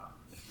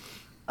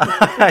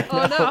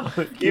Oh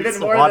no! Even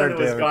more than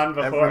was gone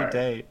before. Every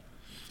day.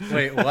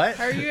 Wait, what?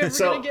 How are you ever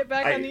gonna get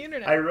back on the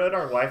internet? I wrote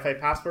our Wi-Fi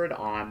password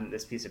on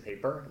this piece of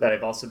paper that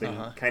I've also been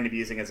kind of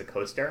using as a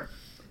coaster.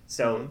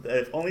 So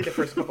only the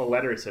first couple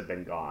letters have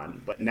been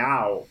gone, but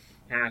now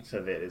half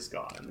of it is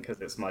gone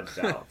because it's smudged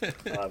out.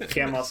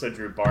 Cam also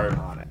drew Bart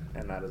on it,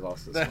 and that is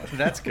also smudged.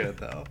 That's good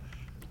though.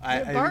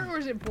 Bart or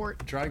is it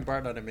Bort? Drawing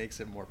Bart on it makes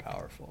it more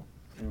powerful.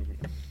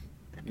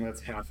 Mm-hmm.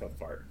 That's half of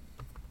Bart.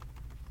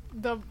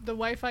 The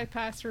Wi-Fi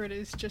password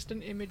is just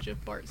an image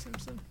of Bart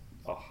Simpson.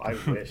 Oh, I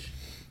wish.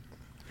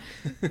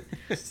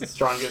 It's the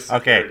strongest.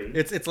 Okay. security.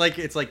 It's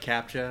like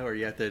CAPTCHA, or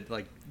you have to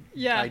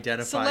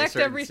identify select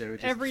certain images.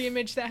 every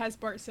image that has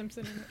Bart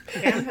Simpson in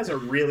it. Cam has a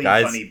really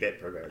Guys, funny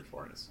bit prepared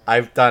for us.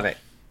 I've done it.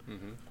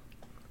 Mm-hmm.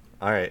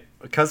 All right,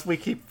 because we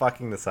keep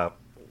fucking this up,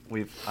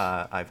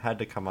 I've had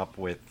to come up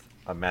with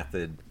a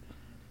method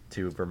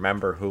to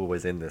remember who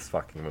was in this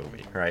fucking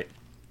movie. Right?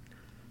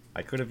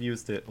 I could have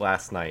used it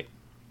last night,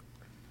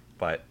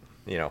 but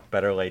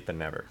better late than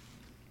never.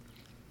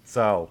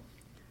 So,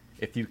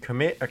 if you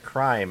commit a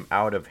crime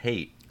out of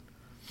hate,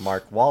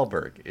 Mark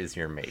Wahlberg is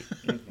your mate.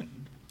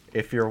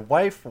 If your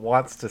wife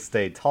wants to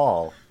stay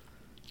tall,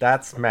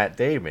 that's Matt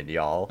Damon,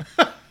 y'all.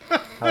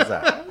 How's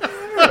that?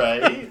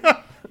 Right?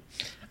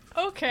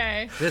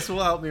 Okay. This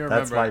will help me remember.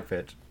 That's my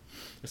pitch.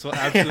 This will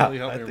absolutely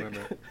help me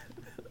remember.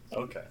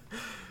 Okay.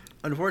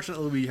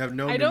 Unfortunately, we have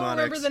no I mnemonics. don't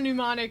remember the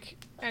mnemonic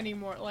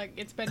anymore. Like,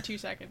 it's been 2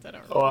 seconds. I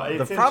don't remember. Well,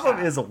 The it's in problem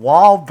chat. is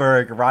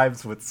Wahlberg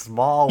rhymes with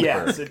Smallberg.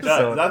 Yes, it does.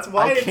 So That's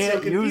why I it's can't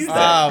so use confusing.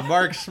 that.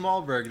 Mark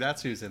Smallberg.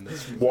 That's who's in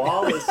this.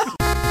 Wallace.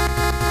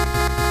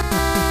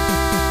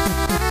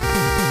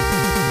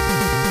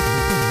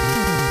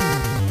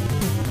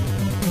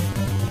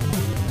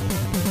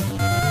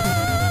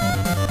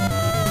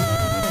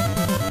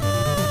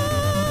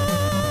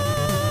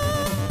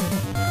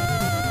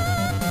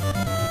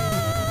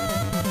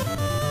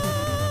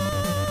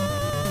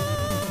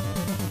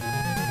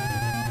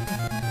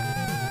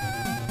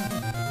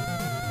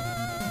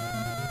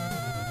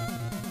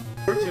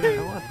 I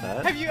don't want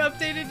that. Have you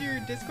updated your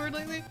Discord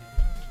lately?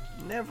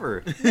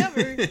 Never.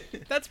 Never.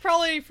 That's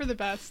probably for the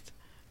best.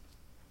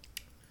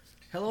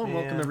 Hello and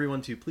welcome Yeah.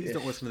 everyone to Please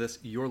Don't Listen to This,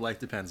 Your Life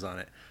Depends on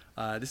It.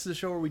 This is a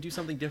show where we do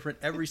something different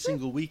every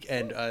single week,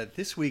 and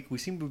this week we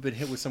seem to have been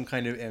hit with some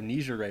kind of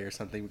amnesia ray or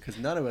something because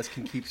none of us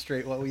can keep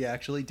straight what we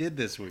actually did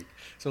this week.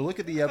 So look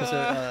at the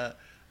episode.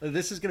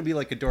 This is going to be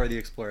like a Dora the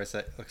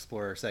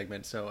Explorer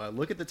segment. So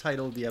look at the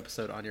title of the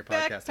episode on your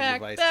podcasting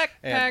device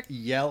and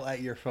yell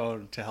at your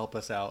phone to help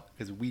us out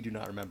because we do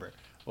not remember.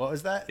 What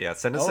was that? Yeah,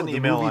 send us an the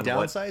email movie on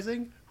what-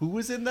 Downsizing? Who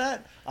was in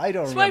that? I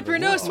don't Swiper, remember.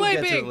 no We'll get to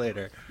it swiping.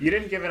 later. You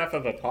didn't give enough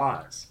of a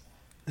pause.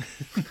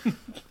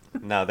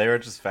 No, they were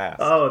just fast.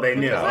 Oh, they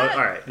knew. was that?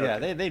 All right. Yeah,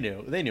 Okay. they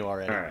knew. They knew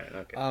already. All right.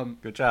 Okay.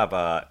 Good job,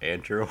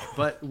 Andrew.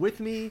 But with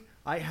me,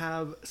 I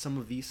have some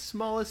of the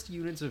smallest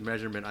units of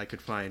measurement I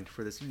could find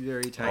for this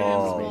very tiny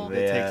Oh, movie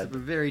that takes man. up a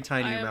very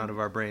tiny I am- amount of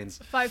our brains.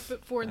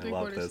 5'4" and I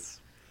love 3/4. this.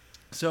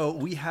 So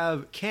we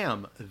have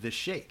Cam, the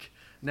Shake.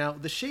 Now,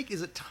 the Shake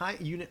is a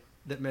unit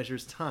that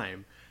measures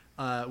time,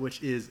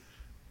 which is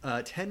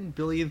 10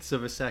 billionths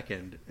of a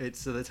second.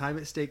 It's the time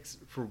it takes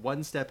for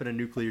one step in a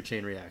nuclear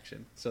chain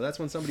reaction. So that's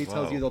when somebody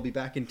tells Whoa. you they'll be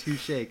back in 2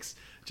 shakes.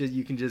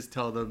 You can just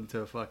tell them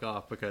to fuck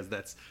off because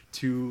that's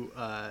 20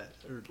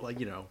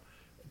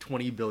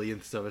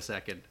 billionths of a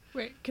second.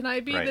 Wait, can I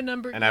be Right. the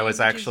number And I was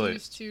which actually-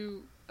 is used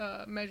to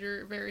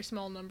measure very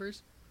small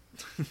numbers?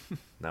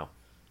 No.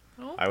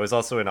 Oh? I was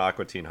also in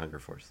Aqua Teen Hunger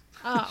Force,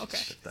 Ah, okay.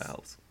 if that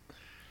helps.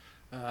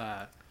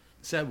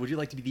 Seb, would you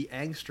like to be the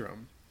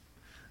angstrom?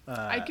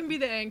 I can be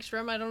the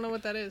angstrom. I don't know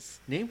what that is.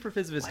 Named for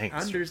physicist Angstrom.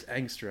 Anders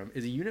Angstrom,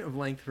 is a unit of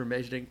length for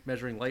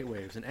measuring light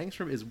waves. An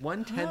angstrom is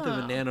 1/10 of a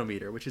Ah.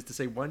 nanometer, which is to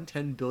say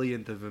 1/10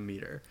 billionth of a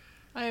meter.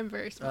 I am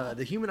very small.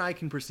 The human eye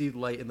can perceive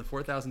light in the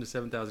 4,000 to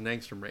 7,000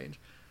 angstrom range.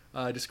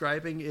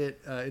 Describing it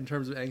in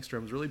terms of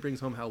angstroms really brings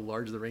home how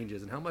large the range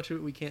is and how much of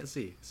it we can't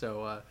see.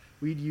 So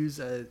we'd use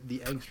the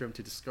angstrom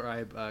to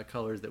describe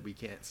colors that we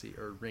can't see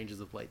or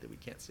ranges of light that we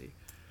can't see.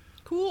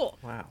 Cool.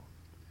 Wow.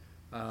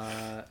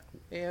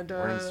 And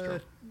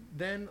Brainstorm.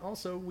 then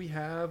also we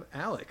have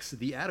Alex,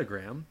 the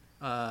adagram,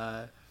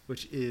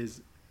 which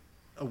is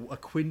a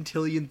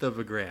quintillionth of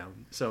a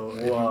gram. So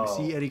if Whoa. you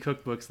see any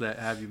cookbooks that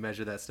have you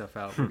measure that stuff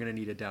out, we're going to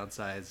need a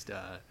downsized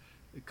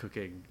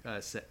cooking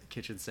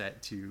kitchen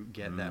set to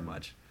get that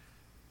much.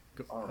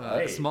 All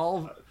right. A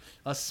small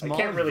I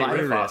can't really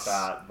riff off virus.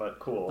 that, but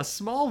cool. A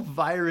small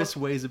virus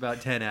weighs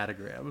about 10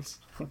 adagrams.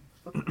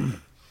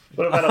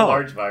 What about a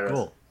large virus?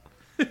 Cool.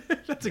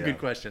 That's a Yeah. good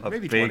question. A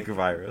Maybe big 20.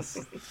 virus.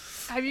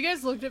 Have you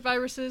guys looked at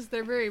viruses?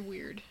 They're very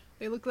weird.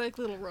 They look like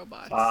little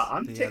robots.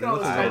 I'm Yeah, taking they all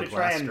look this like time to little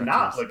try glass and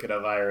not structures. look at a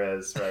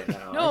virus right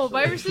now. no,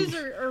 actually. viruses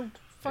are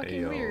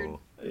fucking Ayo. weird.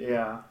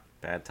 Yeah.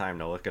 Bad time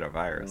to look at a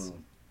virus.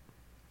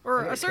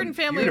 Or Like a certain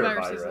family of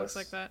computer viruses virus. looks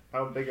like that.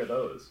 How big are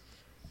those?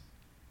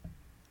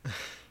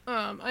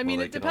 I mean,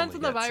 they it can depends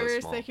on only the get so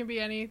virus. small. They can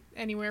be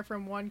anywhere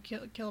from 1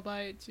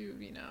 kilobyte to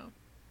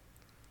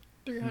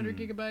 300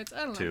 gigabytes. I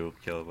don't know. 2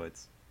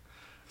 kilobytes.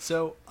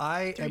 So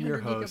I am your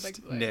 300 host,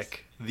 gigabytes.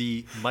 Nick,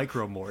 the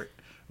Micromort,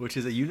 which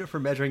is a unit for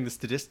measuring the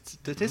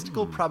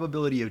statistical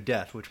probability of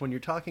death, which when you're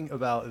talking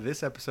about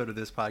this episode of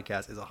this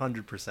podcast is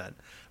 100%.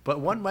 But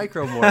one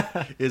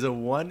micromort is a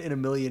 1 in a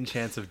million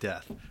chance of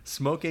death.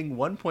 Smoking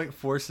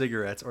 1.4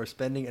 cigarettes or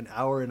spending an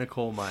hour in a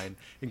coal mine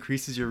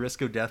increases your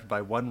risk of death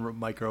by 1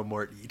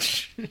 micromort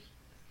each.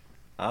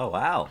 Oh,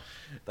 wow.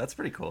 That's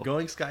pretty cool.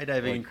 Going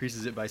skydiving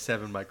increases it by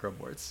 7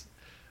 micromorts.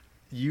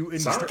 You That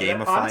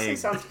gamifying. honestly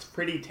sounds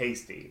pretty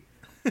tasty.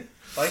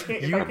 Like,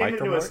 if I came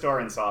into a Micromort? store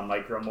and saw a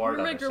micromort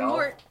on the shelf,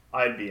 Micromort.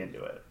 I'd be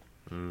into it.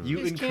 You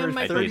Just incur can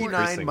micromort.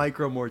 39 Increasing.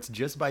 micromorts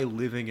just by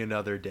living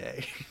another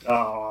day.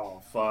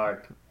 Oh,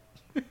 fuck.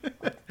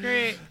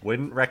 Great.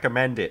 Wouldn't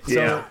recommend it.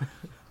 Yeah.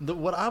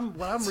 What I'm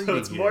So reading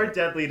it's here, more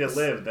deadly to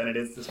live than it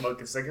is to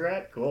smoke a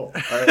cigarette? Cool.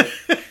 All right.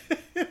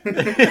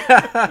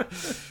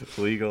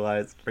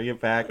 Legalize. Bring it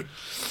back.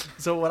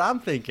 So what I'm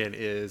thinking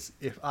is,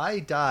 if I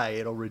die,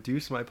 it'll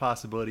reduce my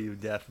possibility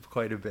of death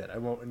quite a bit. I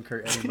won't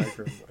incur any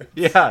micromorts.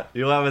 Yeah,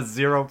 you'll have a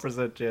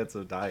 0% chance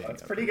of dying.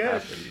 That's pretty good.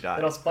 after you die.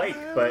 It'll spike,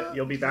 but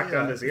you'll be back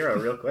down to 0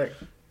 real quick.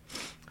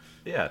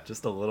 Yeah,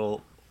 just a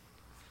little,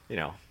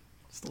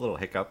 just a little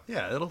hiccup.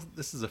 Yeah,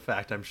 this is a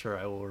fact I'm sure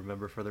I will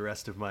remember for the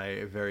rest of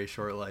my very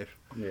short life.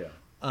 Yeah.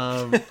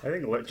 Um, I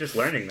think just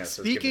learning this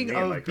is Speaking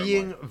giving me a of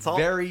being micromort.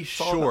 very it's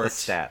all about the short,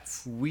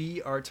 stats.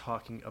 we are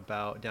talking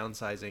about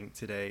Downsizing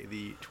today,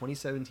 the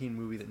 2017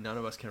 movie that none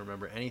of us can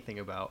remember anything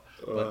about.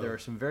 But there are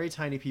some very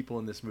tiny people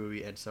in this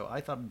movie, and so I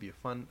thought it'd be a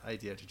fun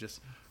idea to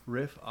just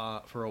riff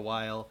for a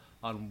while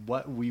on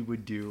what we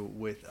would do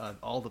with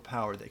all the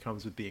power that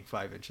comes with being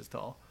 5 inches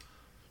tall.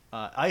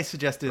 I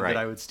suggested Right. that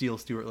I would steal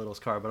Stuart Little's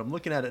car, but I'm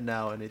looking at it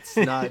now, and it's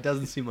not. It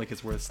doesn't seem like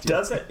it's worth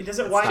stealing. Does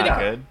it wind Not up?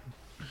 good.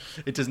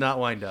 It does not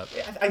wind up.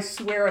 I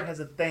swear it has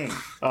a thing.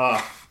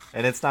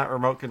 And it's not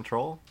remote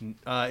control?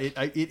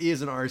 It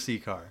is an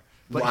RC car,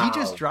 but he Wow.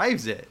 just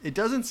drives it. It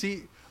doesn't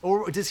see,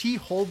 or does he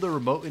hold the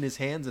remote in his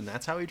hands and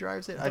that's how he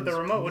drives it? But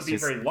the remote would be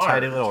His very large.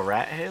 tiny little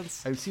rat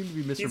hands? I seem to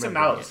be misremembering. He's a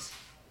mouse,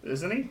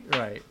 isn't he? it.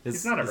 Right.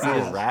 His not a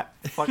little rat. rat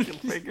fucking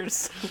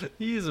fingers?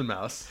 He is a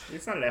mouse.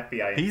 He's not an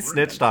FBI. He informant.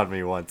 snitched on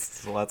me once,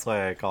 so that's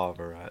why I call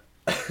him a rat.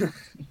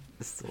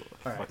 Just a All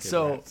right. fucking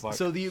So, rat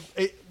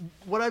fuck.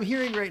 what I'm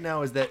hearing right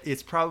now is that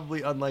it's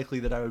probably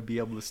unlikely that I would be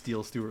able to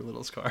steal Stuart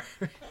Little's car.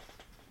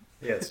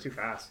 Yeah, it's too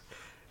fast.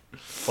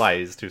 Why,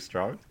 he's too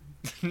strong?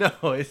 No,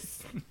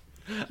 it's.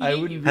 I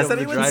wouldn't be Has able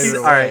to anyone drive seen- it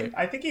all away. right.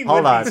 I think he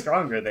Hold would on. be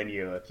stronger than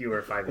you if you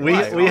were 5 We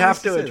Why? we Why have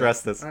would to you say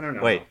address that? this. I don't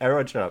know. Wait,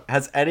 everyone shut up.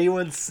 Has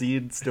anyone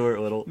seen Stuart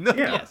Little, No,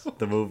 Yeah.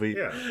 the movie?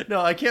 Yeah.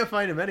 no, I can't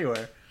find him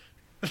anywhere.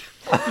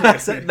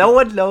 No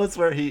one knows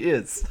where he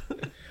is.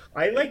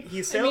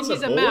 He sails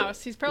he's a a boat.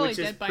 mouse. He's probably which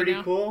dead is by pretty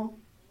now. cool.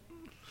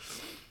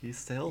 He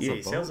sails Yeah, a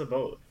he boat. sails a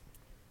boat.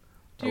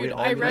 Are we Dude, all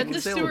I gonna read can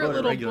the sail a Stuart boat at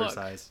Little regular book.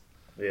 size.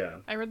 Yeah.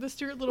 I read the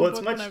Stuart Little Well, it's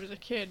book much- when I was a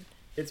kid.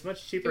 It's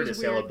much cheaper It to was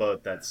sail a weird.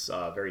 boat that's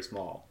very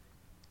small.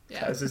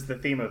 Yeah. This is the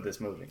theme of this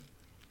movie.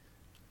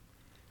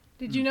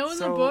 Did you know in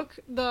the So- book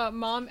the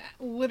mom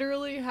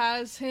literally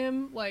has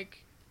him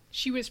like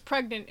she was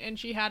pregnant and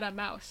she had a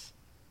mouse,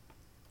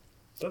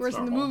 That's whereas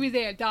in the normal. movie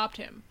they adopt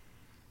him.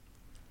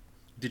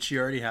 Did she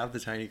already have the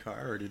tiny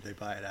car, or did they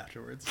buy it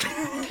afterwards?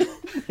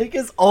 Nick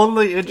is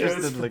only It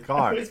interested was- in the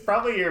car. It's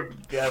probably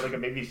like a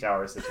baby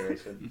shower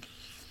situation.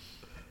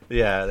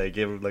 Yeah, they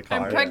give him the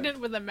car. I'm pregnant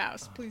with a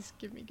mouse. Please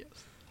give me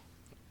gifts.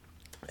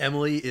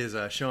 Emily is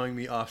showing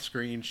me off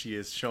screen. She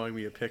is showing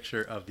me a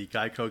picture of the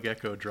Geico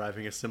Gecko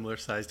driving a similar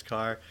sized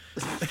car.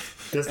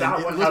 Does that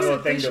it one looks- have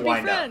a They thing to should be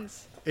wind up?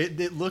 friends.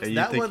 It looks You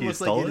that think one he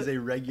looks like stole it is it?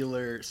 a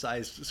regular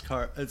sized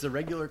car. It's a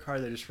regular car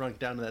that is shrunk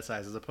down to that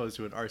size, as opposed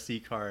to an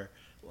RC car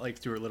like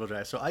Stuart Little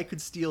drives. So I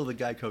could steal the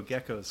Geico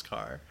Gecko's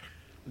car.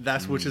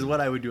 Which is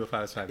what I would do if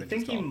I was 5 I inches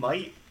think he tall.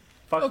 might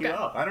fuck Okay. you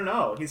up. I don't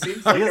know. He seems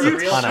He like has a a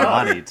real ton of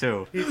shot. money,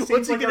 too. He seems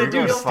What's he like gonna a do,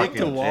 You're real going to stick to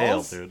fucking jail,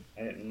 walls? dude.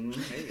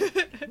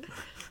 Maybe.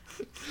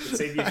 It'd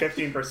save you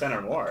 15%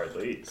 or more at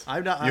least.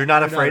 I'm not. You're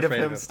not I'm afraid of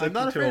him I'm sticking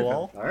not to afraid a of him.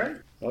 wall? All right.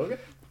 Okay.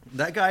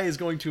 That guy is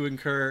going to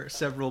incur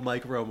several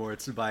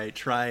micromorts by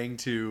trying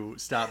to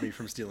stop me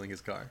from stealing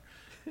his car.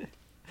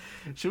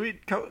 Should we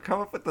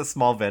come up with the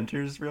small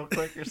ventures real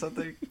quick or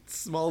something?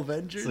 Small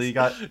Vengers. So you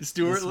got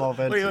Stuart. the small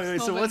Wait. Vengers.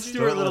 So Small what's Vengers.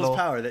 Stuart Little's Little.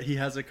 power? That he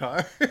has a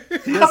car.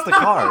 He has the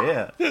car,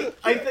 yeah.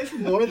 I think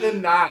more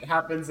than that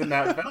happens in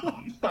that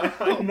film.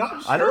 I'm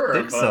not sure. I don't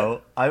think but...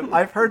 so.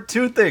 I've heard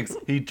two things.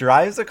 He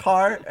drives a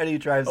car and he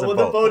drives Oh, a well,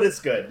 boat. the boat is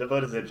good. The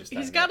boat is interesting.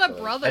 He's got actually.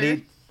 a brother.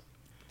 And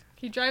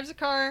He drives a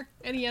car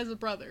and he has a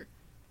brother.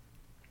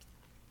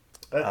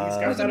 But he's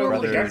Who's got a that over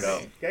brother?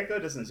 Gecko. Gecko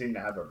doesn't seem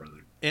to have a brother.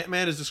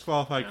 Ant-Man is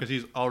disqualified because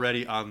he's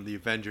already on the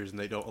Avengers and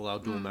they don't allow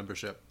Hmm. dual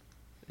membership.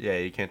 Yeah,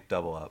 you can't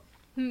double up.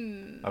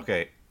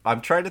 Okay, I'm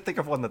trying to think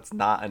of one that's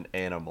not an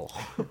animal,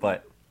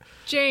 but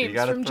James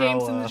gotta from throw,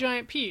 James and the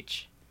Giant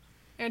Peach,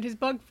 and his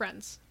bug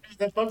friends.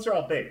 The bugs are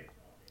all big.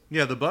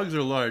 Yeah, the bugs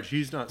are large.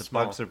 He's not the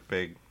small. bugs are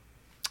big.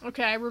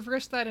 Okay, I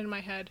reversed that in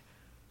my head.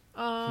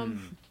 It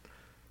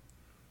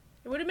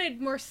would have made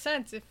more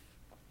sense if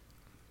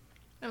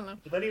I don't know.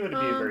 But then he would be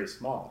very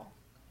small.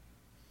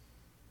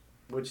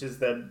 which is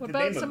the What the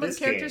about name some of of this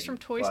the characters game, from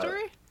Toy but,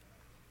 Story?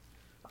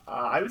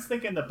 I was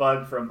thinking the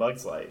bug from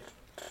Bug's Life.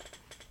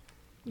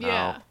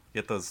 Yeah. No,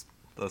 get those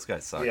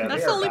guys suck. Yeah,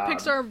 That's they the are only bad.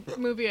 Pixar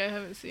movie I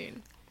haven't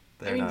seen.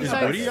 They're mean, not, Is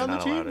besides- Woody they're on the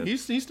not allowed team?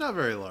 to- He's not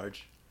very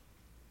large.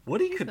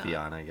 Woody could He's be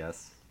not. on, I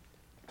guess.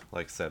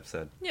 Like Seb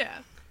said. Yeah.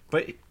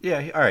 But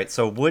yeah, all right.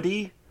 So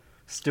Woody,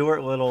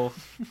 Stuart Little,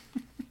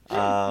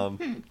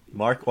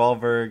 Mark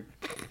Wahlberg,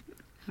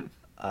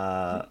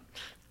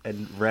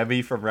 and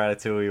Remy from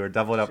Ratatouille were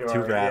doubling up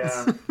two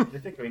rats. Yeah. I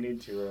think we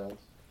need 2 rats.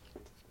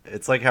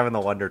 It's like having the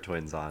Wonder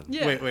Twins on.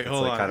 Yeah. Wait, It's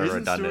hold like on. kinda Isn't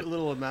redundant. Stuart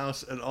Little a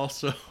mouse and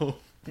also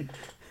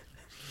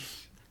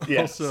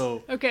Yes.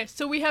 also? Okay,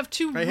 so we have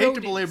 2 I hate to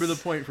rodents. belabor the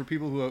point for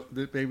people who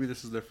that maybe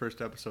this is their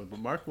first episode, but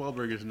Mark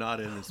Wahlberg is not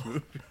in this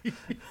movie.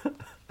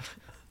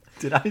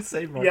 Did I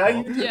say Mark Yeah,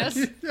 Wahlberg? you Yes.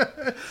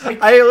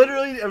 I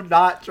literally am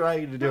not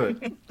trying to do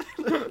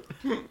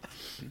it.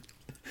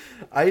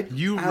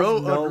 You have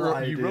wrote no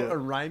you wrote idea. a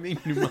rhyming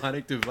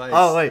mnemonic device.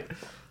 Oh wait,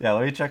 yeah.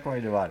 Let me check my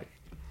mnemonic.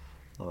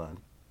 Hold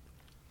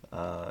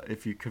on.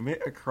 If you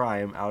commit a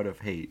crime out of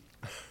hate,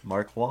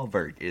 Mark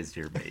Wahlberg is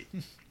your mate.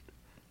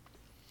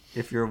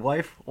 If your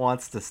wife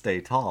wants to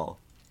stay tall,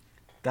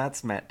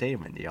 that's Matt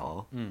Damon,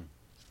 y'all.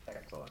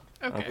 Excellent.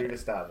 Okay. We've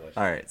established.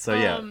 All right, so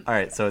yeah, all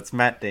right, so it's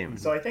Matt Damon.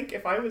 So I think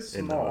if I was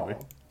In the small, movie.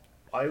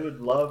 I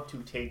would love to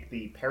take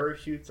the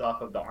parachutes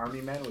off of the army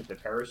men with the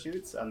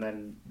parachutes and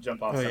then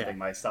jump off Oh, yeah. something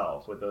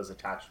myself with those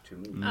attached to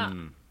me.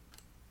 Mm.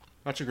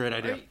 That's a great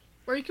idea.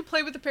 Or you could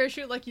play with the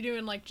parachute like you do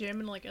in like gym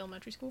in like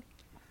elementary school.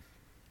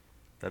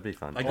 That'd be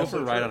fun. I go for a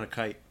Also ride true. on a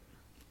kite.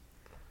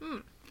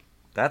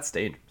 That's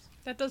dangerous.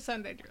 That does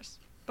sound dangerous,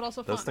 but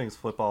also fun. Those things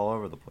flip all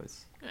over the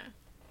place. Yeah.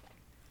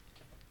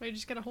 But you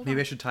just gotta hold Maybe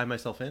I on. should tie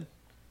myself in.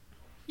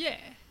 Yeah.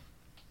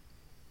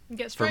 And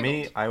get For strangled.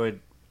 me, I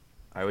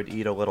would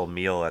eat a little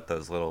meal at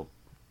those little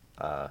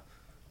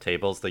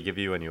tables they give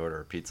you when you order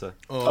a pizza.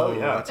 Oh,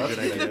 yeah, that's a good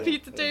that's the idea.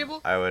 pizza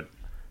table. I would,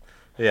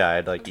 yeah,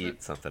 I'd like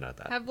eat something at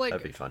that. Have like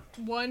That'd be fun.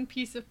 1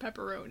 piece of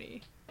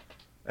pepperoni.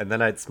 And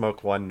then I'd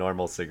smoke 1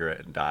 normal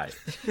cigarette and die.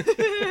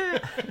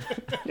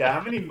 Yeah,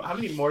 how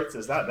many morts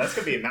is that? That's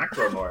gonna be a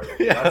macro mort.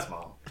 Yeah. That's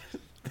small.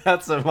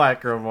 That's a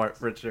micro mort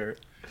for sure.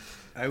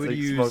 I would like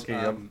use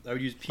smoking I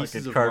would use pieces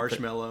fucking of carpet.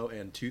 marshmallow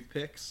and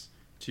toothpicks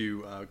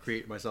to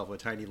create myself a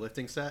tiny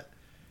lifting set.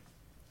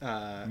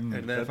 And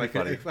then that'd be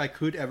funny. if I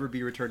could ever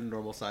be returned to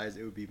normal size,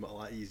 it would be a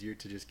lot easier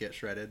to just get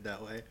shredded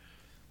that way.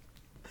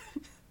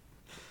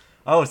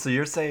 Oh, so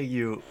you're saying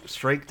you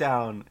shrink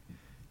down,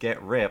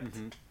 get ripped,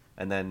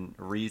 and then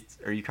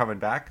are you coming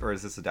back, or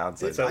is this a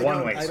downside? It's a I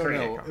one-way don't straight.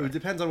 know. It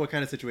depends on what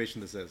kind of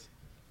situation this is.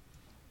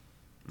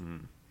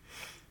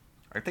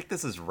 I think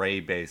this is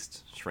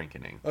ray-based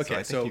shrinkening. Okay,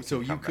 I so think you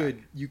can come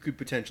back. could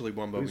potentially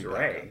one Who's me back.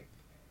 Ray?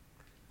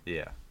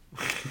 Yeah.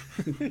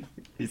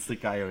 He's the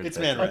guy who It's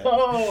invented Man it. Ray.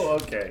 Oh,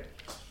 okay.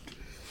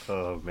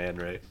 Oh man,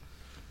 Ray.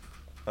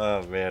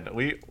 Oh man,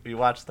 we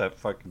watched that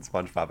fucking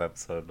SpongeBob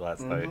episode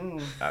last night.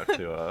 Out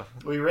to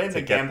We ran to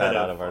the get gambit that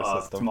out of of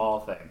our system.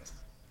 small things.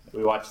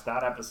 We watched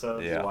that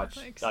episode. Yeah. We watched.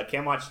 Thanks.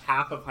 Cam watched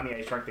half of Honey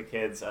I Shrunk the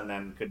Kids and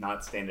then could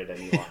not stand it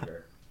any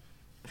longer.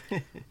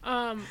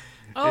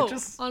 Oh,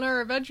 just- on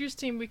our Avengers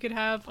team, we could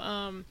have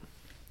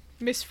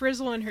Miss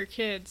Frizzle and her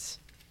kids.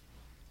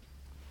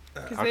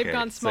 Because they've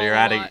gone small so you're a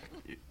adding lot.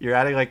 you're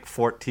adding like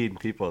 14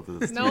 people to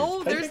this. No,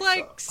 I there's think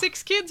like so.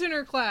 6 kids in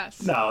her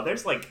class. No,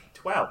 there's like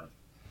 12.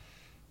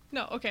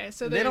 No, okay,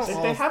 so They there's...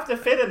 don't They have to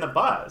fit in the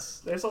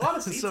bus. There's a lot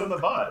of seats So- in the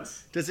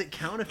bus. Does it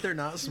count if they're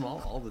not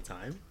small all the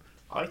time?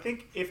 I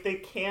think if they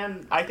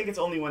can, I think it's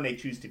only when they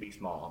choose to be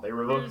small. They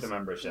revoke There's the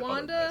membership.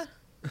 Wanda,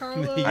 I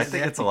Carlos,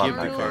 think it's a lot give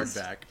the better. card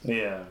back.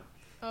 Yeah.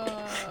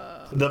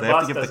 uh, The They have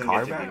bus to give the doesn't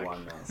car get to back? be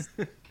one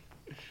though.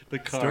 The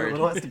Stuart card.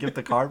 Little has to give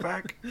the car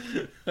back.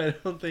 I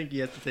don't think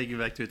you have to take it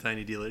back to a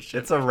tiny dealership.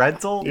 It's a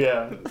rental.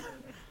 Yeah.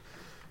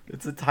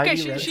 It's a tiny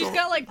okay, rental. she's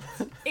got like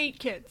 8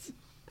 kids.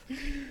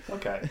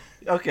 Okay.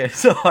 Okay,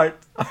 so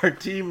our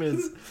team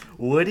is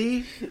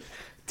Woody,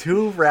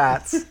 2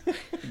 rats,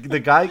 the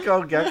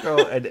Geico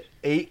Gecko, and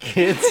 8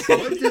 kids.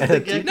 What does and the a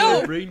gecko team-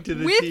 No, bring to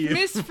the with team?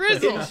 Miss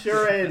Frizzle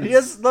Insurance. He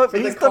is the, for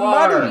he's the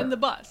car. money. in the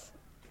bus.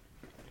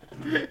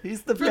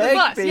 He's the For bag, the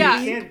bus, baby.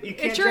 yeah. You can't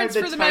Insurance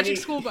drive for the tiny- Magic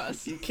School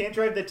Bus. You can't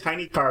drive the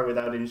tiny car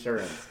without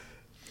insurance.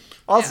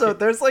 Also, Yeah.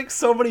 there's like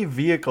so many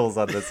vehicles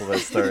on this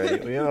list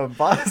already. We have a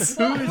bus.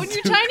 Well, when you're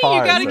 2 tiny, you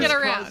cars. gotta Who get is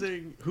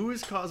around. Who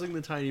is causing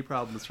the tiny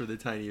problems for the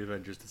tiny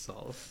Avengers to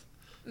solve?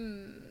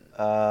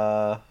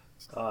 The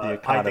I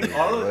economy. think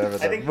all whatever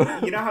of, I think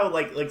the- you know how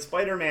like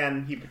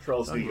Spider-Man he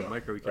patrols Oh, New York,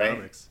 right?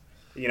 microeconomics.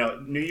 You know,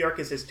 New York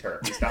is his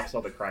turf. He stops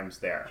all the crimes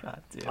there.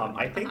 God damn it.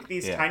 I think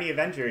these Yeah. tiny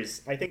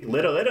Avengers. I think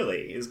Little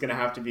Italy is going to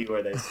have to be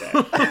where they stay.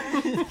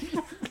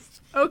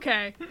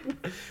 Okay.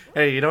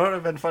 Hey, you know what would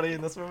have been funny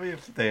in this movie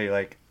if they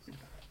like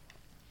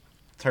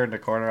turned a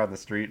corner on the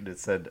street and it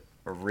said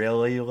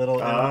 "really little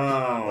Italy"?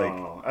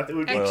 Oh, I think it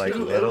would be, Or, like, it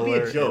would be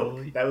Littler a joke.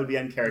 Italy? That would be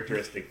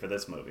uncharacteristic for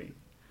this movie.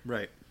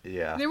 Right.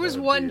 Yeah. There was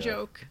that would one be,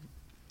 joke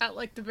at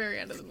like the very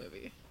end of the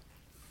movie.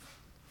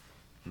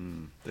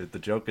 The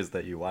joke is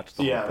that you watched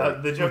the Yeah, whole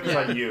thing. the joke is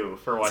on you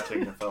for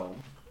watching the film.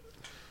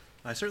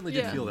 I certainly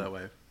did Yeah. feel that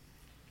way.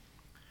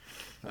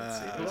 Let's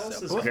see. Who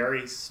else is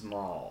very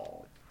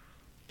small?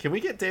 Can we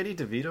get Danny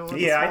DeVito on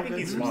Yeah, the I think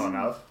he's small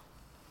enough.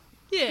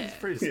 Yeah. He's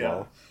pretty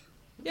small.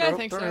 Yeah, I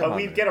think so. Throw him But on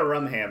we'd there. get a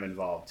Rumham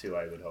involved too,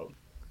 I would hope.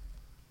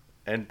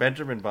 And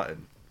Benjamin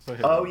Button. Put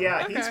him Oh on.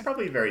 yeah, Okay. he's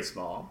probably very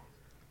small.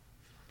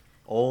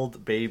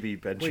 Old baby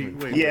Benjamin.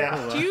 Wait, Yeah.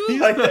 hold Do on. you,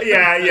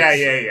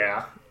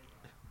 yeah.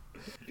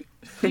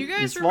 do you guys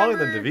He's smaller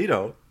remember? than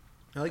DeVito.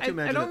 I like to I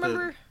imagine don't that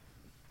remember.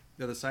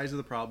 the size of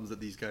the problems that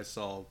these guys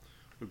solve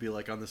would be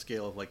like on the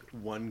scale of like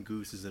one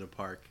goose is in a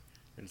park.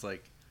 And it's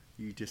like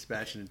you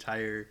dispatch an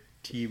entire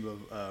team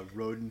of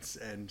rodents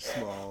and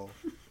small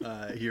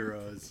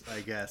heroes, I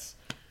guess,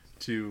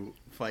 to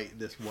fight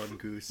this one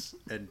goose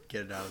and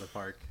get it out of the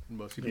park. And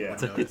most people Yeah. would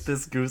To hit notice.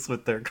 this goose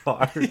with their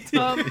car.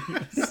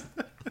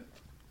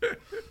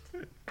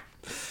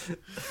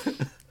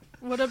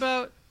 What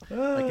about I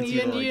can the see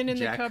the, Indian in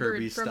the Jack cupboard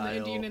Kirby from style. the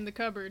Indian in the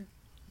cupboard?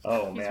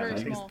 Oh He's man, very I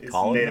think small. it's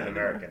Colin? Native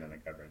American in the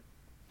cupboard.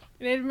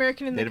 Native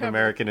American in the Native cupboard.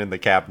 American in the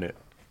cabinet.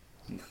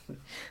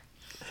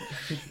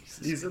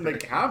 He's in the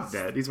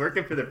cabinet. He's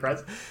working for the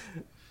president.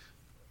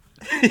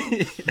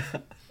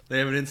 They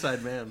have an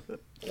inside man.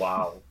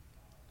 Wow.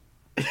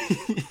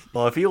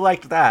 Well, if you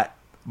liked that,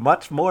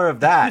 much more of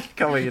that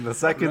coming in the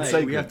second Right,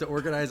 segment. we have to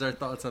organize our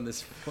thoughts on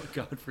this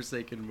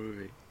godforsaken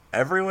movie.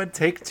 Everyone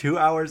take 2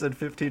 hours and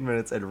 15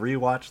 minutes and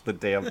rewatch the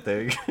damn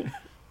thing.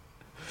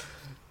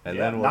 And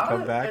Yeah, then we'll not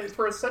come back.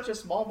 for such a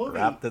small movie.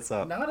 wrap this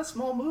up. Not a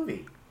small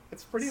movie.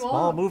 It's pretty Small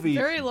long. movie,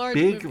 Very large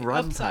big movie,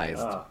 runtime.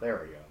 upsized.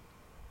 There we go.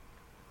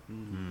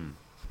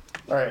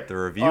 All right. The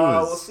reviews.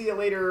 We'll see you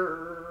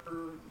later.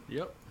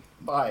 Yep.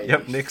 Bye.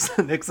 Yep, Nick's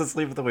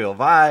asleep at the wheel.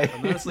 Bye.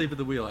 I'm not asleep at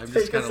the wheel. I'm Take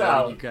just kind us of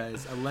out. letting you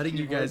guys. I'm letting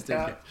you guys take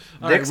out. it.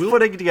 All right, Nick's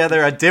putting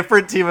together a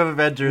different team of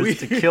Avengers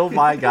to kill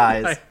my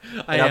guys.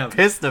 I and am I'm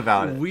pissed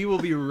about it. We will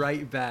be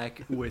right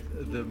back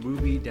with the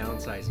movie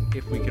Downsizing,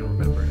 if we can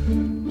remember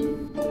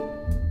it.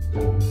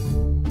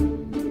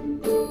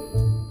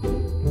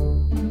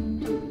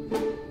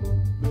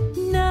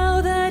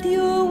 Now that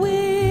you're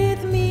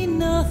with me,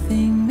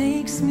 nothing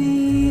makes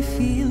me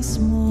feel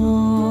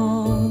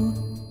small.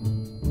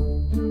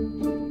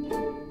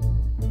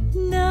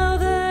 Now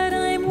that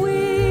I'm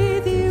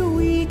with you,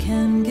 we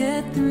can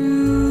get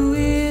through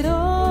it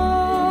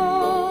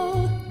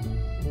all.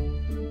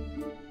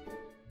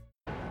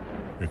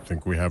 You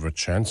think we have a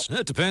chance?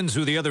 It depends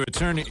who the other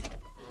attorney.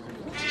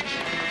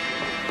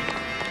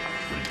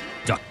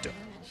 Doctor.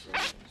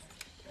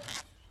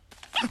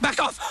 Back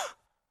off!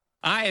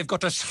 I've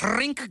got a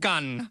shrink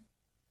gun.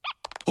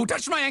 Who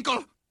touched my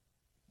ankle?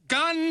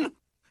 Gun!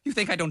 You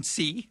think I don't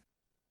see?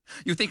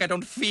 You think I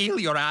don't feel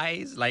your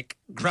eyes like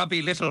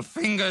grubby little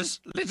fingers,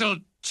 little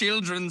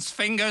children's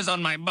fingers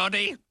on my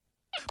body?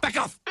 Back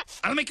off!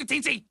 I'll make you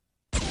teensy.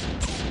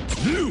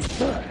 You!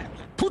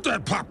 Put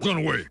that pop gun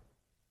away!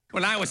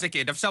 When I was a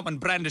kid, if someone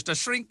brandished a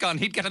shrink gun,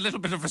 he'd get a little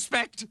bit of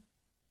respect.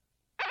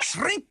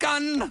 Shrink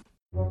gun!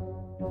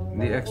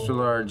 The extra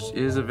large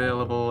is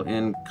available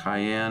in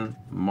cayenne,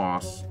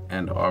 moss,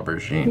 and We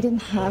aubergine.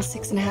 didn't have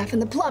 6.5 in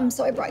the plum,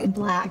 so I brought you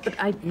black. But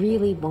I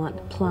really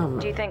want plum.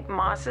 Do you think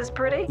moss is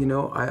pretty? You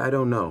know, I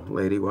don't know,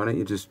 lady. Why don't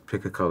you just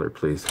pick a color,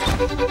 please?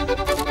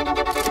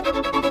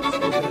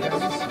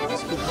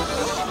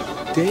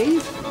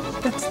 Dave?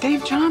 That's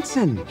Dave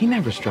Johnson. He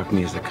never struck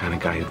me as the kind of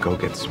guy who'd go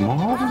get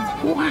small.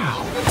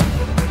 Wow.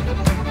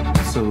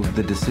 So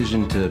the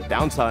decision to...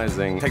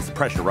 Downsizing takes the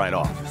pressure right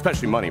off,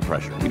 especially money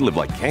pressure. We live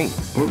like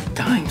kings. We're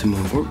dying to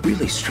move. We're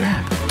really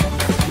strapped.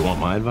 You want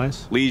my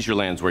advice?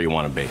 Leisureland's where you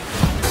want to be.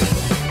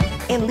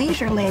 In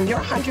Leisureland, your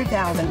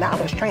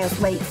 $100,000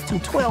 translates to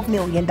 $12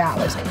 million.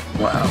 Wow.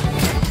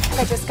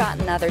 I just got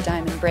another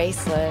diamond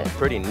bracelet.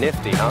 Pretty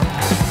nifty, huh?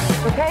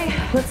 Okay,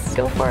 let's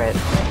go for it.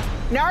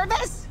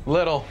 Nervous?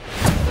 Little.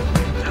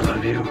 I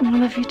love you. I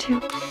love you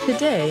too.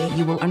 Today,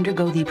 you will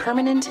undergo the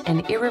permanent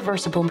and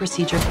irreversible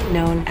procedure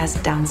known as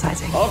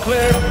downsizing. All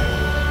clear.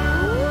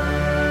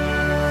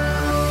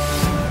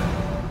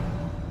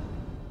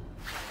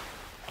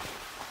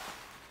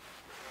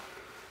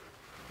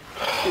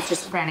 He's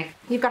just frantic.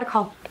 You've got to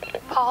call.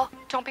 Paul,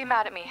 don't be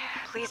mad at me.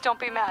 Please don't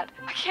be mad.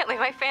 I can't leave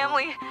my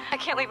family. I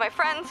can't leave my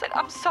friends. And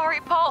I'm sorry,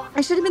 Paul.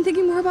 I should have been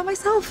thinking more about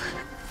myself.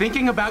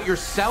 Thinking about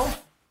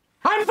yourself?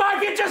 I'm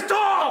 5 inches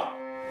tall!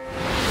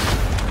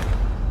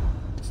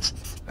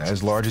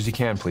 As large as you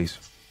can, please.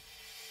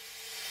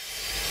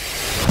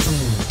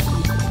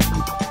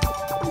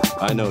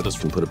 I know this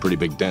can put a pretty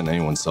big dent in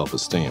anyone's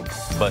self-esteem.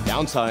 But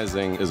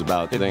downsizing is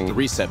about hitting the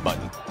reset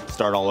button.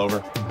 Start all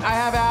over. I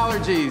have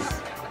allergies.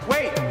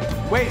 Wait.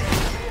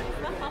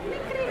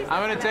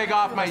 I'm gonna take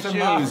off my shoes.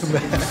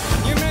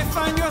 You may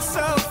find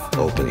yourself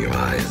Open your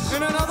eyes.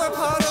 in another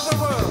part of the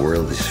world. The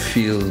world is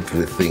filled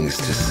with things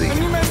to see. And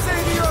you may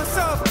say to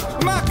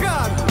yourself, my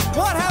God,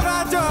 what have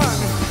I done?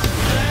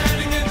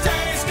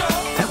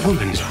 That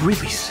woman is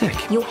really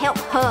sick. You'll help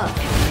her.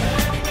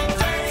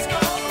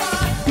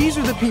 These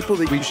are the people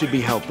that we should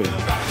be helping.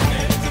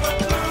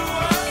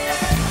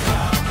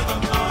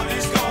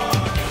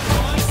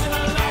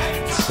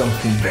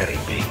 Something very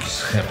big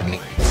is happening.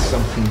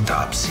 Something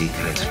top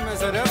secret.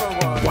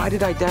 Why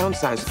did I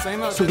downsize?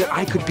 So that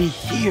I could be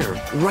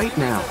here, right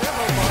now.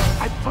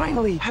 I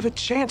finally have a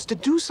chance to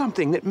do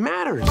something that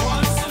matters.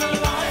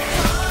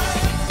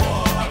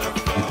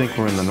 You think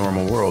we're in the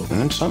normal world, and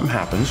then something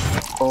happens.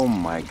 Oh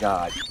my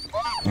God.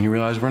 And you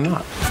realize we're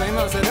not. Same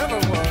as it ever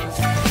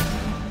was.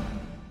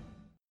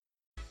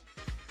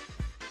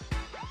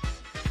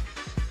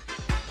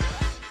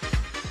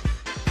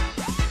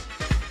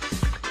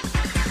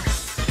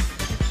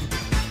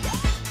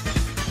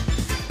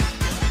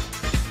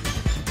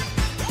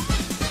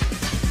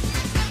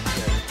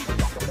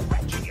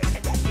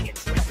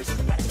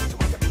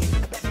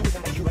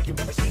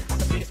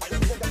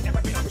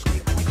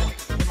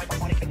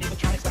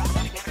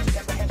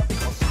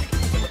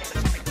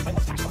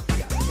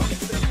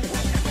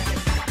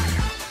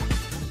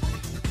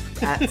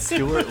 At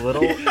Stuart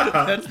Little.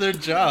 That's their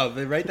job.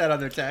 They write that on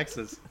their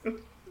taxes.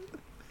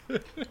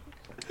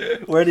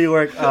 Where do you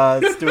work,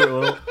 Stuart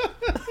Little?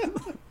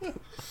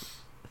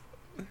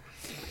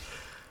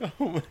 Oh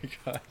my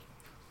God.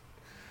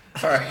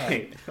 All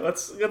right,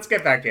 let's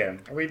get back in.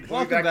 Are we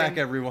Welcome back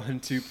everyone,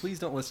 to Please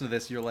Don't Listen to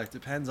This, Your Life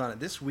Depends on It.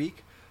 This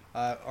week,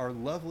 our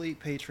lovely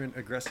patron,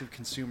 Aggressive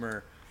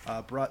Consumer,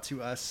 brought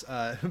to us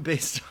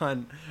based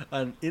on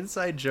an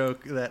inside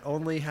joke that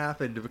only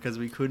happened because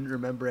we couldn't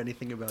remember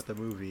anything about the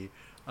movie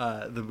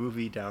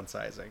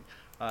Downsizing.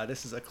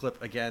 This is a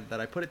clip, again,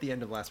 that I put at the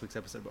end of last week's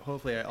episode, but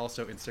hopefully I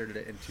also inserted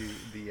it into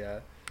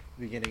the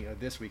beginning of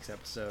this week's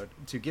episode.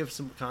 To give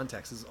some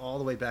context, this is all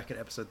the way back at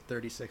episode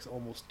 36,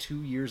 almost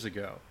 2 years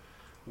ago,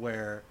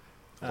 where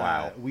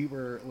we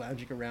were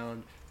lounging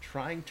around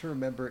trying to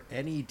remember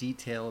any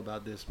detail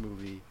about this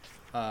movie.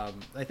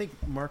 I think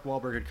Mark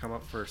Wahlberg had come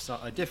up for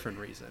a different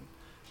reason.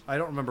 I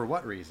don't remember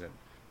what reason,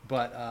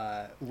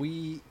 but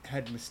we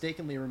had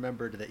mistakenly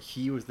remembered that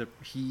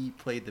he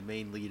played the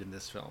main lead in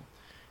this film.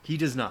 He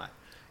does not,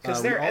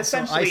 because they're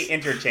essentially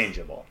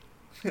interchangeable.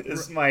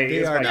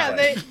 They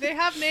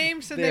have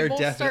names and they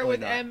both start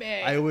with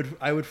M.A. I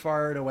would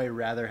far and away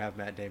rather have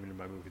Matt Damon in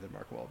my movie than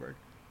Mark Wahlberg.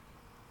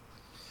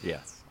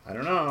 Yes. I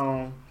don't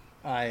know.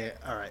 All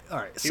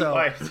right. So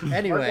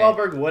anyway, Mark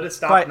Wahlberg would have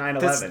stopped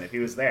 9/11 if he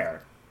was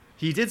there.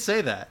 He did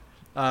say that.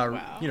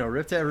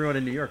 Rip to everyone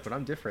in New York, but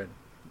I'm different.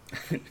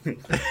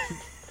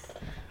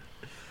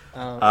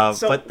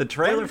 But the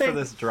trailer for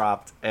this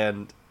dropped,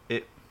 and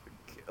it,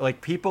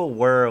 people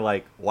were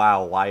like,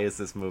 "Wow, why is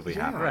this movie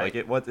happening?" Right.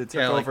 It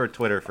took over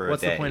Twitter for a day.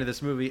 What's the point of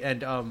this movie?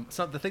 And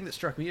the thing that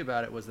struck me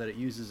about it was that it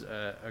uses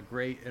a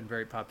great and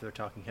very popular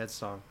Talking Heads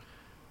song.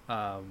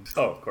 Of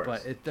course.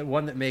 But the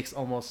one that makes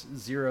almost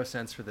zero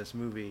sense for this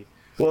movie.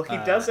 Well, he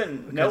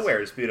doesn't know where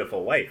his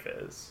beautiful wife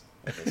is.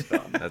 This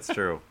film. That's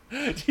true.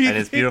 And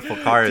his beautiful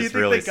car is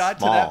really small. Do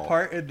you think they got to that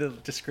part in the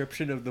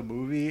description of the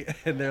movie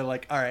and they're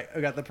like, all right,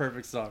 I got the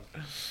perfect song?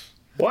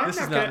 Well,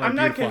 I'm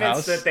not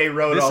convinced that they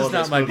wrote all of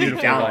this movie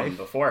down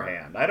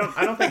beforehand. I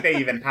don't think they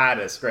even had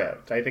a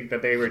script. I think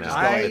that they were just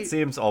it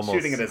seems almost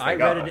shooting it as they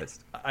go.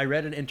 I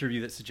read an interview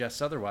that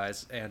suggests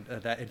otherwise, and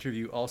that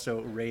interview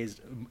also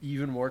raised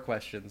even more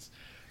questions.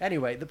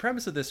 Anyway, the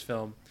premise of this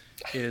film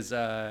is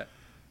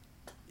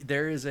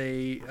there is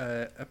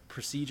a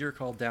procedure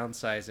called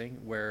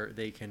downsizing where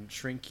they can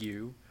shrink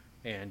you,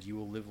 and you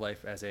will live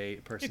life as a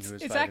person who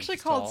is 5 It's actually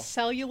inches called tall.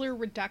 cellular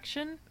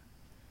reduction.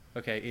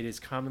 Okay, it is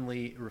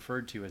commonly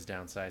referred to as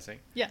downsizing.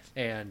 Yes.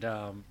 And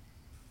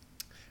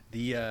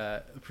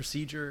the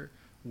procedure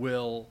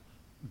will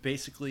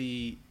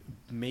basically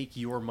make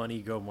your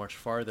money go much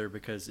farther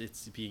because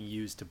it's being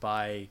used to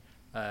buy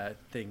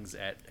things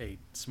at a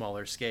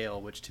smaller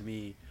scale, which to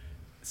me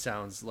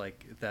sounds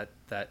like that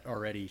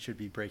already should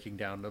be breaking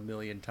down a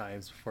million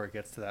times before it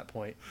gets to that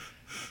point.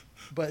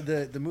 But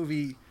the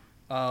movie,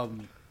 I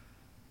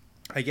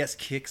guess,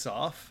 kicks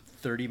off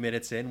 30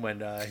 minutes in when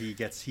he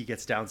gets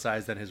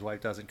downsized and his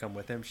wife doesn't come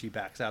with him. She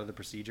backs out of the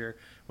procedure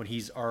when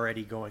he's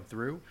already going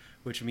through,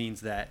 which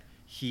means that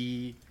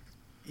he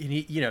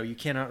you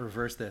cannot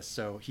reverse this,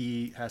 so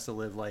he has to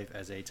live life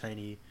as a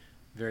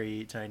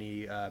very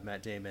tiny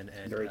Matt Damon,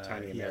 and very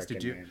tiny he has to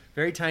American man.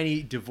 very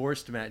tiny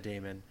divorced Matt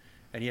Damon,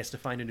 and he has to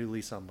find a new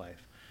lease on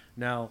life.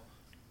 Now,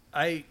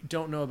 I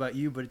don't know about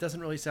you, but it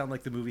doesn't really sound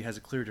like the movie has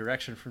a clear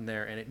direction from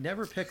there, and it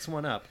never picks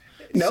one up.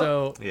 Nope.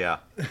 So yeah.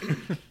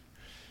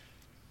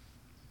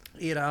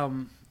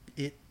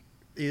 It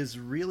is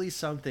really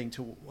something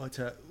to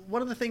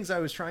one of the things I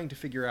was trying to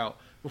figure out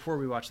before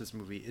we watched this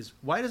movie is,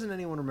 why doesn't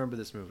anyone remember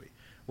this movie?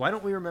 Why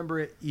don't we remember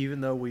it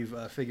even though we've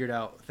figured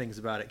out things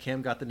about it?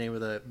 Cam got the name of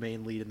the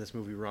main lead in this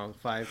movie wrong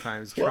 5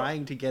 times,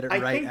 trying to get it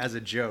right as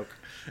a joke.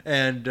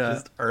 And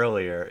just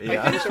earlier,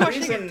 I finished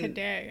watching it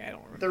today. I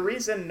don't remember. The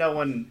reason no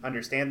one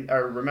understands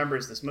or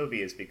remembers this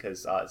movie is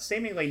because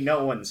seemingly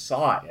no one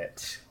saw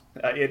it.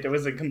 It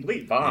was a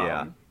complete bomb.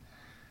 Yeah.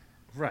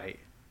 Right.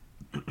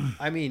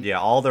 I mean, yeah,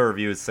 all the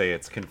reviews say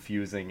it's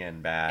confusing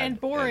and bad and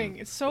boring.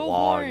 It's so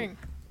long boring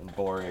and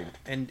boring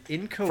and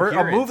incoherent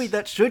for a movie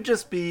that should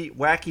just be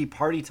wacky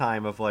party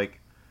time of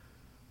like,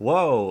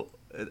 whoa,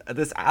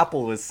 this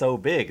apple is so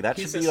big. That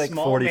He's should a be like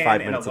small 45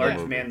 man in a minutes of the large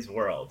movie. man's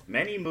world.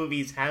 Many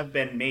movies have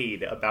been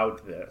made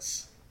about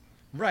this.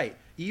 Right.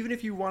 Even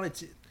if you wanted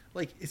to,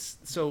 like, it's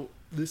so.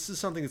 This is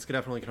something that's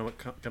definitely going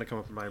to come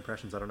up in my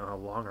impressions. I don't know how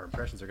long our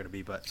impressions are going to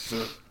be, but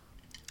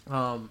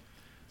something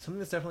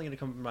that's definitely going to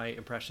come from my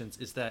impressions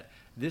is that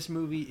this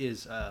movie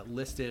is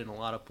listed in a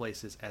lot of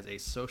places as a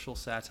social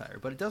satire,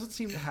 but it doesn't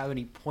seem to have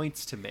any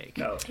points to make.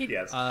 No,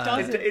 yes.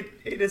 doesn't.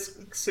 It is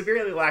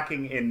severely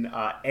lacking in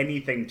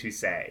anything to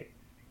say.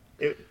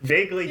 It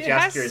vaguely It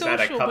has gestures social,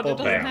 at a couple but it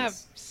doesn't things. have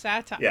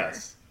satire.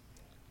 Yes.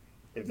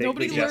 It vaguely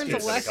Nobody learns a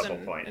gestures at a couple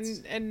lesson,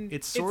 points. and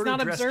It's it's sort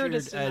not of absurd gestured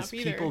as enough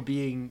either. people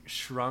being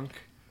shrunk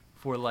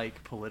for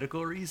like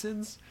political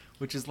reasons,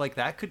 which is like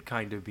that could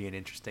kind of be an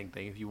interesting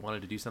thing if you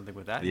wanted to do something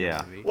with that. Yeah.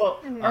 In the movie. Well,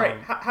 all right.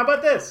 How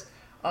about this?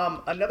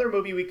 Another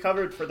movie we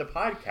covered for the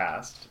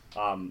podcast,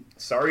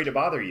 Sorry to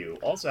Bother You,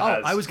 also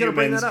has I was gonna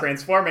bring humans that up.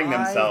 transforming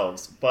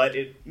themselves, but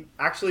it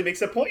actually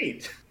makes a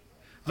point.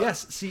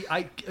 Yes, see,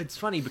 it's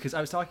funny because I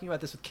was talking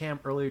about this with Cam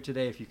earlier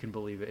today, if you can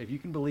believe it. If you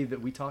can believe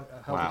that we held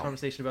a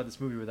conversation about this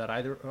movie without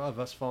either of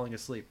us falling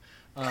asleep.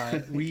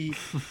 We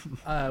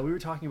were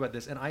talking about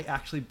this, and I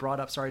actually brought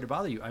up Sorry to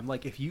Bother You. I'm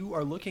like, if you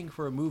are looking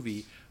for a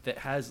movie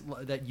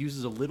that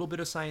uses a little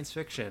bit of science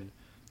fiction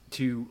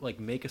to like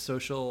make a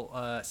social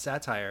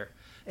satire,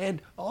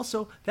 and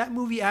also that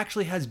movie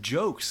actually has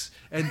jokes,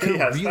 and they're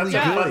Yes, really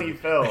that's a good. funny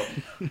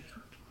film.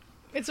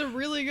 It's a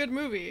really good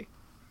movie,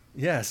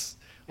 Yes,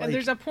 and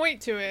there's a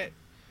point to it.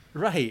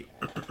 right.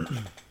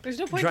 There's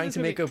no point Trying to to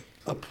this make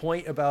a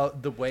point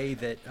about the way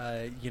that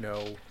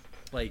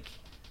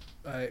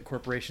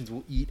corporations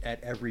will eat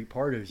at every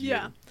part of you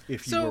Yeah.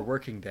 if you So- were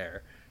working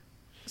there.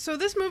 So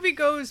this movie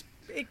goes.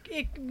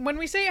 When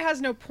we say it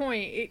has no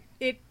point,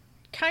 it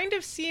kind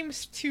of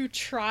seems to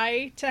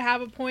try to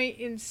have a point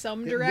in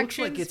some It directions.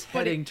 looks like it's but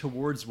heading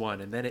towards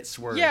one, and then it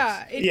swerves.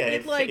 Yeah,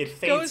 it like it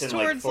fades goes in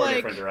towards like four like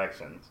different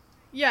directions.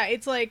 yeah,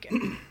 it's like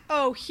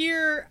oh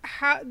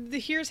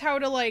here's how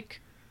to like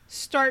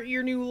start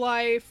your new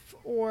life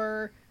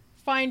or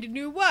find a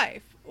new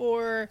wife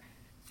or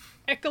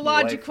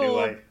ecological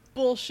life.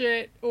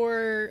 bullshit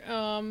or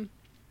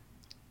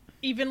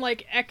even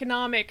like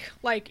economic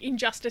like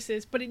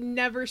injustices, but it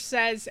never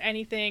says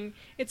anything.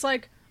 It's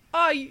like,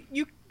 oh,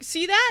 you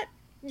see that?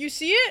 You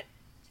see it?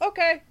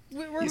 Okay,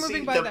 we're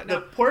moving by that now.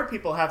 The poor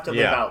people have to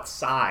live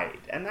outside,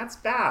 and that's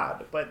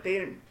bad, but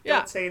they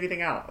don't say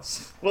anything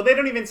else. Well, they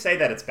don't even say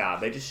that it's bad.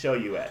 They just show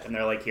you it, and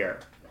they're like, here,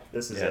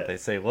 this is it. They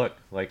say, look,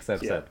 like Seth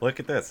said, look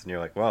at this. And you're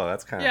like, whoa,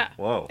 that's kind of,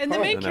 whoa. And the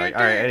main And they're like, character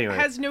all right, anyway.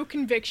 has no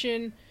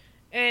conviction,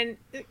 and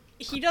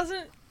he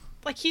doesn't,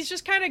 like, he's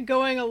just kind of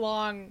going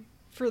along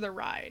for the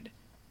ride,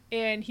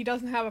 and he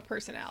doesn't have a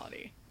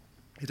personality.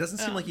 It doesn't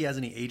seem like he has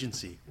any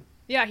agency.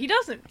 Yeah, he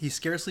doesn't. He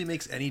scarcely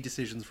makes any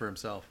decisions for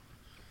himself.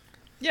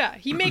 Yeah,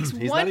 he makes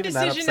He's one not even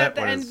that decision upset at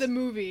the when end of his- the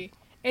movie,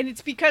 and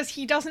it's because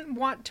he doesn't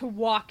want to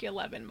walk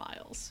 11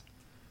 miles.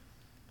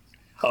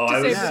 Oh, to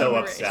I was save the so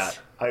human upset. race.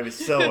 I was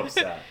so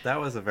upset.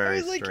 That was a very I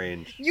was like,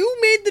 strange. You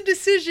made the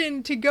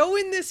decision to go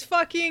in this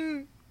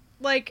fucking,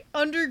 like,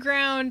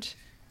 underground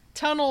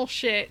tunnel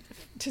shit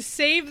to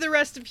save the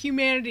rest of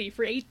humanity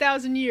for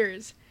 8,000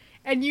 years,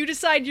 and you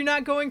decide you're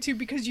not going to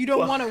because you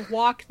don't want to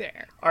walk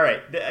there. All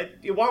right,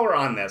 while we're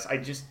on this, I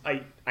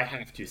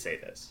have to say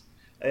this.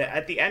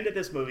 At the end of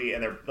this movie,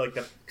 and they're like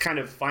the kind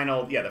of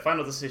final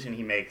decision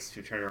he makes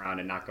to turn around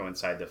and not go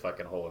inside the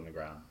fucking hole in the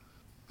ground.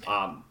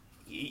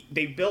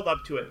 They build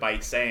up to it by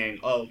saying,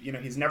 oh,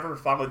 he's never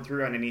followed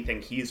through on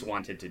anything he's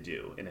wanted to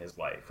do in his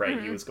life, right?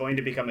 Mm-hmm. He was going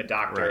to become a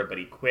doctor, Right. but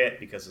he quit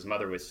because his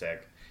mother was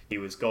sick. He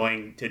was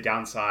going to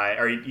downsize,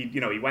 or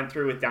he went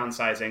through with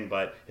downsizing,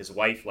 but his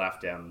wife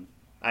left him.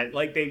 They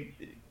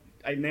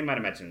might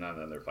have mentioned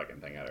another fucking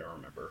thing, I don't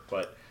remember,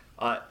 but.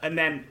 And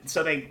then,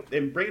 so they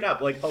bring it up,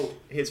 like, oh,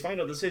 his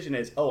final decision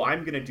is, oh, I'm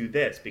going to do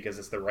this because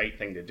it's the right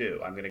thing to do.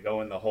 I'm going to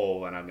go in the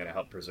hole and I'm going to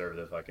help preserve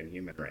the fucking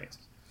human race.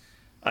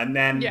 And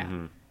then... Yeah.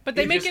 But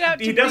they he make just- it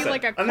out he to be doesn't.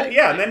 like a and cult then,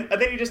 yeah, thing. and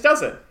then he just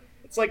doesn't.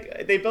 It's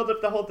like, they build up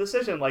the whole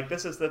decision, like,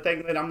 this is the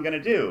thing that I'm going to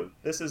do.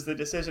 This is the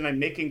decision I'm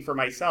making for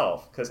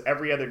myself, because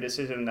every other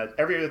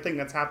thing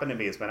that's happened to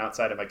me has been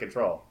outside of my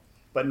control.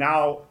 But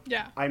now,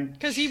 Yeah. I'm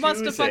Because he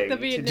wants to fuck the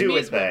choosing to do a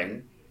Vietnamese thing,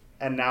 woman.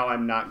 and now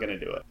I'm not going to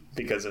do it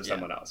because of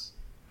someone else.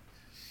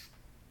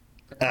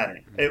 I don't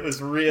know. It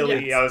was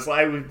really, Yes.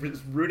 I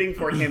was rooting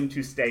for him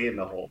to stay in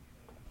the hole.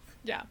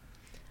 Yeah.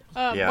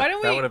 Yeah, why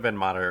don't that we, would have been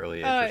moderately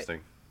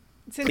interesting.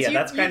 since Yeah, you,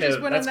 that's you kind just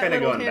of went on that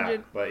little going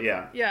tangent, back, but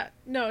yeah. Yeah,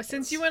 no,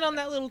 since you went on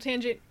that little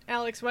tangent,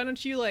 Alex, why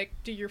don't you, like,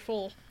 do your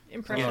full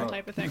impression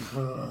type of thing?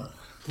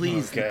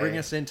 Please Okay. bring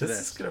us into This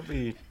this. is gonna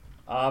be.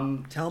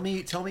 Tell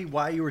me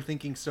why you were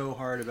thinking so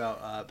hard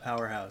about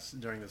Powerhouse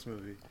during this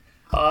movie.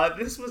 That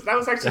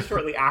was actually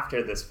shortly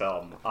after this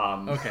film.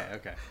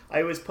 Okay.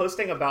 I was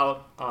posting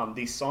about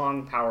the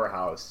song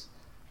Powerhouse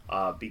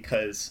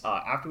because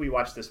after we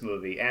watched this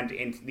movie, and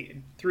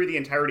through the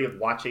entirety of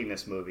watching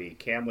this movie,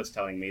 Cam was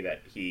telling me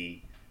that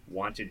he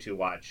wanted to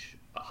watch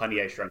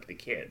Honey, I Shrunk the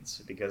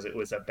Kids because it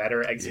was a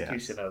better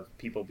execution of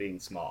people being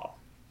small.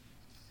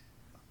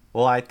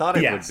 Well, I thought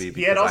it Yes, would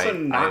be. he had because also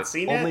not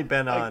seen it. Only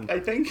been on. I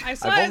think I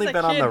saw it I've as only a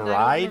been on kid, the and I don't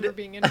ride. remember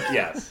being interested.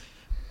 yes.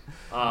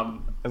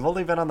 I've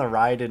only been on the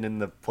ride and in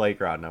the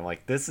playground. And I'm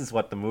like, this is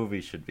what the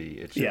movie should be.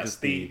 It should Yes,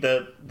 just be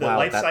the wow,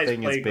 life-size that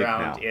thing is big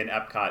playground now. in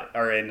Epcot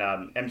or in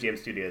MGM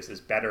Studios is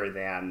better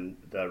than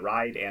the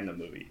ride and the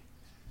movie.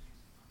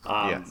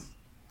 Yes.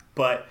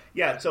 But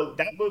yeah, so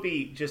that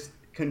movie just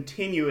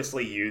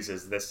continuously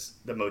uses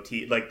the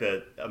motif, like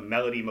the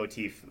melody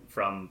motif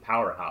from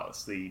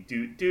Powerhouse, the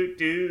do do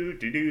do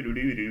do do do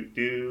do do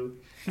do.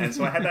 And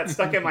so I had that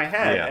stuck in my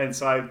head, Yeah. and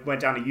so I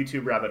went down a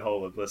YouTube rabbit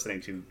hole of listening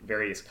to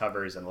various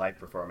covers and live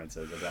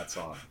performances of that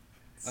song.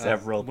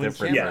 Several When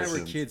different Cam and I were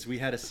versions. kids, we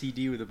had a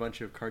CD with a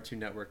bunch of Cartoon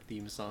Network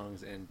theme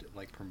songs and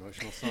like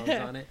promotional songs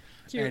on it.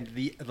 Cute. And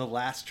the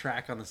last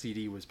track on the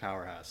CD was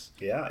Powerhouse.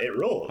 Yeah, it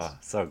rules. Oh,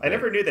 so I good.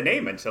 never knew the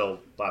name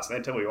until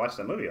we watched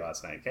the movie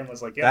last night. Cam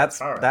was like, "Yeah,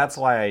 Powerhouse." That's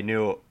why I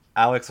knew.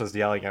 Alex was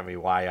yelling at me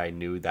why I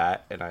knew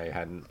that, and I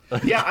hadn't.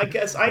 Yeah, I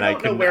guess I And I don't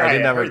know couldn't- where I I,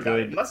 didn't have a heard that. good-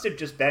 It must have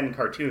just been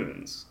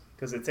cartoons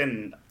because it's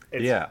in.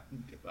 It's, Yeah.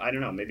 I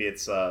don't know. Maybe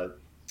it's.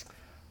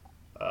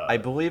 I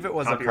believe it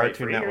was a copyright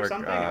Cartoon free or Network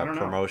something? I don't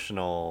know.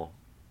 promotional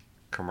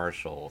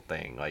commercial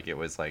thing. Like it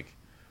was like,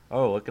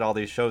 oh, look at all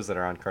these shows that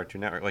are on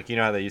Cartoon Network. Like you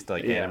know how they used to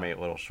like Yeah. animate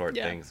little short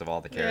Yeah. things of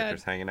all the Yeah.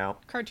 characters hanging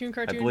out. Cartoons.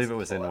 I believe it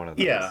was in one of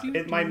those. Yeah,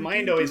 my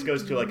mind always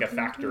goes to like a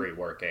factory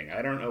working.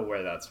 I don't know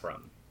where that's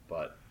from,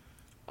 but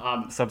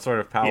Some sort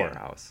of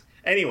powerhouse.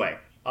 anyway,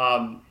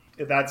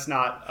 that's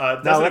not.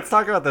 No, doesn't let's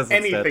talk about this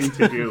anything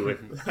instead. to do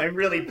with. I'm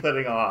really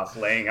putting off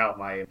laying out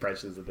my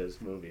impressions of this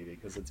movie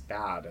because it's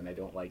bad and I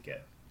don't like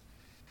it.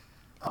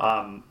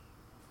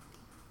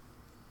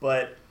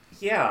 But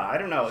yeah, I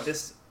don't know.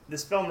 This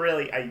film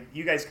really,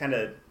 you guys kind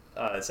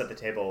of set the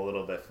table a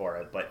little bit for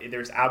it, but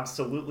there's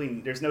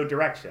no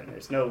direction.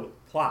 There's no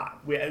plot.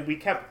 We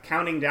kept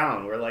counting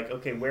down. We're like,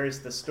 okay, where's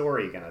the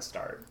story gonna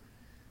start?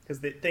 Because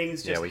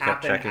things just Yeah, we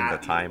kept happen checking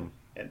at the time.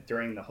 you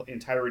during the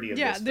entirety of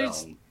Yeah,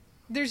 this film.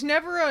 there's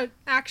never an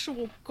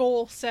actual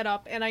goal set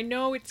up, and I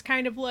know it's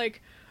kind of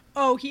like,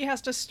 oh, he has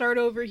to start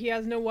over, he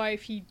has no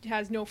wife, he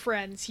has no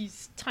friends,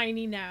 he's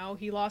tiny now,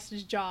 he lost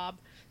his job,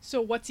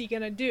 so what's he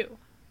gonna do?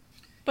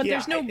 But Yeah,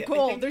 there's no I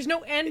goal, think there's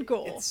no end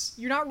goal.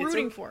 You're not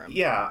rooting for him.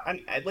 Yeah,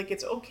 like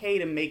it's okay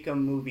to make a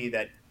movie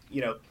that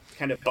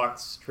kind of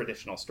bucks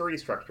traditional story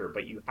structure,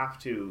 but you have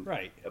to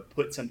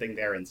put something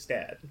there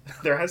instead.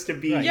 There has to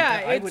be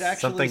I would actually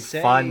something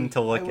say, fun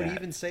to look I would at.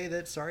 even say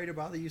that Sorry to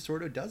Bother You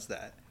sort of does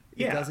that.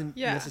 It Yeah. doesn't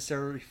Yeah.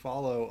 necessarily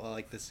follow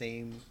like the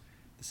same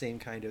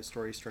kind of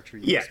story structure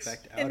you Yes.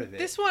 expect out And of it.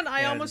 this one, I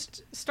And-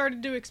 almost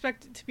started to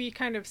expect it to be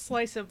kind of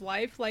slice of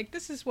life, like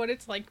this is what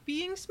it's like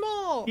being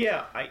small.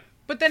 Yeah,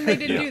 But then they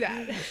didn't Yeah. do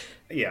that.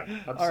 Yeah,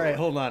 absolutely. All right,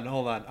 hold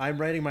on. I'm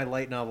writing my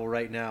light novel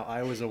right now.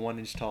 I was a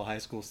 1-inch tall high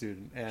school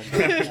student, and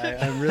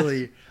I'm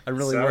really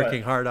Sell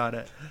working it. hard on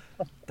it.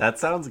 That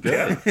sounds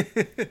good.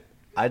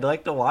 I'd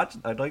like to watch.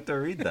 I'd like to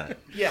read that.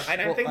 Yeah,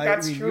 and I Well, think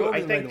that's mean, true. You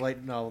only I think write a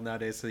light novel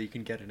nowadays, so you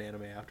can get an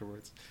anime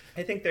afterwards.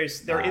 I think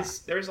there's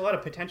a lot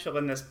of potential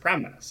in this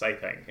premise. I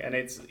think, and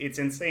it's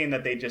insane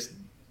that they just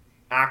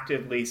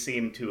actively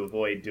seem to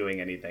avoid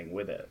doing anything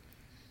with it.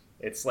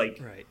 It's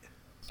like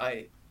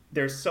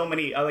there's so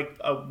many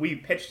we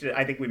pitched it.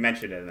 I think we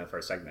mentioned it in the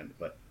first segment,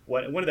 but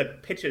one of the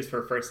pitches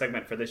for first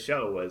segment for this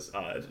show was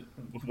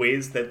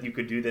ways that you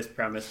could do this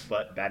premise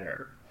but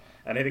better.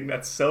 And I think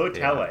that's so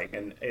telling,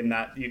 and in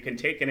that you can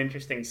take an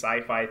interesting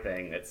sci-fi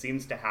thing that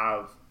seems to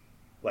have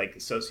like a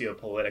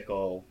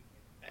sociopolitical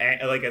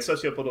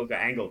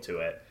angle to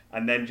it,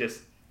 and then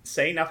just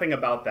say nothing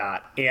about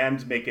that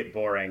and make it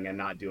boring and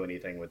not do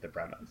anything with the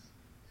premise.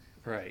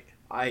 Right.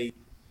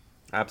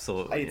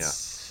 Absolutely.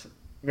 It's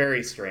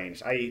very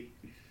strange. I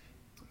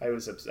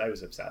was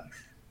upset.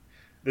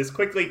 This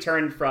quickly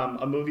turned from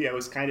a movie I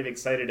was kind of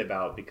excited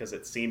about because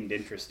it seemed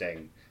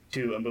interesting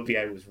to a movie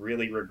I was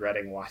really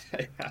regretting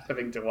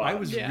having to watch. I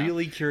was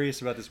really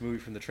curious about this movie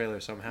from the trailer,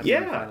 so I'm happy we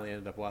Yeah. finally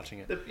ended up watching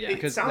it. It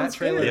Because sounds that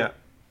trailer, good. Yeah.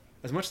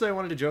 as much as I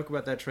wanted to joke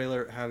about that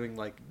trailer having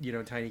like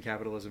tiny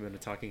capitalism and a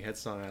Talking Heads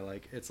song, I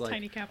like it's like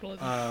Tiny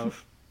capitalism.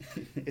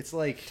 it's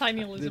like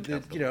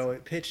Tinyism.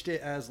 it pitched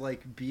it as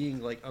like being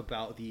like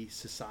about the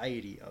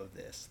society of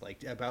this,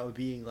 like about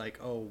being like,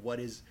 oh, what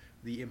is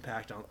the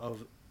impact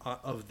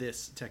of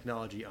this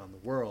technology on the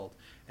world?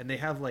 And they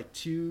have like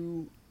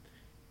two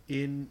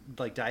in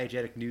like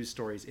diegetic news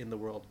stories in the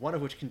world, one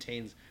of which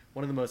contains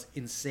one of the most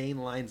insane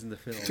lines in the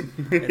film,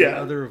 and the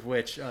other of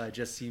which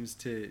just seems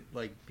to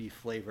like be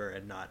flavor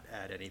and not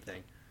add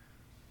anything.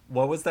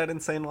 What was that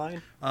insane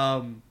line?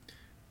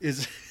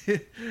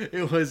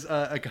 It was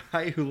a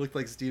guy who looked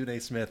like Stephen A.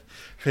 Smith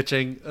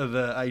pitching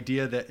the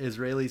idea that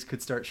Israelis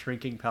could start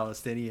shrinking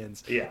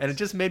Palestinians. Yes. And it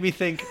just made me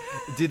think,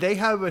 do they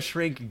have a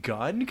shrink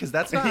gun? Because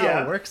that's not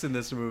how it works in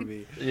this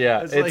movie.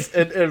 Yeah, It's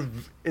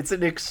it's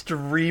an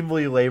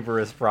extremely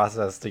laborious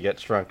process to get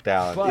shrunk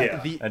down,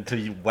 But and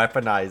to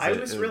weaponize it. I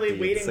was really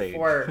waiting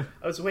insane.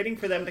 waiting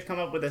for them to come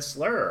up with a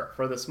slur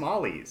for the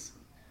smallies.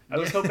 I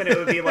was hoping it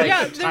would be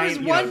like there was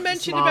one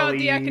mention about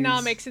the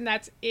economics, and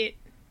that's it.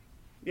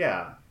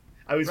 Yeah,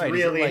 I was Right, is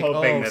it really like,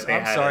 hoping oh, that they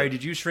I'm had. sorry,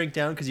 did you shrink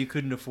down because you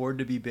couldn't afford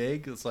to be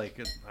big? It's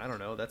like, I don't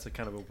know. That's a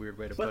kind of a weird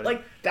way to put But it.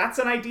 like, that's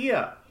an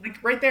idea.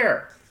 Like right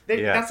there.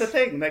 That's a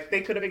thing. Like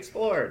they could have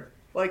explored.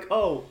 Like,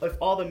 oh, if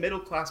all the middle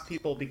class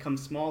people become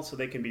small so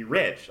they can be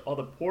rich, all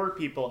the poor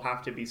people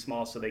have to be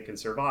small so they can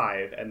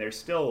survive, and they're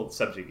still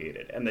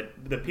subjugated. And the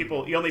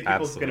only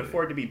people who can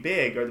afford to be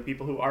big are the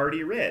people who are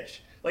already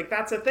rich. Like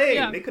that's a thing.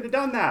 Yeah. They could have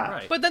done that.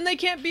 Right. But then they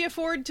can't be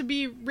afford to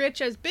be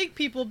rich as big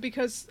people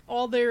because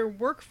all their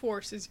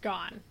workforce is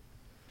gone.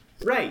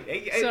 Right.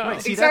 So-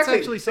 Right, see, Exactly. that's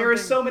actually There are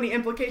something- so many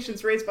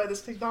implications raised by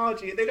this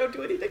technology, and they don't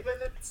do anything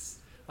with it.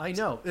 I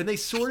know, and they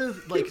sort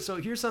of like. So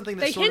here's something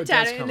that They sort hint of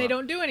at does it come and they up.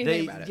 don't do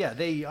anything about it. Yeah,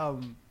 they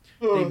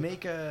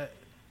make a.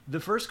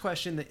 The first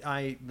question that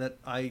I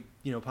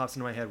pops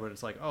into my head when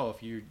it's like, oh,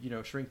 if you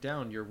shrink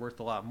down, you're worth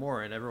a lot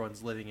more, and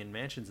everyone's living in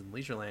mansions in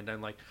Leisureland.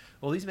 I'm like,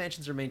 well, these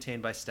mansions are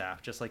maintained by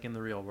staff, just like in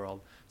the real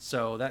world.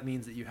 So that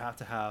means that you have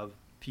to have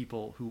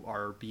people who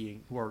are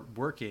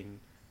working,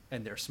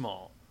 and they're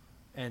small,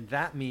 and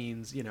that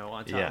means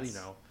on top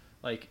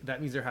like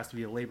that means there has to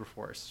be a labor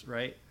force,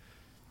 right?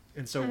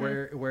 And so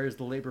where is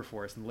the labor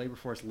force? And the labor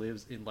force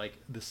lives in like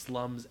the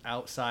slums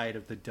outside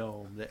of the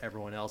dome that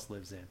everyone else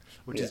lives in,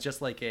 which is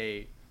just like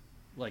a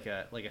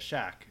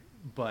shack,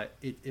 but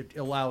it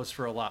allows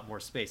for a lot more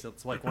space.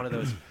 It's like one of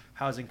those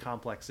housing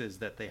complexes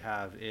that they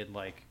have in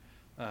like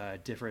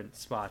different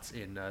spots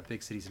in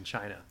big cities in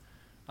China,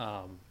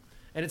 and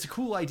it's a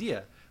cool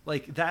idea.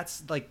 Like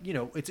that's like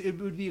it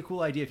would be a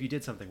cool idea if you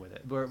did something with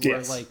it. Where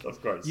like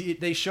of course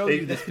they show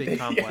you this big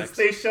complex. Yes,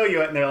 they show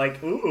you it, and they're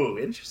like, "Ooh,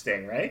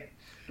 interesting, right?"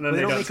 And then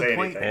Well, they don't make say a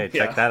point. anything. Hey,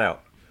 check that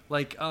out.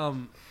 Like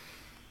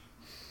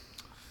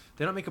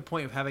they don't make a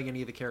point of having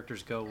any of the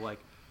characters go like,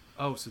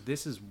 oh, so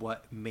this is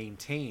what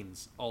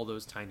maintains all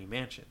those tiny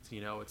mansions.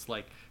 It's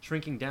like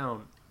shrinking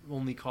down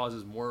only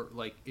causes more.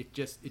 Like it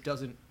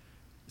doesn't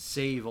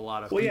save a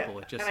lot of people.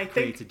 It just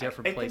creates a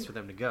different place for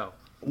them to go.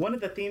 One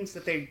of the themes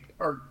that they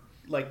are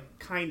like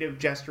kind of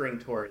gesturing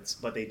towards,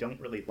 but they don't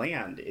really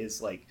land, is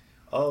like,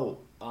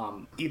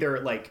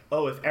 either like,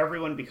 if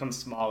everyone becomes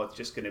small, it's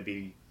just going to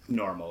be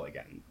normal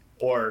again.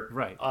 Or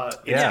right,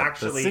 it's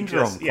actually the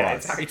syndrome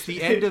just, clause. It's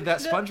the end of that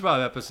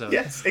SpongeBob episode.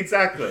 Yes,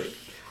 exactly.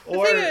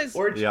 Or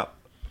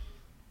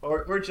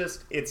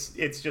just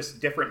it's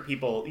just different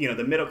people.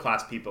 The middle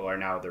class people are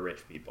now the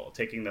rich people,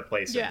 taking the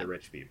place of the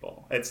rich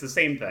people. It's the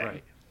same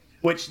thing,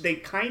 which they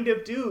kind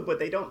of do, but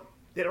they don't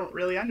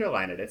really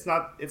underline it. It's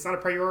not a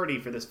priority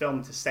for this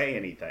film to say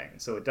anything,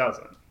 so it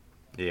doesn't.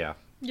 Yeah.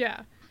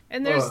 Yeah,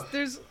 and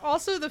there's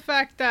also the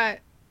fact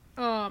that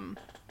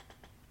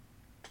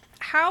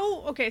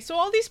so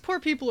all these poor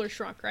people are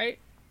shrunk, right?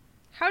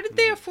 How did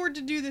they afford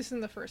to do this in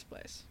the first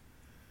place?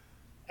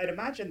 I'd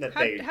imagine that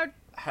they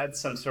had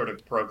some sort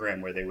of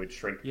program where they would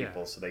shrink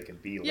people so they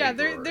could be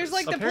laborers. There's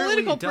like apparently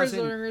the political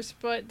prisoners,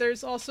 but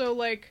there's also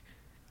like,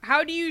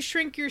 how do you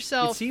shrink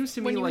yourself? It seems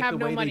to me when you like have the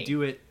no way money? they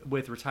do it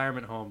with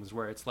retirement homes,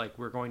 where it's like,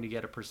 we're going to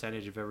get a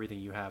percentage of everything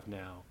you have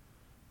now,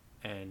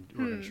 and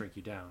we're going to shrink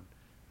you down.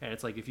 And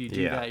it's like, if you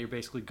do that, you're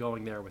basically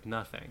going there with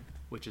nothing,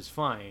 which is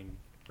fine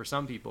for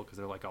some people because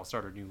they're like, I'll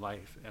start a new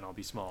life and I'll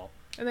be small.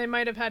 And they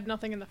might have had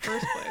nothing in the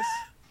first place.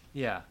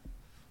 Yeah.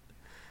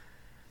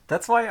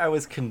 That's why I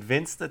was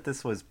convinced that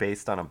this was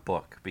based on a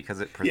book,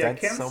 because it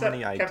presents so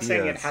many ideas. Kept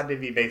saying it had to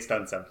be based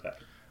on something.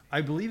 I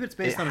believe it's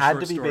based on a short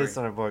short story. It had to be based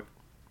on a book.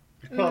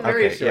 Well,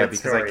 very okay, short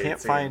because story, I can't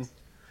find.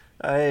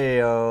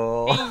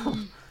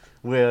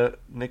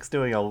 Nick's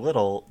doing a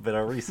little bit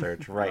of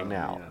research right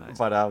now, nice.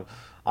 But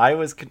I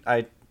was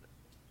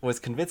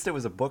convinced it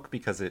was a book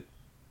because it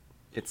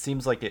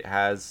seems like it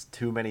has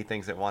too many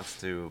things it wants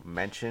to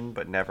mention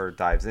but never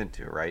dives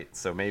into, right?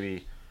 So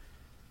maybe,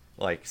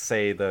 like,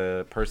 say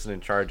the person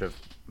in charge of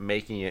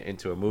making it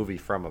into a movie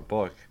from a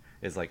book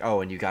is like,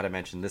 oh, and you got to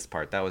mention this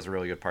part. That was a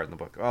really good part in the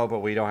book. Oh,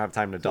 but we don't have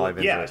time to dive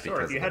into it because if you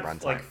of the had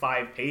runtime. like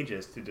 5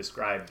 pages to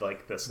describe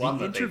like the slum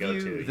that they go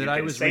to, that you I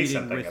could was say reading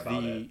something with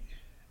about it.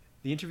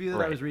 The interview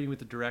that I was reading with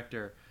the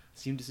director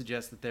seemed to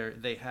suggest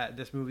that they had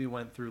this movie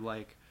went through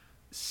like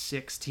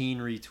 16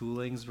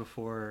 retoolings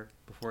before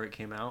it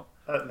came out.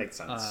 That makes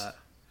sense.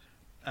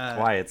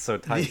 Why it's so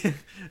tight?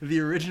 The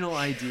original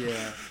idea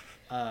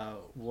had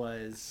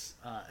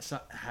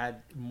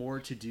more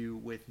to do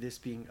with this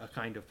being a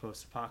kind of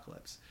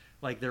post-apocalypse.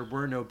 Like, there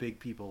were no big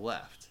people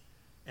left,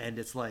 and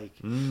it's like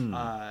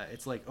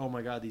oh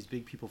my god, these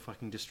big people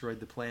fucking destroyed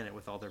the planet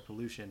with all their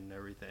pollution and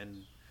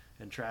everything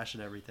and trash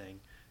and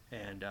everything.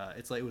 And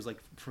it's like, it was like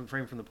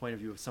framed from the point of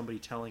view of somebody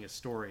telling a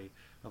story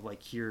of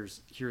like,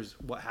 here's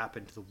what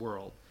happened to the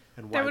world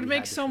and why that would we make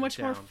had to so shrink much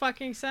more down.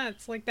 fucking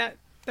sense. Like that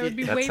would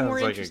be that way sounds more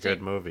like interesting. a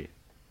good movie.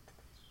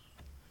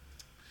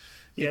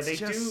 Yeah, It's they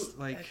just,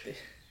 do. like,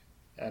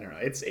 I don't know.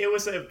 It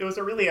was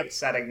a really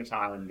upsetting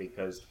time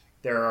because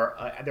there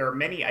are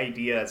many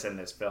ideas in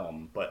this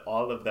film, but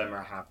all of them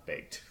are half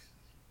baked.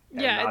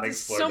 Yeah, there's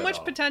so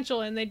much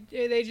potential, and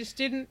they just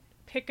didn't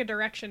pick a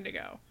direction to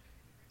go.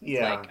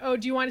 Yeah. Like, oh,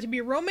 do you want it to be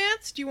a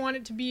romance? Do you want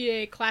it to be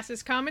a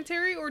classist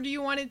commentary, or do you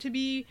want it to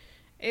be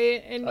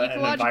an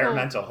ecological,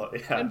 environmental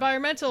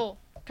environmental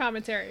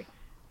commentary?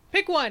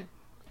 Pick one.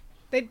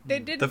 They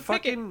didn't The pick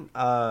fucking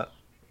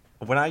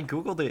when I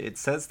googled it, it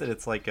says that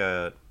it's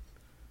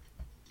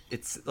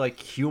like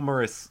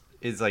humorous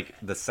is like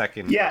the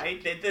second. Yeah,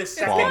 the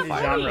second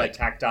genre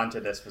tacked onto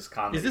this was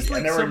comedy. Is this like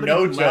and there somebody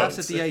were no who laughs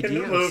at jokes the in idea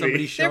the of somebody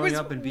movie. showing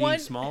up and being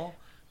small?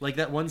 Like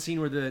that one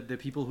scene where the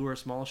people who are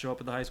small show up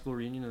at the high school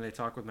reunion and they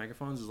talk with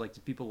megaphones. Is like,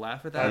 do people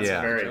laugh at that? That's Is that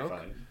a very joke?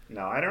 funny.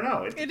 No, I don't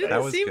know. It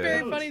didn't seem good.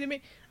 very funny to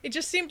me. It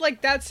just seemed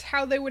like that's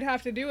how they would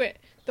have to do it.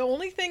 The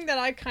only thing that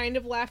I kind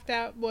of laughed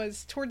at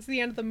was towards the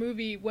end of the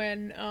movie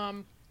when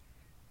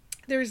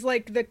there's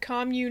like the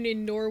commune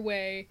in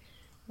Norway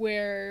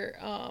where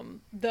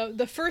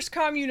the first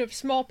commune of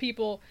small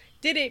people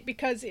did it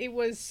because it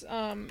was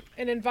an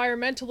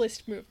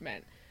environmentalist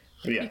movement.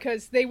 Yeah.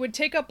 Because they would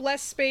take up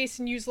less space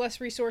and use less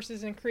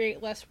resources and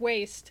create less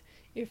waste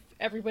if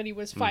everybody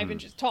was 5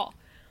 inches tall.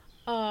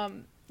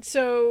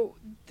 So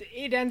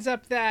it ends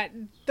up that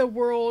the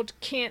world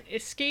can't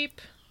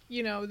escape,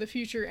 the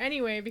future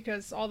anyway,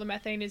 because all the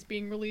methane is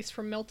being released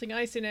from melting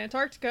ice in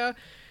Antarctica.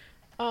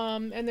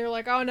 And they're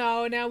like, oh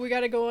no, now we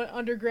gotta go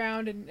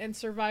underground and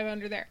survive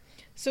under there.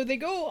 So they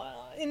go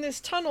in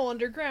this tunnel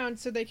underground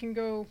so they can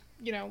go,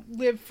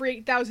 live for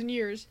 8,000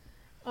 years.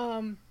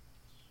 And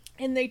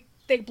they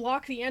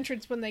block the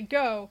entrance when they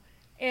go,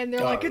 and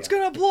they're like, it's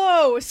gonna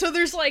blow. So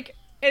there's like,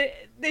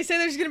 they say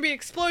there's gonna be an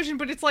explosion,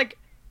 but it's like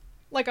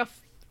a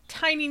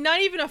tiny, not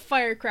even a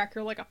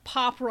firecracker, like a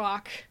pop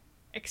rock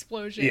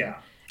explosion. Yeah.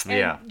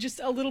 And just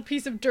a little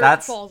piece of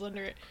dirt falls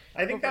under it.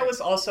 I think that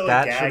was also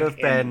That a gag should have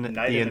been in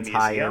Night the in the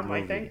entire Museum, I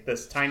movie. think.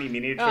 This tiny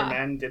miniature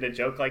men did a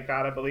joke like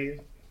that, I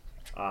believe.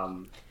 I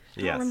don't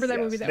remember that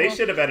movie that They well.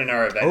 should have been in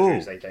our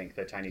Avengers, I think,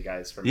 the tiny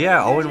guys from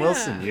Yeah, Avengers. Owen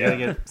Wilson. You gotta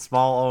get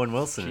small Owen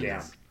Wilson. in Yeah.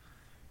 this.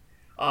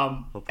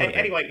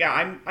 Anyway, yeah,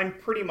 I'm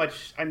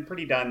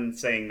pretty done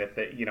saying that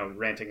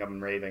ranting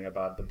and raving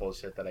about the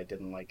bullshit that I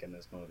didn't like in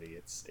this movie.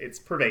 It's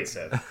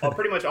pervasive.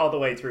 Pretty much all the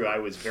way through, I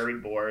was very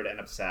bored and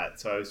upset.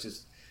 So I was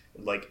just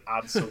like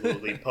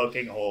absolutely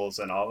poking holes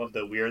in all of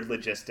the weird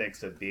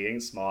logistics of being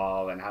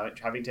small and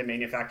having to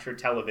manufacture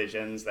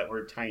televisions that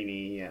were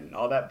tiny and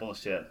all that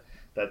bullshit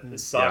that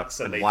sucks.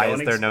 Yeah. And And they why don't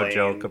is there no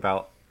explain, joke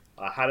about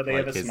how do they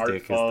have a his smartphone?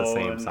 dick is the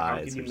same How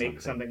size can you or make something?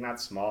 something that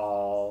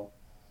small?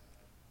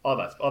 All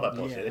that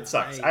bullshit. Yeah, It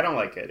sucks. I don't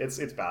like it. It's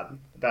bad.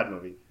 Bad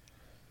movie.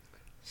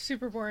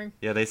 Super boring.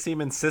 Yeah, they seem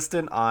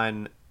insistent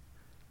on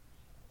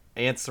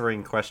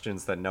answering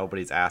questions that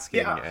nobody's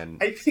asking, Yeah,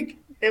 and I think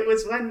it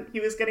was when he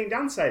was getting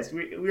downsized.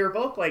 We were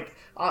both like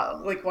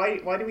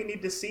why do we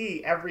need to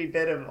see every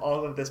bit of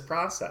all of this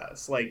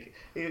process? Like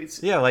it's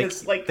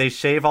they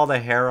shave all the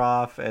hair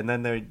off, and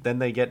then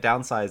they get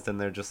downsized, and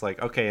they're just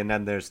like, okay, and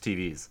then there's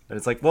TVs, and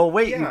it's like, well,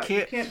 wait, yeah,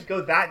 you can't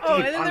go that deep. Oh,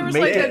 and then there was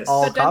make like it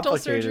all the dental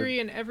complicated. surgery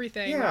and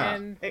everything, Yeah.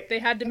 and they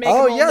had to make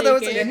Oh, him all yeah, that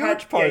was naked. a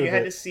huge part of you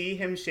had it. to see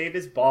him shave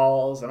his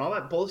balls and all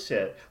that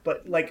bullshit.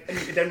 But like,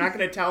 they're not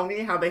going to tell me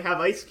how they have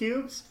ice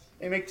cubes.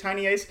 They make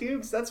tiny ice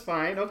cubes. That's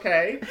fine.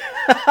 Okay.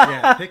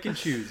 Yeah, pick and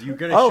choose. You're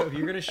gonna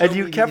show and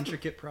you me kept- the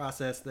intricate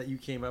process that you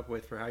came up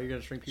with for how you're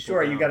gonna shrink people.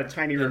 Sure, you down, got a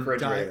tiny then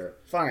refrigerator.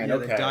 Fine, Yeah,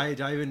 okay. then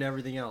dive into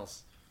everything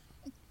else.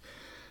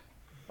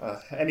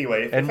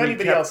 Anyway, if And we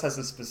anybody kept- else has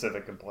a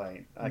specific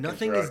complaint, I can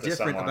Nothing throw is it to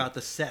different someone. about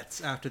the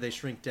sets after they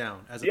shrink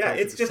down. As Yeah,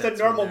 opposed it's to the just a sets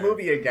normal when they're-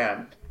 movie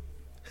again.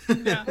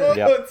 Yeah.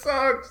 It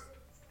sucks.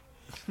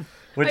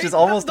 which is the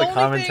almost a only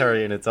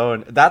commentary in its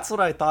own. That's what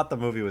I thought the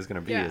movie was going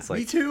to be. Yeah. It's like,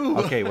 Me too.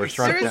 okay, we're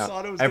shrunk Seriously down.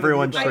 thought it was gonna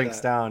Everyone be like shrinks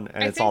that. down,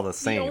 and I it's all think the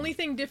same. The only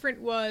thing different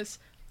was,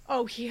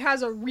 he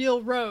has a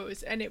real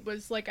rose, and it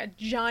was like a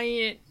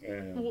giant,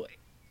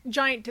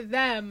 giant to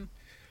them,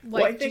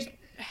 like Well, I think just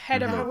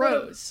head of a that would've-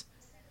 rose.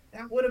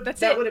 That would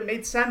That's have it.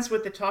 made sense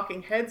with the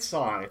Talking Heads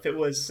song if it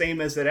was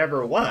same as it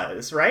ever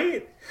was,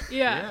 right?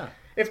 Yeah.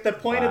 If the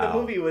point of the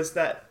Wow. movie was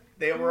that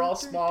they were all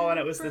small and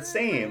it was the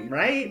same,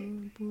 right?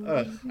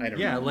 I don't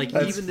Yeah, know. like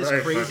That's even this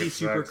very crazy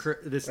fucking sucks.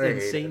 this I hate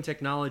insane it.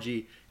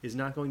 technology is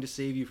not going to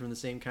save you from the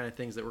same kind of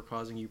things that were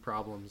causing you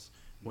problems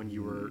when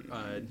you were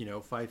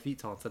 5 feet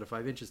tall instead of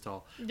 5 inches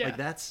tall. Yeah. Like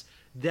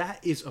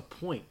that is a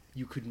point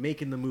you could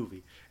make in the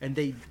movie. And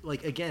they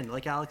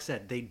like Alex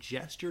said, they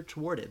gesture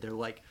toward it. They're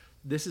like,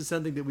 this is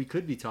something that we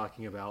could be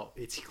talking about.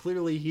 It's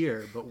clearly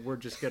here, but we're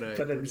just gonna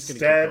But keep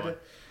instead, going.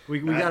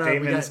 We Matt got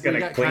Damon's we gonna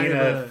got clean kind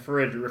of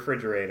a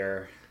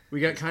refrigerator. we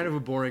got kind of a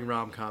boring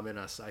rom-com in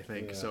us, I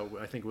think. So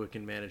I think we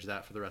can manage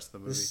that for the rest of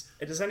the movie.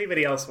 Does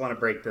anybody else want to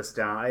break this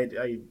down?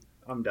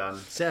 I'm done.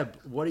 Seb,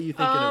 what are you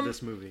thinking of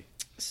this movie?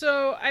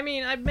 So, I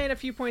mean, I've made a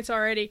few points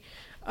already.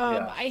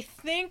 Yeah. I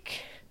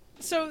think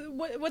so.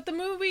 What the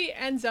movie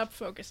ends up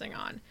focusing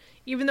on,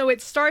 even though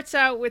it starts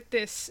out with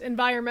this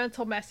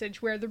environmental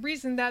message, where the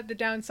reason that the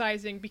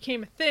downsizing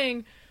became a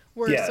thing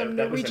were some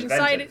that was Norwegian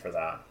invented side. for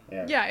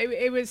that. Yeah,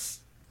 it was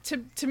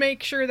to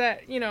make sure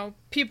that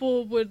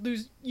people would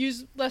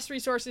use less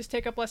resources,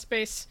 take up less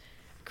space,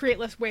 create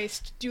less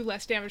waste, do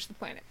less damage to the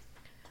planet.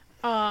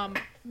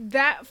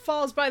 That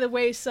falls by the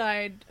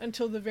wayside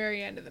until the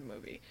very end of the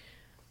movie.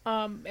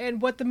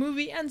 And what the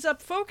movie ends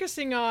up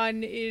focusing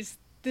on is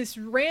this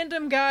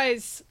random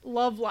guy's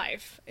love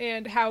life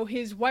and how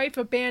his wife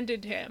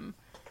abandoned him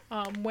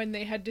when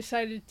they had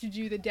decided to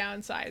do the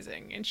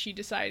downsizing, and she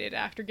decided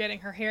after getting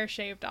her hair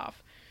shaved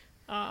off,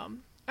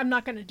 I'm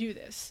not going to do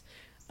this.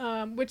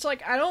 Which,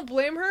 like, I don't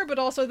blame her, but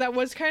also that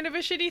was kind of a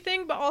shitty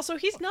thing. But also,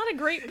 he's not a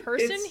great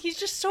person. He's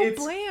just so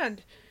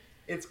bland.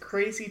 It's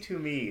crazy to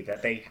me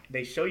that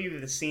they show you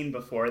the scene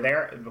before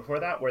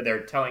that where they're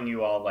telling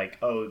you all, like,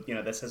 oh, you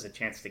know, this has a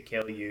chance to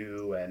kill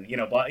you, and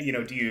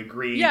do you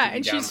agree? Yeah, to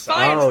and she's downsized?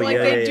 fine. Oh, like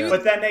yeah, they yeah. do,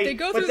 But then they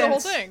go through the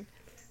whole thing.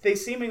 They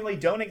seemingly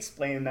don't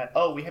explain that.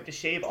 Oh, we have to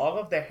shave all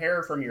of the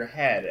hair from your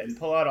head and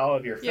pull out all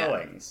of your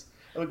fillings.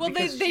 Well,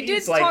 Because they did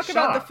she's, like, talk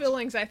about the shocked.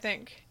 fillings. I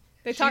think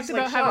they She's, talked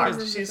like, about having.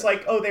 shocked. She's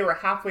like, oh, they were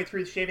halfway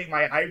through shaving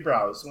my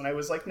eyebrows when I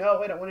was like,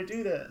 no, I don't want to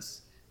do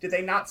this. Did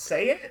they not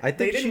say it? I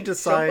think they she didn't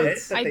show it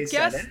decides. that I they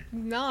guess said it.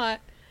 not.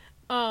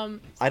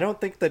 I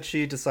don't think that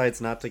she decides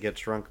not to get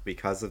shrunk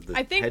because of the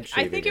I think head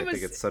shaving. it I think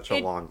was- it's such a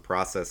long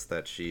process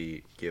that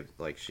she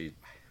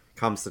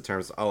comes to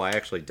terms. Oh, I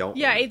actually don't.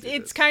 Yeah, want to do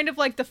it's this. kind of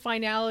like the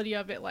finality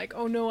of it. Like,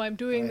 oh no, I'm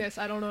doing this.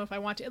 I don't know if I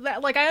want to.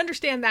 Like, I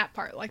understand that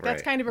part. Like, that's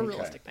Right. kind of a Okay.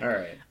 realistic thing. All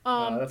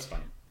right. That's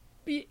fine.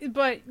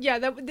 But yeah,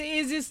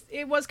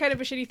 it was kind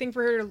of a shitty thing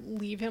for her to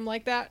leave him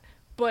like that.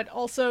 But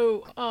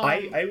also,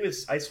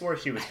 I swore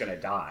she was gonna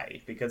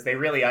die because they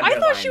really. I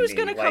thought she was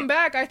underlined gonna come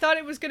back. I thought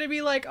it was gonna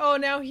be like, oh,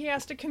 now he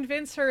has to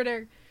convince her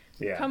to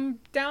come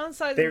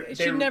downside.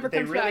 She never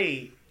comes back.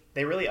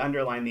 They really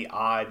underlined the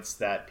odds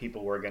that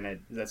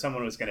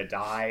someone was gonna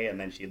die, and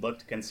then she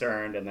looked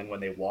concerned, and then when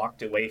they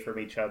walked away from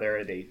each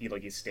other,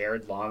 he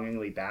stared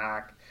longingly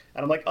back,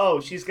 and I'm like, oh,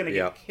 she's gonna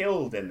get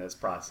killed in this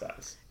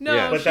process.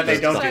 No, but then they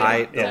don't.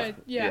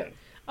 Yeah.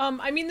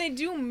 I mean, they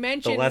do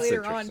mention less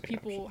later on interesting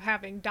people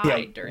having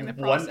died during the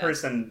process. One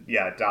person,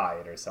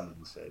 died or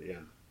something. Said,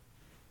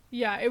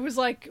 Yeah, it was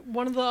like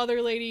one of the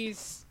other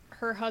ladies,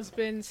 her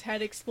husband's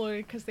head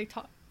exploded because they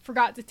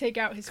forgot to take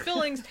out his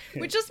fillings,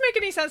 which doesn't make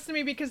any sense to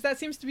me because that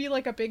seems to be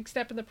like a big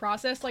step in the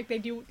process. Like they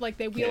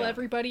wheel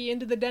everybody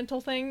into the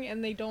dental thing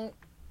and they don't,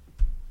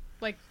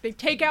 like, they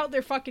take out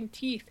their fucking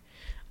teeth.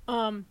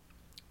 But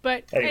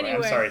anyway,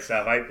 I'm sorry,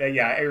 Seth. I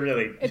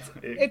really, it's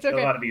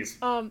okay. A lot of these,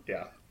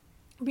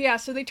 But yeah,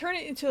 so they turn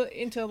it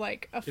into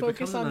like a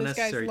focus on this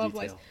guy's love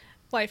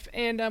life.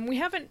 And we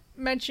haven't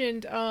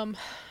mentioned,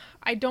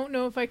 I don't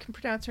know if I can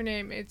pronounce her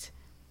name. It's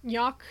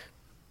Nyok.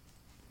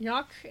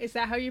 Is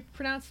that how you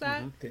pronounce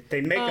that? Mm-hmm.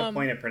 They make a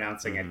point of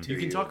pronouncing it too. You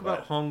can talk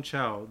about Hong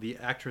Chau, the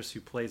actress who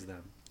plays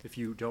them, if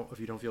you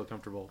don't feel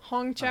comfortable.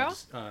 Hong Chau?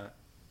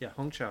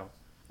 Hong Chau.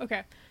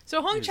 Okay.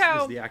 So Hong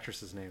Chau is the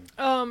actress's name.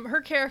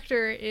 Her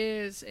character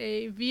is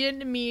a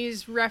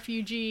Vietnamese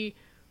refugee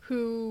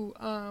who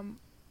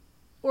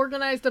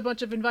organized a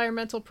bunch of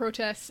environmental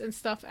protests and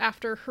stuff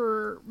after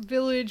her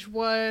village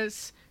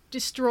was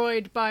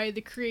destroyed by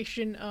the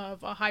creation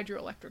of a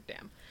hydroelectric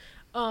dam.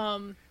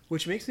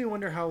 Which makes me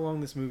wonder how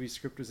long this movie's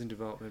script was in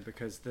development,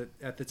 because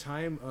at the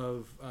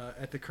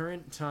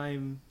current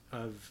time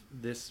of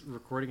this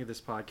recording of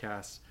this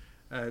podcast,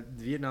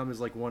 Vietnam is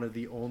like one of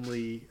the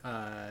only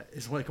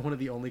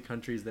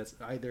countries that's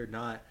either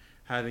not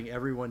having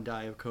everyone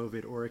die of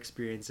COVID or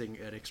experiencing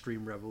an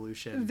extreme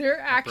revolution. They're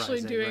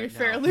actually doing right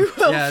fairly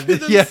well for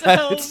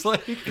themselves. It's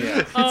like you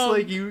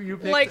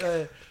picked, like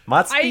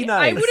must be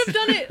nice. I would have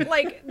done it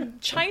like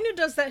China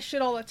does that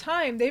shit all the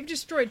time. They've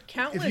destroyed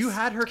countless. If you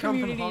had her come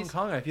from communities.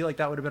 Hong Kong, I feel like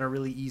that would have been a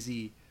really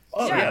easy.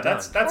 Oh yeah,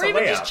 that's or a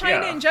even layup, just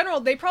China yeah. in general.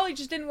 They probably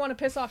just didn't want to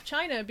piss off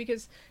China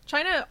because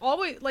China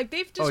always like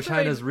they've destroyed.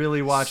 China's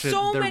really watching.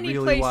 So they're many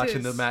really places.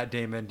 watching the Matt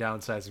Damon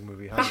downsizing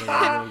movie. Huh?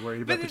 They're really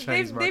worried about the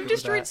Chinese market. They've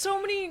destroyed so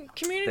many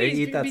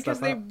communities because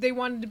they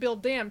wanted to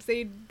build dams.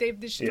 They've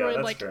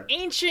destroyed like true.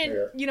 ancient,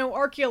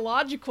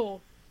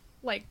 archaeological,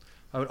 like.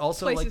 I would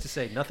also places. like to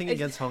say nothing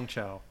against Hong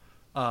Chau.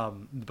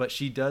 But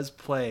she does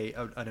play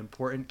an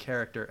important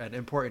character, an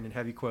important in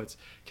heavy quotes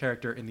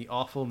character in the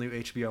awful new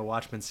HBO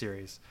Watchmen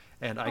series,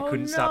 and I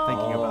couldn't stop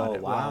thinking about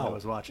it while I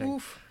was watching.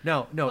 Oof.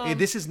 No,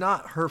 this is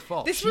not her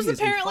fault. This she was is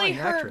apparently a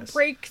fine her actress.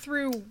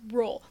 breakthrough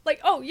role. Like,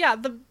 oh yeah,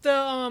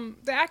 the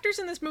actors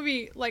in this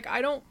movie, like,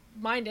 I don't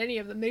mind any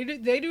of them.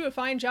 They do a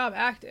fine job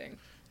acting.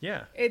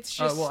 Yeah, it's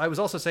just. Well, I was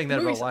also saying that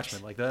about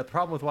Watchmen. Like, the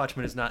problem with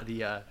Watchmen is not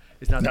the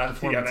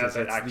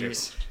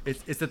performances.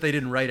 It's that they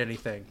didn't write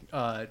anything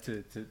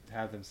to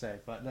have them say.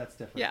 But that's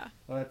different. Yeah.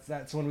 Well,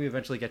 that's when we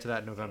eventually get to that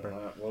in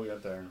November. We'll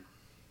get there.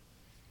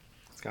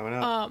 It's coming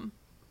up.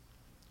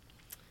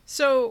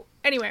 So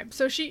anyway,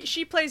 so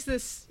she plays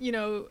this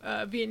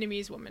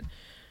Vietnamese woman,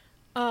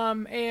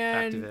 and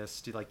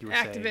activist, like you were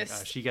saying.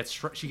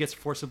 She gets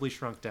forcibly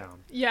shrunk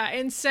down. Yeah,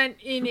 and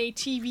sent in a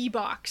TV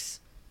box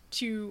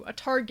to a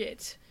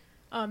Target.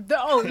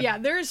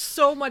 There is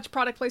so much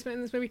product placement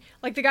in this movie.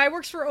 Like, the guy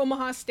works for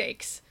Omaha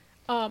Steaks,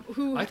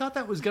 who... I thought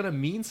that was going to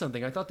mean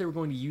something. I thought they were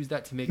going to use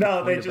that to make a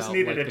No, point they just about,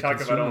 needed like, to the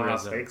talk about Omaha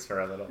consumerism. Steaks for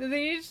a little. They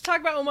needed to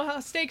talk about Omaha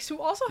Steaks, who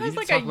also has,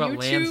 like, a talk about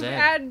YouTube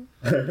ad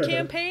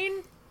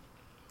campaign.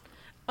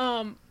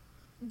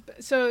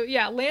 So,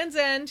 yeah, Land's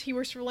End. He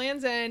works for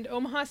Land's End,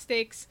 Omaha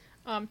Steaks.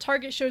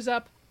 Target shows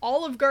up.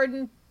 Olive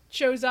Garden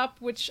shows up,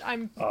 which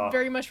I'm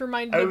very much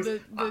reminded of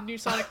the new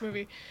Sonic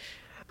movie.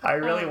 I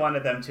really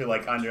wanted them to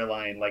like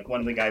underline like one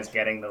of the guys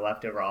getting the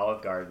leftover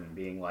Olive Garden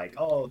being like,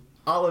 "Oh,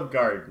 Olive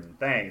Garden,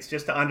 thanks,"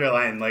 just to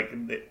underline like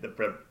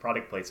the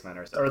product placement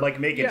or like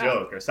make a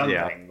joke or something.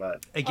 Yeah.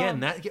 But Again,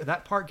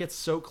 that part gets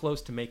so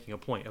close to making a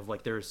point of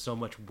like there is so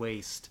much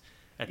waste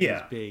at these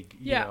big,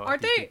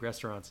 aren't these they big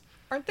restaurants.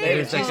 Aren't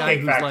they? they?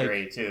 Cheesecake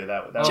Factory too.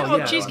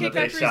 That Cheesecake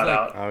Factory. Shout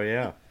out. Oh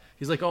yeah.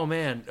 He's like, oh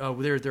man,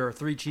 there are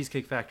 3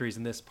 cheesecake factories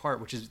in this part,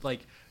 which is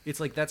like, it's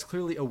like that's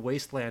clearly a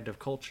wasteland of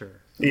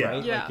culture,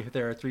 right? Yeah. Like if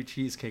there are 3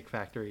 cheesecake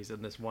factories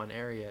in this one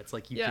area, it's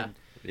like you can,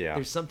 Yeah.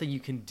 there's something you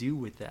can do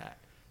with that.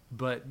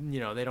 But,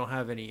 they don't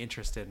have any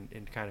interest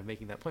in kind of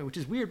making that point, which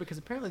is weird because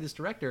apparently this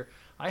director,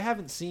 I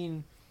haven't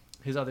seen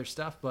his other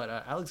stuff, but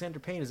Alexander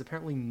Payne is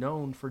apparently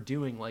known for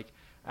doing like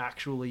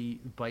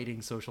actually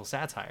biting social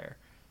satire.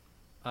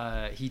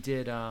 He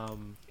did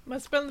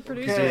must have been the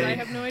producers. I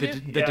have no idea.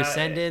 The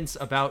Descendants,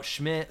 About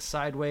Schmidt,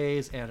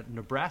 Sideways, and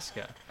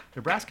Nebraska.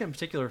 Nebraska in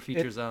particular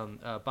features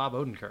Bob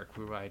Odenkirk,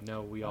 who I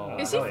know we all.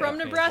 Is he from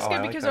Nebraska?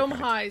 Oh, because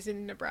Omaha is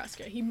in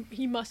Nebraska.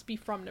 He must be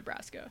from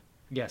Nebraska.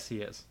 Yes,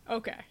 he is.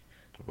 Okay.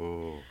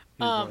 Ooh.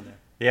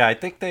 Yeah, I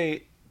think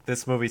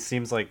this movie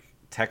seems like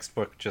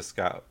textbook just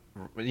got,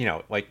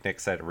 like Nick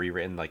said,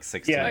 rewritten like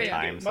 16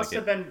 times. It must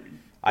have been.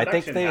 I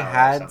think they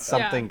had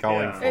something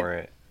going for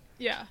it.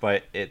 Yeah.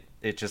 But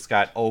it just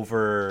got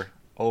over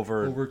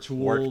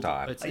worked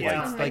on. It's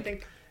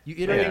like you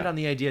iterated on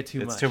the idea too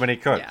much. It's too many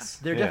cooks.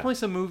 There are definitely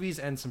some movies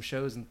and some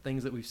shows and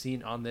things that we've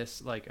seen on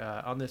this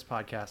on this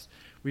podcast.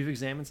 We've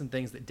examined some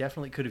things that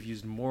definitely could have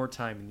used more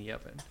time in the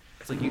oven.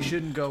 It's like you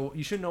shouldn't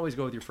always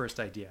go with your first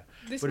idea.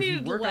 But if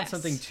you work on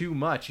something too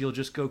much, you'll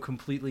just go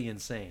completely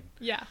insane.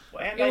 Yeah.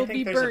 Well, and I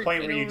think there's a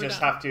point where you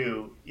just have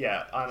to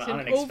on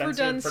an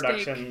expensive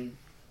production.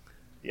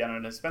 Yeah, on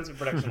an expensive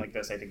production like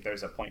this, I think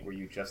there's a point where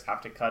you just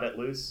have to cut it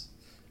loose,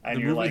 and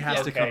the you're movie like,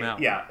 has to come out.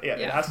 Yeah,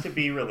 it has to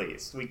be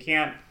released. We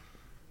can't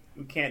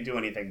do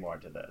anything more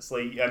to this.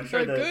 Like, I'm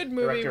sure the good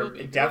movie director will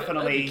be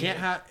definitely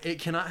it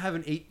cannot have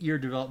an 8-year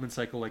development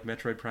cycle like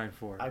Metroid Prime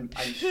 4. I'm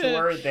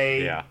sure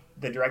the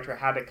director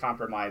had to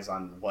compromise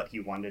on what he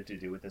wanted to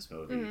do with this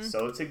movie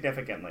so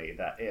significantly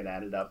that it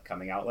ended up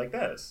coming out like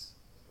this.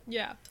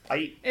 Yeah. Where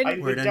it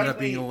ended up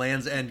being a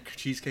Land's End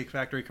Cheesecake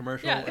Factory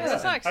commercial. Yeah, it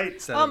sucks.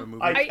 Instead of a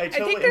movie. I'm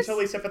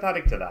totally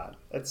sympathetic to that.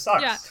 It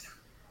sucks. Yeah.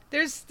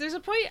 There's a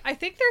point. I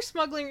think they're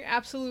smuggling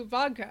Absolute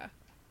Vodka.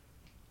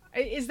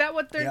 Is that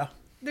what they're? Yeah.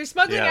 They're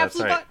smuggling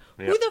Absolute right. Vodka.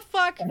 Yeah. Who the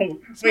fuck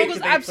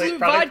smuggles Absolute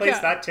Vodka? Place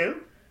that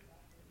too?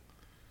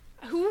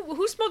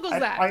 Who smuggles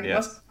that?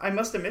 I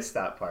must have missed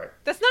that part.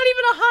 That's not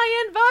even a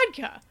high-end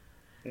vodka.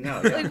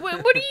 No. Like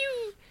what do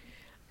you?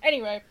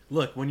 Anyway.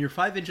 Look, when you're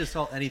 5 inches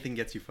tall, anything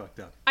gets you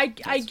fucked up. I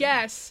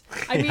guess.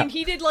 I mean,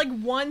 he did like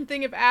one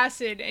thing of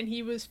acid, and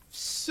he was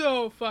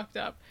so fucked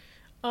up.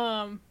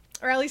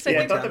 Or at least I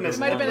think it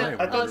might have been.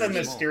 I thought the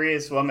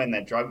mysterious woman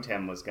that drugged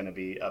him was going to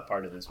be a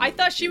part of this movie. I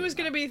thought she was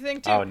going to be a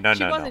thing too. Oh, no,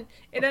 she no, wasn't.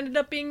 no. It ended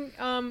up being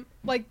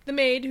like the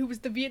maid, who was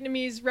the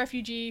Vietnamese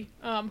refugee,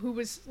 who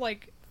was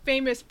like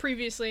famous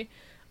previously,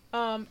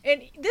 and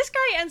this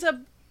guy ends up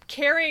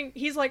carrying.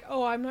 He's like,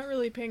 oh, I'm not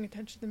really paying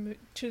attention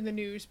to the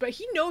news, but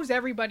he knows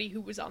everybody who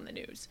was on the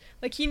news.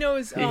 Like he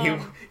knows.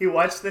 He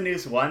watched the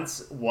news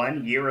once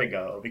 1 year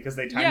ago because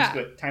they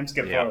time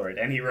skip forward,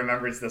 and he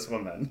remembers this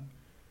woman.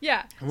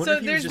 Yeah. I wonder so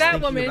if he there's was just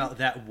that woman about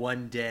that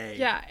one day.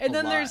 Yeah, and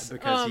then there's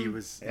because he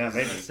was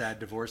a sad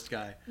divorced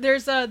guy.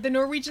 There's the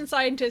Norwegian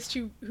scientist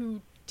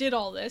who did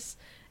all this,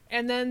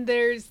 and then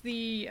there's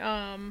the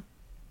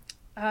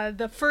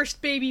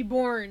first baby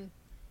born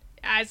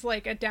as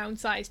like a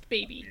downsized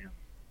baby.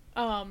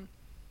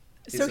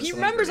 So he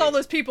remembers all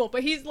those people,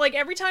 but he's like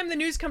every time the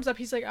news comes up,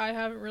 he's like, I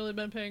haven't really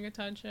been paying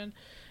attention.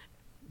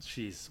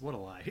 Jeez, what a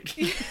lie.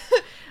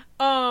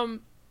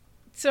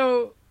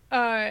 So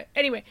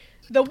anyway.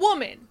 The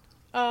woman,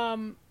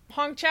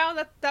 Hong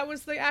Chow, that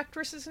was the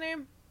actress's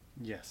name?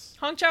 Yes.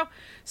 Hong Chow.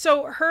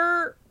 So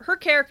her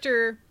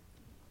character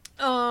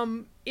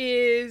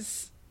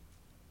is,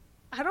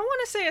 I don't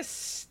want to say a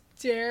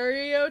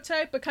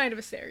stereotype, but kind of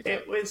a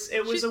stereotype. It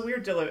was a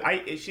weird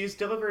delivery. She's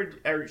delivered,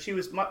 or she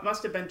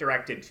must have been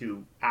directed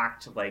to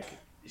act like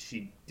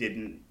she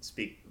didn't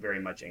speak very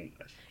much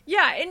English.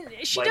 Yeah, and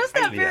she does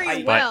that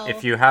very well. But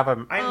if you have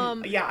a...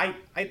 I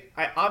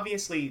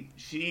obviously,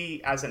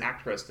 she, as an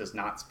actress, does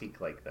not speak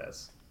like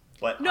this.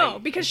 But no,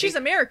 because she's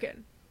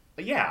American.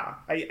 Yeah,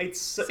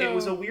 it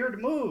was a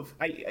weird move.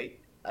 I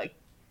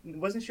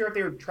wasn't sure if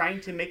they were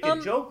trying to make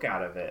a joke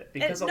out of it.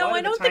 Because a lot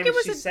of the time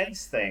she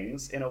says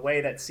things in a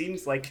way that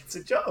seems like it's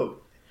a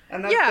joke.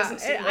 And that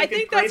doesn't seem like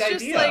a great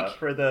idea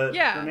for the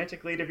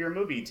romantic lead of your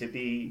movie to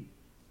be...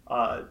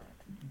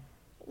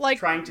 like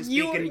trying to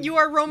speak you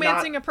are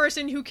romancing a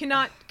person who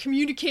cannot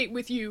communicate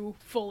with you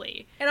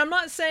fully. And I'm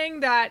not saying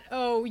that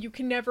you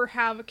can never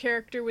have a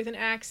character with an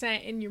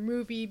accent in your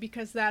movie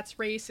because that's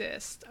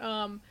racist.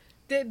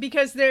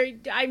 Because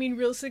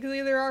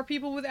realistically there are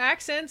people with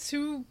accents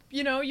who,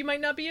 you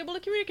might not be able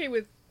to communicate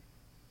with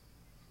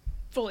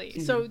fully.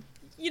 Mm-hmm. So,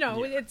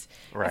 it's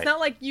Right. not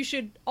like you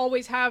should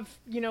always have,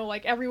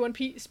 like everyone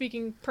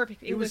speaking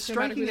perfect It was English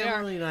no matter who striking they that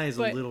are. Marlene and I as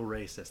a but little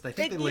racist. I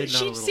think it- they laid it on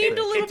she a little seemed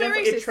thick. a little bit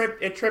racist.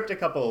 It tripped a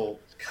couple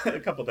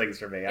things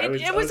for me.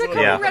 It was a little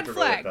couple red uncomfortable with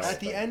flags. that, At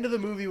the end of the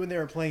movie, when they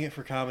were playing it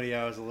for comedy,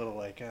 I was a little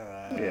like,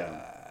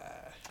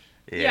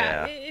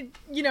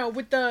 Yeah,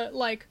 with the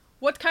like,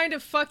 what kind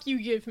of fuck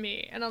you give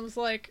me, and I was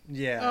like,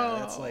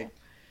 that's like,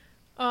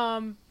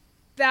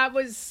 that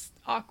was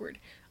awkward.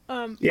 Yeah,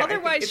 I think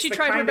Otherwise, it's she the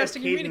tried her kind best to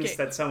of cadence communicate.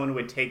 that someone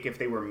would take if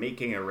they were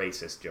making a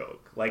racist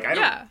joke. Like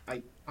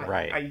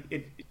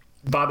it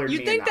bothered me.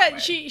 You'd think in that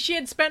way. she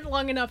had spent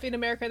long enough in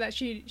America that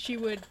she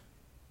would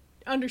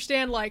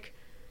understand, like,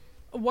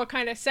 what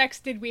kind of sex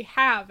did we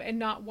have, and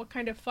not what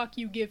kind of fuck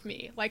you give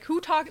me. Like,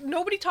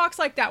 nobody talks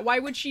like that. Why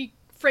would she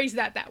phrase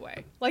that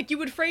way? Like, you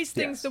would phrase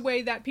things the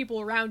way that people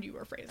around you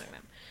are phrasing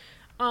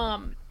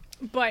them.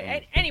 But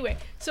anyway,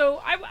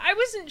 so I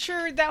wasn't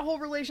sure that whole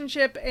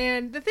relationship,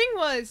 and the thing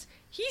was,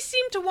 he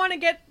seemed to want to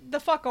get the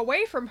fuck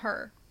away from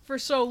her for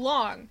so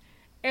long,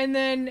 and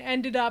then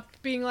ended up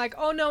being like,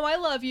 oh no, I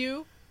love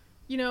you.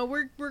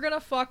 We're gonna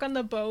fuck on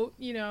the boat.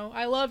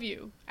 I love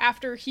you.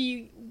 After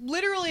he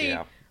literally,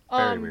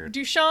 very weird.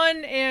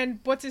 Dushan and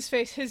what's his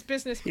face, his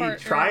business He partner.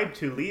 tried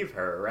to leave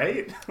her,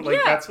 right? Like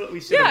Yeah. that's what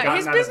we should have gotten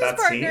his out of business that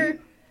partner.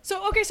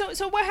 scene.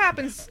 So what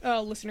happens,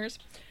 listeners,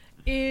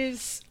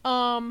 is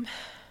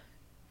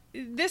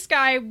this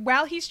guy,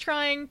 Matt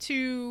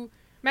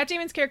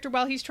Damon's character,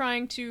 while he's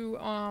trying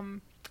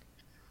to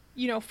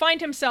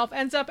find himself,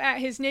 ends up at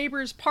his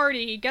neighbor's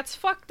party, gets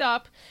fucked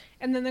up,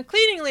 and then the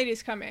cleaning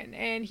ladies come in,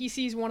 and he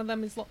sees one of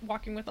them is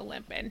walking with a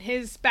limp, and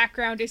his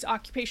background is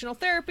occupational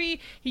therapy.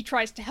 He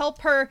tries to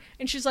help her,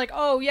 and she's like,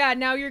 oh yeah,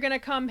 now you're gonna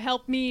come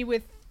help me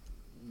with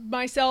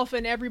myself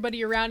and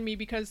everybody around me,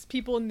 because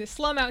people in this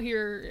slum out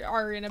here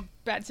are in a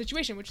bad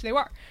situation, which they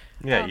are.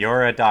 Yeah,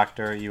 you're a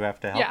doctor. You have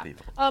to help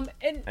people.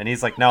 And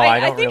he's like, no, I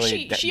don't think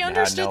really. she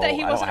understood that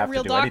he wasn't a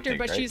real doctor, anything,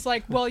 but right? she's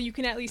like, well, you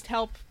can at least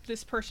help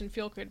this person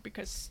feel good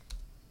because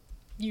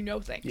you know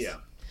things. Yeah.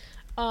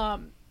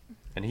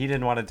 And he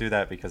didn't want to do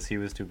that because he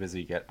was too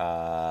busy He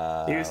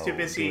was too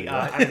busy,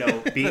 I don't know,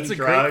 being That's a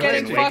drugged great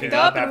and question. waking Fucked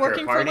up up and after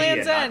working a for party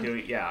Land's and not End.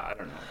 doing. Yeah, I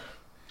don't know.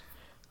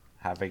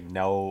 Having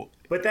no.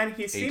 But then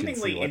he agency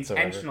seemingly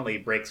whatsoever. intentionally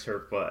breaks her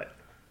foot,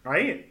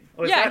 right?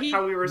 Was Yeah, that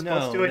how we were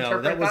supposed to no,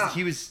 interpret that was that?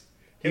 he was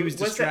It was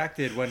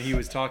distracted when he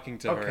was talking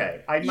to her.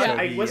 Okay,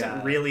 I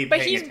wasn't really. But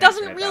paying he attention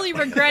doesn't at really that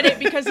point. regret it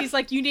because he's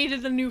like, you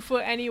needed a new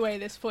foot anyway.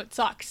 This foot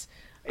sucks.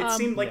 It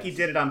seemed like he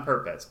did it on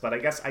purpose, but I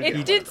guess I.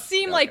 It did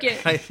seem like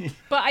it,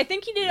 but I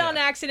think he did it on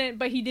accident.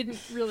 But he didn't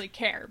really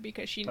care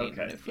because she needed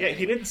a new foot. Yeah,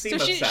 he didn't seem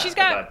so upset she's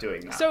got, about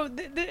doing that. So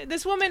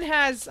this woman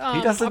has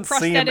a doesn't seem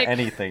prosthetic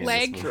anything in this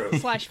leg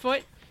movie. /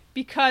 foot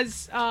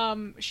because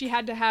she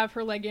had to have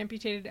her leg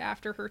amputated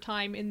after her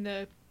time in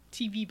the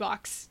TV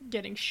box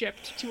getting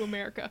shipped to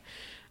America.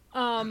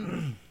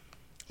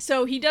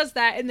 So he does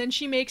that, and then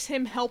she makes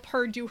him help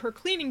her do her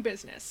cleaning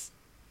business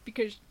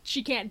because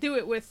she can't do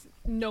it with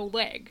no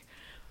leg.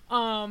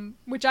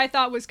 Which I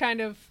thought was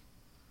kind of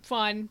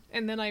fun,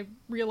 and then I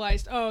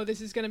realized, oh, this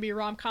is going to be a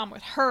rom-com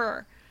with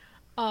her.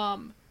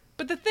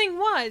 But the thing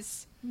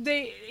was,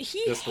 he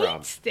Just hates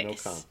rom, no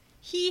this. com.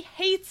 He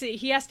hates it.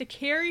 He has to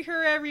carry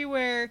her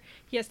everywhere.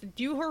 He has to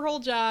do her whole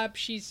job.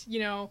 She's,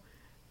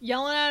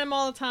 yelling at him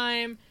all the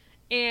time.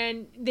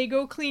 And they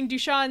go clean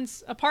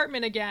Dushan's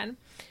apartment again.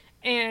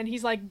 And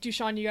he's like,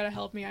 Dushan, you gotta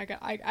help me.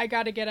 I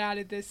gotta get out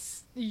of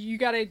this. You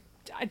gotta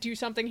do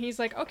something. He's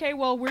like, okay,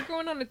 well, we're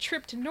going on a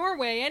trip to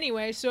Norway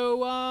anyway,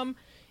 so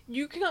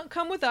you can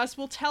come with us.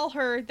 We'll tell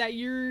her that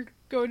you're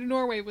going to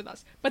Norway with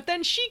us. But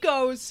then she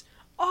goes,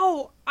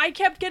 oh, I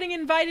kept getting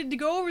invited to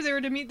go over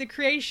there to meet the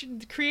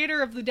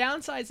creator of the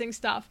downsizing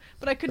stuff,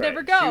 but I could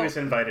never go. She was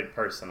invited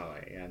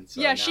personally, and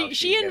so yeah, now she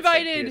gets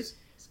invited. like,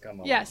 come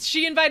along. Yes,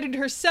 she invited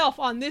herself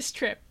on this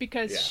trip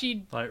because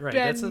she'd Right.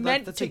 been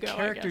meant That's to a go.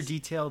 character I guess.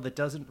 detail that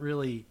doesn't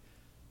really,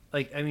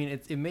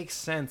 it makes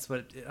sense,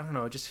 but I don't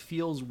know. It just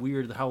feels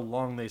weird how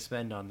long they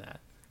spend on that.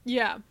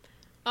 Yeah.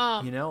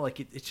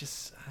 It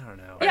just, I don't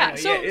know. Yeah.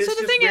 It's So the just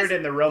thing weird is,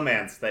 in the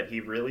romance that he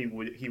really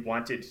he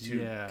wanted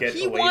to get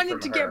he away wanted from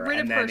to her, get rid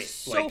of and her then,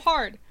 so like,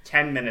 hard.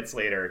 10 minutes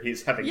later,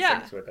 he's having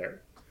sex with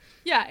her.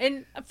 Yeah,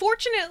 and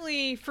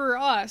fortunately for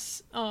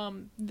us,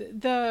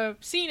 the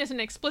scene isn't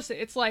explicit.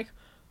 It's like,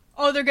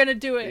 oh, they're gonna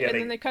do it, and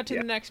then they cut to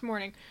the next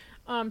morning.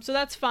 So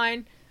that's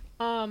fine.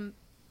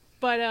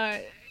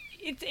 But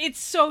it's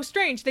so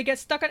strange. They get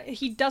stuck on.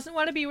 He doesn't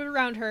want to be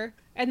around her,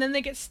 and then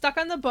they get stuck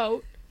on the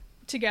boat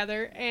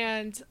together,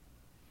 and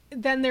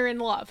then they're in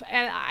love.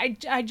 And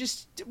I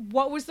just,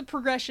 what was the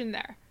progression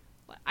there?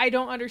 I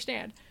don't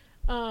understand.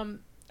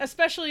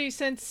 Especially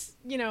since,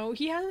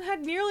 he hasn't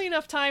had nearly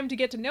enough time to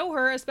get to know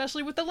her,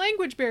 especially with the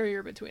language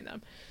barrier between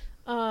them.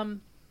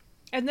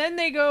 And then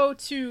they go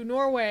to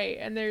Norway,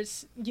 and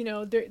there's,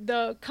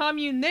 the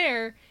commune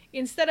there,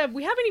 instead of,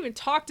 we haven't even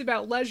talked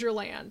about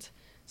Leisureland.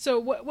 So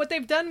what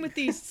they've done with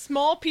these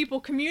small people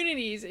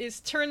communities is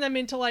turn them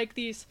into like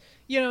these,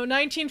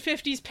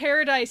 1950s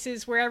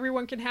paradises where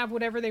everyone can have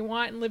whatever they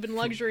want and live in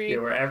luxury. Yeah,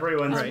 where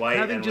everyone's white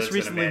Having and just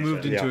lives in a recently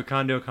moved into mansion. a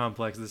condo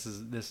complex, this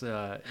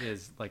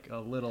is like a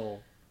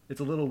little. It's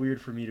a little weird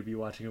for me to be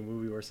watching a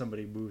movie where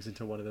somebody moves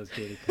into one of those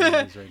gated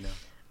communities right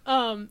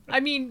now. I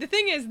mean, the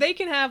thing is, they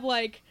can have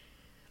like,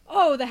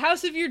 the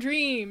house of your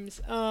dreams,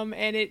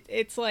 and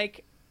it's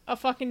like a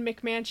fucking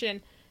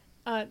McMansion,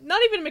 not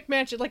even a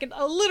McMansion, like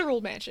a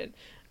literal mansion.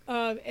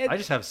 I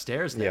just have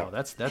stairs now. Yeah.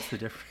 That's the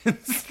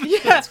difference. Yeah,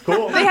 that's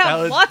cool. They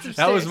have lots of stairs.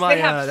 That was my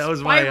They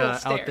have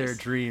spiral out there stairs.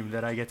 dream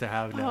that I get to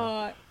have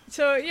now.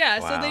 So they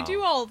Wow.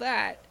 do all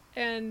that,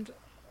 and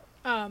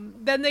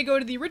then they go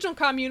to the original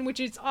commune, which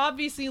is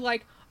obviously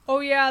like,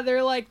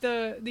 they're like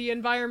the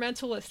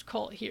environmentalist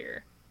cult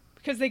here,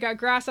 because they got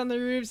grass on the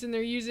roofs and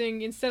they're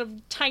using, instead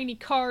of tiny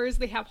cars,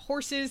 they have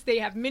horses. They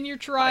have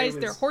miniaturized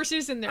their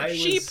horses and their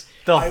sheep.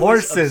 I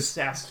was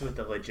obsessed with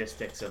the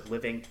logistics of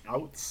living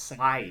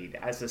outside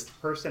as this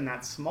person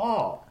that's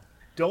small.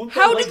 Don't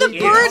How they, do like, the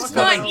birds come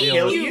not and eat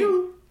kill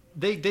you?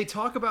 They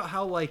talk about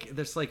how like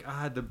there's like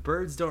the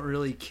birds don't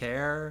really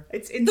care.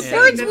 It's The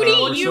birds would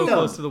eat we're you. so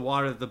close to the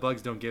water that the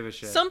bugs don't give a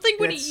shit. Something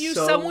would That's eat you.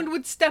 so Someone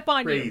would step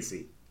on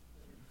crazy.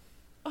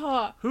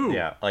 you. Who?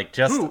 Yeah, like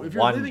just Who? If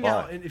you're one living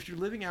bug. out, if you're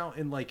living out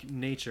in like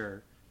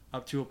nature,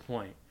 up to a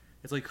point,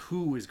 it's like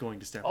who is going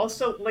to step?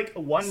 Also, like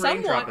one Someone,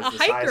 raindrop is a the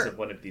size hiker. of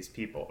one of these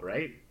people,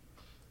 right?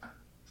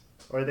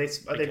 Or are they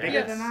bigger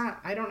guess. than that?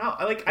 I don't know.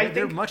 Like They're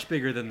think much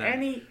bigger than that.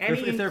 any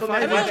if they're inclement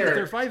 5 inches, weather- if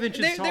they're 5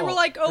 inches tall, They were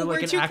like, they're we're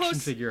like an too action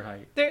close. figure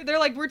height. They're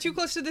like, we're too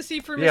close to the sea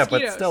for Yeah, but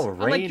mosquitoes. still, I'm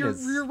like, rain you're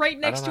is- right I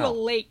next don't to a know.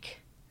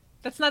 lake.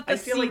 That's not the I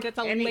feel sea. like That's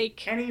a any,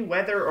 lake. any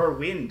weather or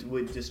wind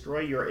would destroy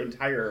your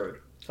entire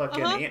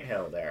fucking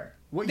anthill there.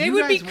 What They you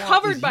would be guys want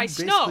covered is by you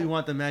snow. basically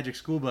want the Magic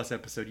School Bus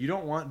episode. You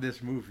don't want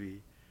this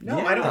movie.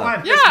 No, I don't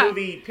want Yeah. this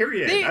movie,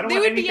 period. They- I don't they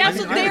want would be anything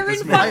absolutely- to do they're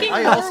with in this movie. fucking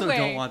I also Norway.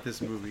 don't want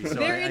this movie. So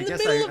They're I in the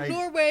guess middle of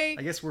Norway.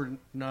 I guess we're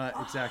not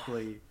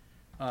exactly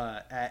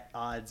at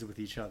odds with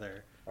each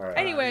other. Right.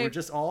 Anyway. we're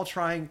just all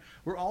trying.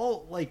 We're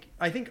all like,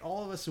 I think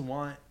all of us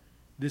want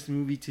this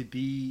movie to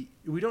be.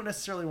 We don't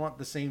necessarily want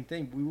the same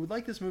thing. We would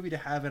like this movie to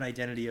have an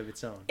identity of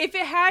its own. If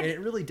it had And it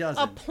really a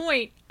doesn't.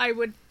 point, I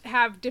would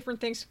have different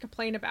things to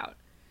complain about.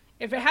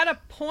 If it had a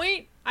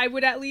point, I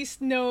would at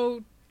least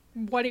know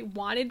what it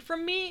wanted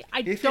from me. I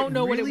If don't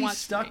know it really what it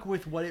wants from stuck me.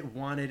 with what it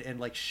wanted and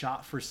like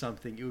shot for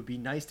something, it would be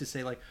nice to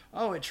say like,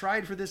 oh, it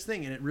tried for this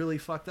thing and it really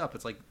fucked up.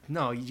 It's like,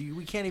 no,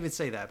 we can't even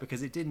say that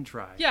because it didn't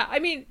try. Yeah, I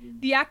mean,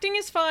 the acting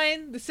is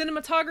fine. The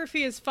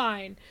cinematography is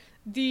fine.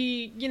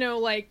 The,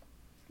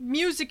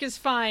 music is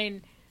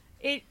fine.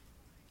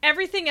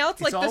 Everything else,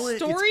 It's like the all in-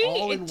 story, it's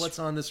all in it's- what's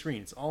on the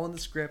screen. It's all in the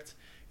script.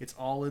 It's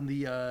all in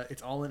the.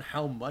 It's all in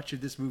how much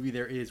of this movie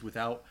there is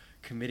without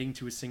committing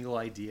to a single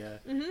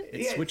idea.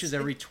 It Yeah, switches it's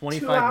every like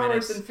 25 2 hours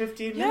minutes. and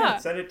 15 Yeah.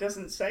 minutes, and it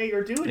doesn't say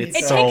or do anything. It's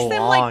it so takes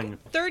them long.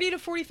 like 30 to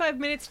 45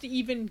 minutes to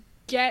even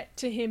get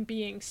to him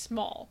being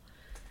small.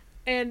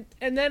 And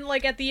then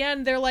like at the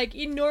end they're like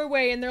in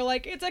Norway and they're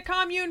like it's a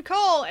commune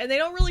call and they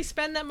don't really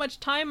spend that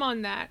much time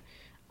on that.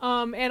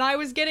 And I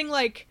was getting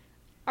like,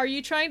 are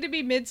you trying to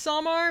be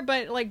Midsommar?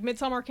 But like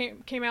Midsommar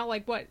came out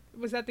like what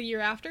was that the year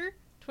after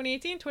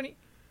 2018?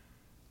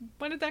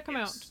 When did that come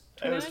out?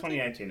 It was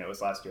 2019. It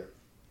was last year.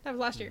 That was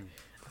last year.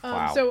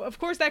 Wow. So of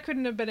course that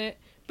couldn't have been it,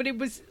 but it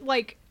was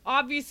like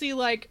obviously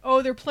like,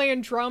 oh, they're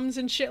playing drums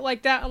and shit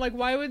like that. I'm like,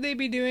 why would they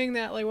be doing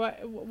that? Like,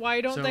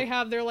 why don't So, they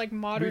have their like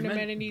modern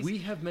amenities? We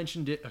have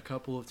mentioned it a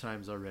couple of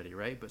times already,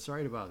 right? But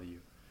sorry to bother you.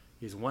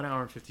 It's 1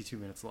 hour and 52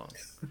 minutes long.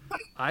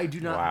 I do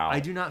not. Wow. I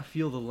do not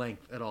feel the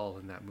length at all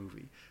in that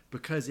movie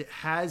because it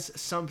has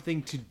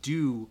something to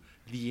do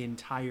the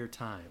entire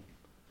time.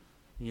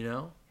 You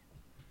know.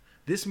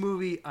 This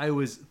movie, I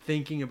was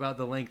thinking about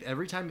the length.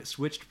 Every time it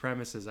switched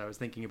premises, I was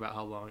thinking about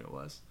how long it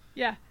was.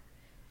 Yeah.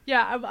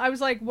 I was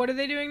like, what are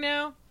they doing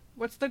now?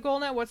 What's the goal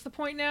now? What's the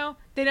point now?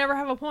 They never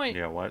have a point.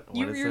 Yeah, what is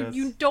you this?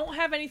 you don't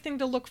have anything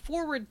to look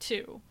forward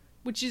to,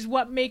 which is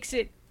what makes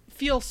it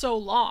feel so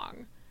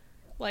long.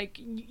 Like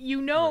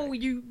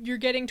you're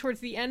getting towards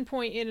the end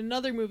point in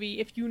another movie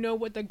if you know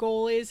what the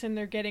goal is and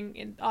they're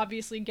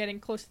obviously getting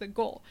close to the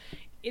goal.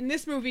 In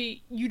this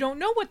movie, you don't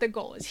know what the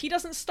goal is. He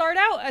doesn't start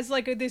out as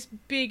like this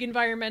big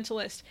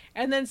environmentalist,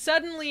 and then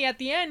suddenly at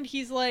the end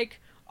he's like,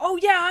 "Oh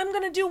yeah, I'm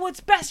gonna do what's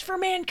best for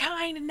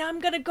mankind, and I'm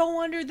gonna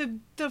go under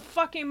the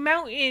fucking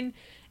mountain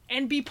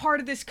and be part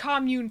of this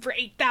commune for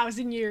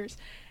 8,000 years."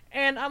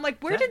 And I'm like,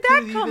 where did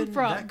that come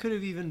from? That could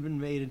have even been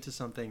made into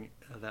something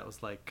that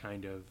was like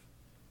kind of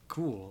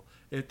cool.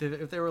 If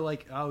they were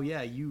like, oh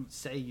yeah, you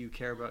say you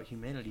care about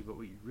humanity, but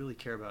what you really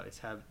care about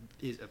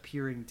is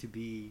appearing to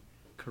be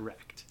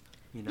correct.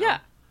 You know? Yeah.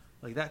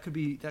 Like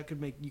you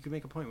could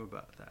make a point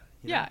about that.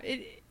 You Yeah,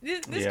 know?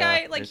 this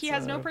guy, like, he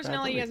has no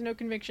personality, he has no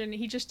conviction.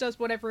 He just does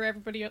whatever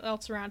everybody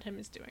else around him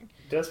is doing.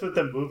 Does what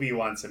the movie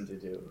wants him to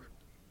do.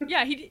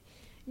 Yeah,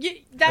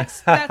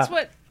 that's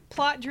what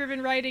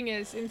plot-driven writing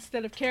is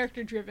instead of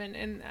character-driven,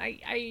 and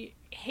I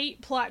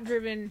hate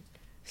plot-driven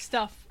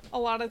stuff a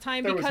lot of the time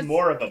If there because was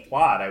more of a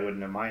plot, I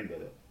wouldn't have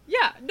minded it.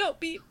 yeah, no,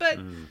 but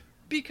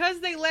because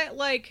they let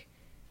like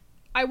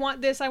I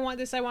want this, I want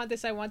this, I want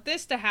this, I want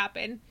this to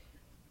happen,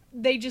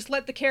 they just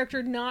let the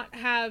character not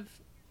have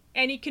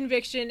any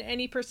conviction,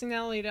 any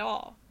personality at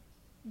all.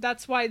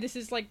 That's why this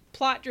is like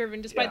plot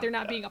driven, despite there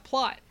not being a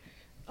plot.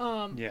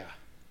 Yeah.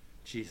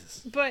 Jesus.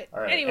 But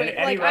Right. anyway,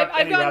 any like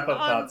I've gone wrap-up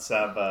on. thoughts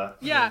of,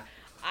 Yeah,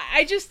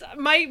 I just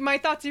my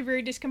thoughts are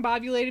very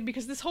discombobulated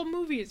because this whole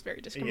movie is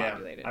very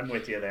discombobulated. Yeah, I'm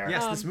with you there.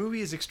 Yes, this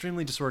movie is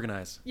extremely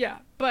disorganized. Yeah,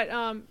 but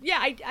yeah,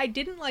 I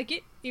didn't like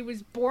it. It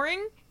was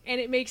boring, and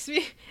it makes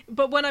me.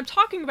 But when I'm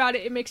talking about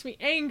it, it makes me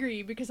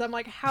angry because I'm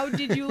like, how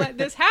did you let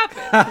this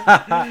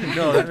happen?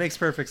 No, that makes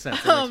perfect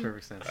sense. That makes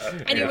perfect sense.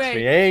 Anyway, makes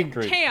me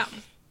angry. Cam.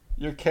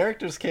 Your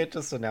characters can't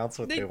just announce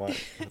what they want,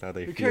 how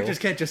they Your feel. characters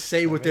can't just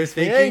say what they're makes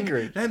me thinking.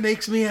 angry. That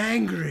makes me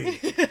angry.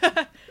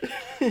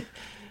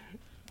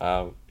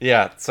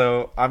 Yeah,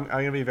 so I'm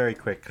gonna be very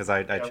quick because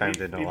I chimed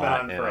in a we've been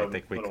lot, on and for I a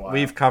think little while.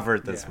 we've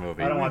covered this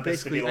movie. I don't want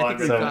this to be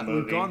longer than the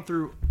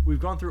movie. We've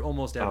gone through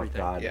almost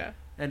everything. God. Yeah.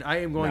 And I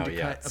am going No, to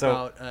yeah. cut So-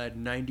 about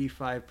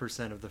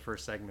 95% of the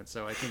first segment,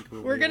 so I think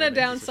We're gonna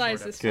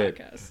downsize this Good.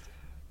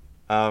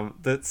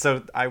 podcast.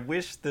 So I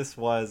wish this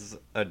was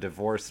a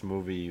divorce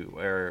movie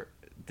where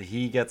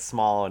he gets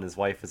small and his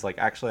wife is like,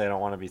 actually, I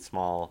don't want to be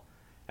small,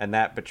 and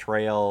that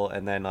betrayal,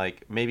 and then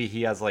like maybe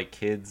he has like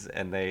kids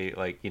and they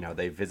like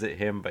they visit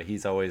him, but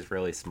he's always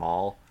really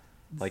small.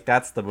 Like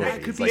that's the movie.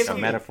 It's like a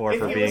metaphor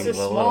for being If he was a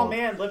small little.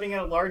 man living in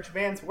a large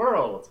man's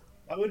world,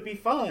 that would be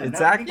fun.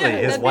 Exactly.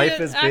 His wife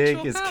is big.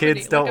 His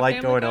kids don't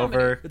like going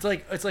over. It's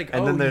like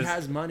And then he there's-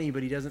 has money,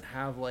 but he doesn't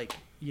have like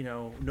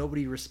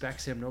nobody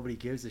respects him, nobody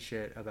gives a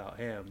shit about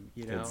him.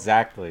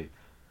 Exactly.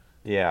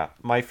 Yeah.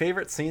 My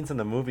favorite scenes in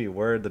the movie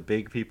were the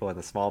big people and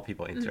the small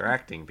people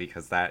interacting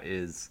because that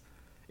is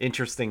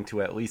interesting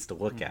to at least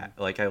look at.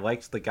 Like I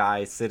liked the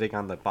guy sitting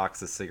on the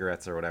box of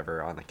cigarettes or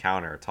whatever on the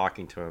counter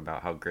talking to him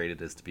about how great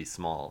it is to be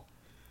small.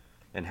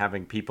 And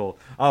having people...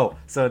 Oh,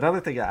 so another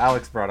thing that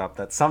Alex brought up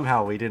that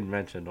somehow we didn't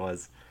mention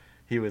was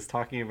he was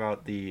talking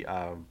about the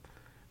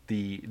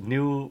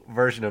new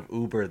version of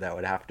Uber that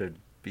would have to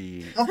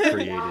be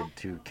created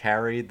to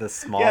carry the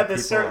small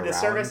people around the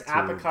service to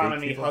app big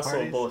economy people hustle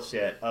parties.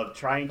 bullshit of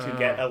trying to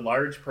get a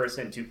large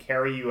person to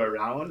carry you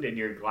around in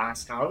your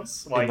glass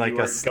house while In like you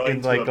were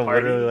going to a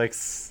party. literally like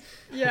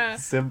Yeah.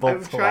 symbol I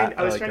was trying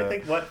like to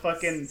think what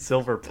fucking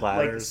silver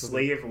platter like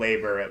slave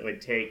labor it would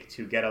take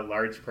to get a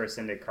large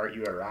person to cart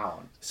you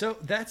around. So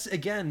that's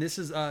again, this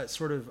is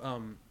sort of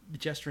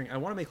gesturing. I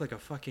want to make like a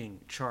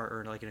fucking chart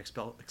or like an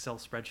Excel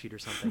spreadsheet or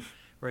something,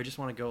 where I just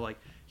want to go like,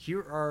 here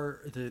are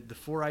the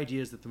 4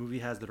 ideas that the movie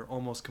has that are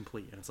almost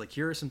complete, and it's like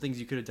here are some things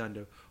you could have done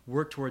to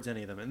work towards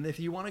any of them. And if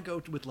you want to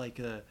go with like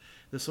the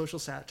social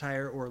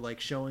satire or like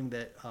showing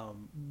that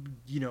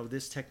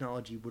this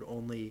technology would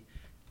only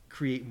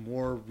create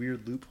more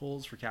weird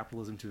loopholes for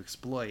capitalism to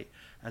exploit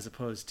as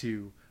opposed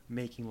to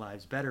making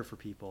lives better for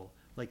people,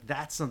 like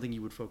that's something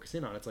you would focus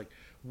in on. It's like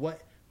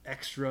what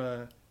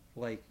extra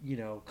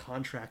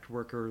contract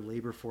worker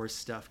labor force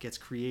stuff gets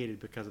created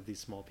because of these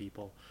small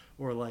people,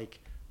 or like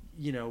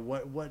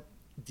what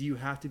do you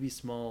have to be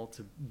small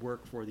to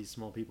work for these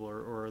small people,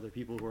 or are there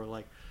people who are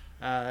like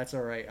that's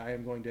all right, I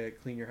am going to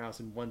clean your house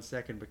in 1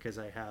 second because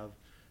I have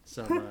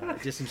some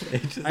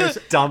disinfectant. I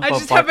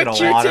just have a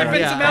Q-tip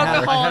and some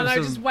alcohol, and I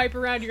just wipe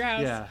around your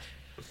house. Yeah,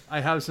 I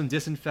have some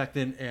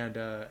disinfectant and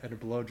a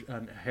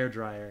hair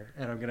dryer,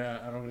 and I'm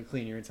gonna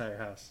clean your entire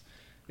house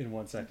in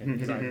 1 second.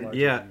 Because I'm larger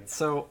Yeah, than you.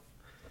 so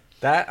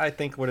that I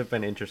think would have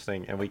been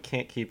interesting, and we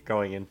can't keep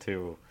going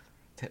into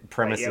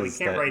premises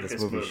can't that write this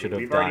this movie movie. should have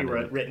We've done.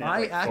 already written it I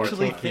like 4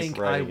 actually times. think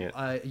writing it.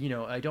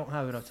 I don't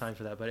have enough time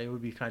for that, but it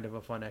would be kind of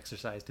a fun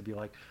exercise to be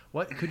like,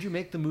 what could you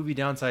make the movie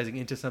downsizing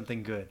into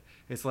something good?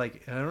 It's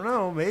like, I don't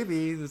know,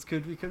 maybe this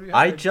could be hard.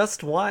 I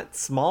just want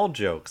small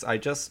jokes.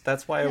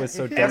 That's why I was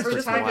so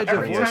desperate to watch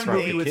a divorce from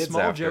movie the with kids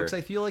small after. jokes.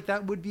 I feel like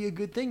that would be a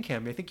good thing,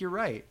 Cam. I think you're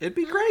right. It'd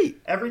be great.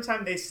 Every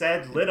time they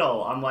said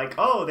little, I'm like,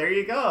 oh, there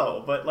you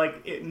go. But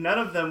like, none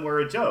of them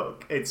were a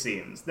joke. It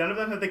seems none of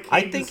them had the cadence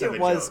I think of it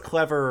a was joke.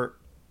 clever.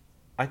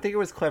 I think it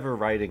was clever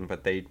writing,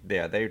 but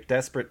they're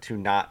desperate to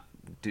not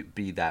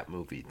be that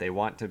movie. They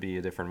want to be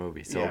a different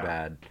movie so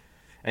bad,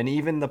 and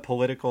even the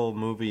political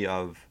movie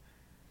of.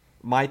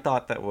 My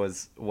thought that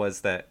was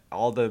that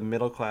all the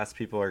middle class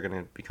people are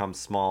going to become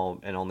small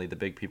and only the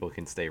big people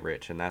can stay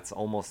rich, and that's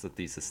almost the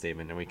thesis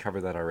statement, and we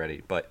covered that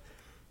already. But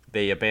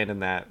they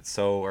abandoned that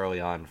so early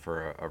on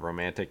for a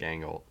romantic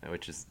angle,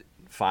 which is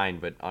fine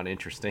but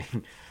uninteresting.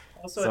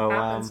 Also, So, it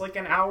happens like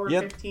an hour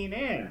 15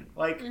 in.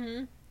 Like,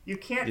 you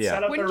can't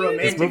set up When a do you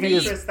romantic even meet-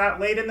 interest that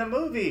late in the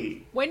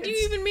movie. When do you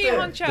It's even meet the-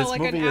 Hong Chow? This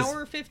Like an movie is-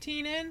 hour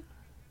 15 in?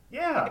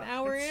 Yeah. Like an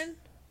hour in?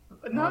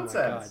 Nonsense.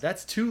 Oh my God,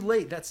 that's too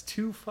late. That's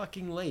too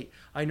fucking late.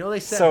 I know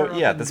they set her So up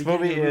yeah, in the this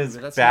beginning movie of the is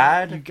but that's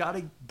bad, Not, you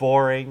gotta.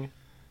 boring,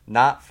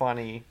 not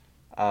funny.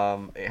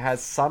 It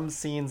has some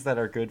scenes that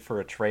are good for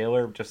a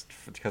trailer just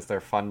because they're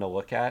fun to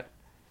look at.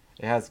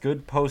 It has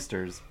good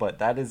posters, but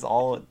that is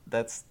all.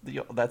 That's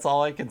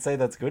all I can say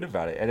that's good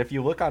about it. And if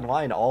you look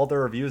online, all the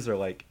reviews are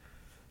like.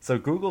 So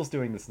Google's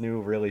doing this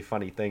new really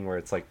funny thing where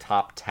it's like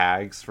top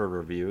tags for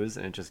reviews,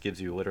 and it just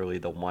gives you literally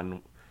the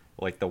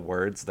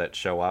words that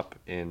show up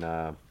in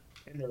the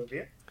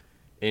review?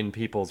 In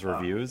people's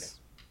reviews.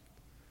 Okay.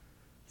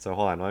 So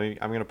hold on,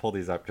 I'm gonna pull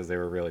these up because they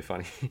were really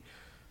funny.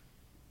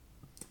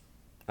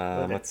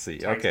 Let's see.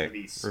 Okay,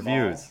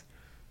 reviews.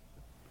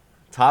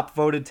 Top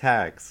voted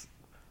tags.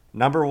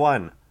 Number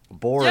 1,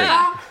 boring.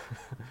 Yeah.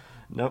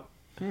 Nope.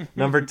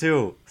 Number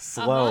 2,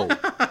 slow.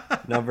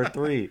 Number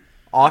 3,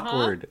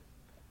 awkward.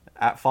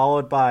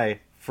 Followed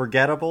by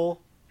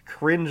forgettable,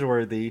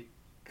 cringeworthy,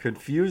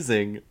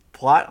 confusing,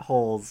 plot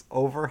holes,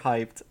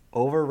 overhyped,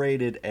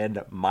 overrated,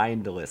 and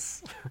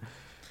mindless.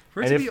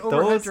 For it to be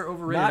overhyped or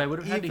overrated, I would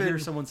have had to hear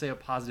someone say a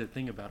positive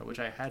thing about it, which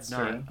I had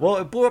not. Well,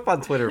 it blew up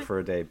on Twitter for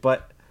a day,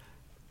 but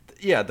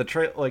yeah,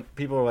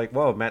 people were like,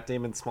 "Whoa, Matt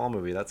Damon's small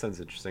movie. That sounds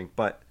interesting."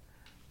 But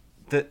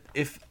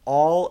if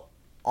all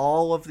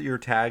of your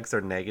tags are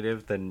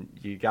negative, then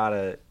you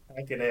gotta.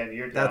 Get in.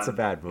 You're that's done. A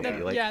bad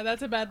movie. Yeah,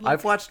 that's a bad look.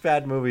 I've watched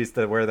bad movies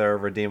where there are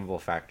redeemable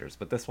factors,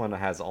 but this one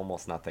has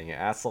almost nothing. It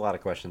asks a lot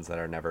of questions that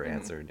are never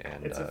answered,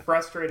 and it's a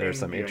frustrating. There's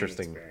some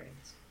interesting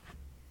experience.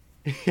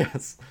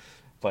 Yes,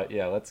 but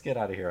yeah, let's get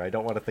out of here. I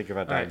don't want to think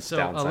about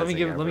downsizing. Let me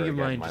give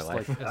mine my just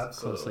life. like as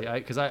closely,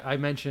 because I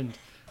mentioned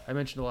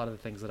a lot of the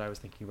things that I was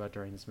thinking about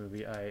during this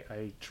movie.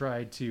 I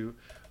tried to.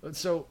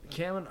 So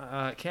Cam,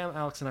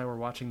 Alex, and I were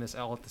watching this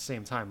all at the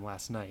same time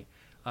last night,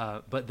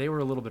 but they were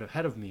a little bit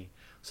ahead of me.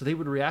 So they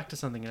would react to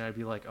something, and I'd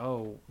be like,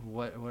 "Oh,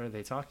 what are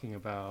they talking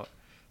about?"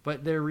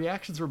 But their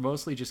reactions were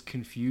mostly just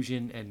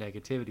confusion and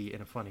negativity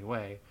in a funny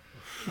way.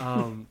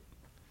 And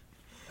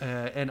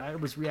I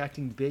was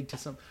reacting big to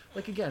some.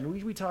 Like again,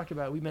 we talked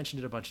about. We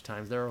mentioned it a bunch of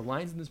times. There are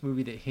lines in this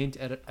movie that hint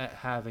at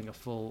having a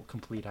full,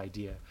 complete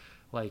idea.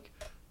 Like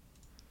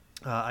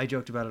I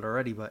joked about it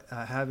already, but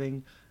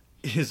having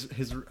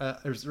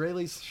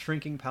Israelis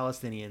shrinking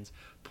Palestinians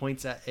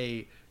points at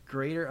a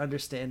greater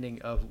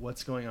understanding of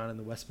what's going on in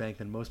the West Bank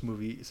than most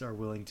movies are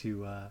willing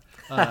to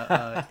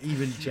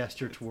even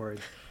gesture toward.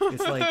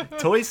 It's like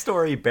Toy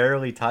Story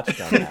barely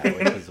touched on that,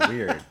 which is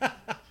weird.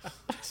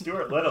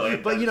 Stuart Little,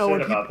 but you know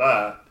when about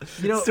that.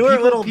 You know,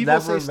 Stuart Little people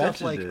never say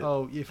stuff like, it.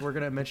 "Oh, if we're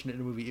gonna mention it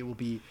in a movie, it will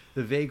be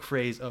the vague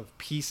phrase of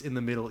peace in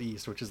the Middle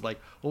East," which is like,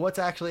 well, what's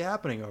actually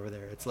happening over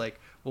there? It's like,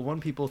 well,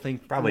 people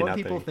think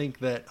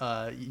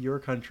that your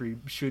country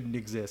shouldn't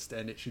exist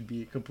and it should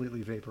be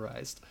completely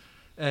vaporized.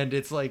 And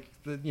it's like,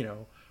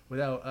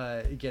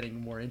 without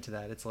getting more into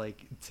that, it's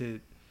like to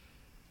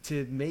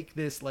make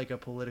this like a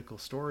political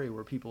story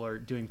where people are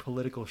doing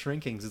political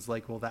shrinkings. It's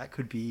like, well, that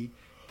could be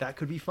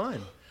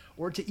fun.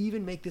 Or to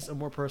even make this a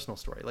more personal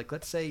story. Like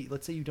let's say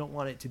you don't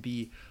want it to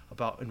be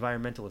about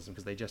environmentalism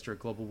because they gesture at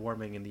global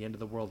warming and the end of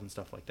the world and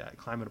stuff like that,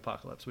 climate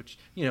apocalypse, which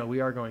we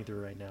are going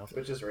through right now.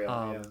 Which is real,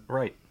 yeah.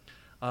 Right.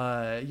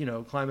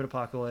 Climate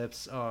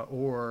apocalypse,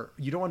 or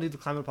you don't want to do the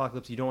climate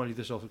apocalypse, you don't want to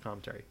do the social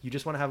commentary. You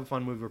just want to have a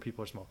fun movie where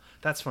people are small.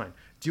 That's fine.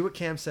 Do what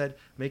Cam said.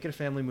 Make it a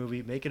family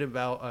movie. Make it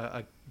about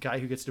a guy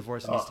who gets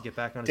divorced and needs to get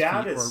back on his feet.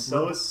 Dad is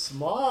so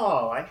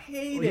small. I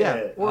hate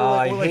it.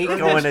 I hate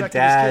going to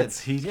dads.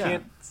 He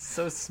can't.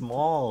 So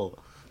small.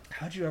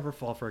 How'd you ever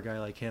fall for a guy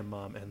like him,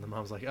 Mom? And the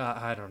mom's like,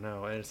 I don't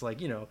know. And it's like,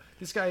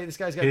 this guy's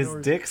got his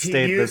dick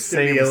stayed the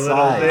same to be a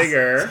size. Little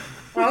bigger.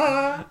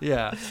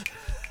 Yeah.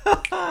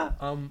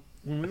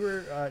 When we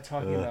were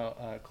talking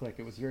about Click,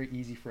 it was very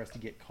easy for us to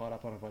get caught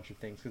up on a bunch of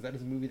things because that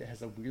is a movie that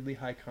has a weirdly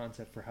high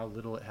concept for how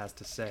little it has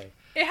to say.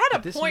 It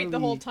had a point the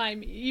whole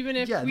time, even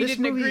if we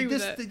didn't agree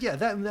with it. Yeah,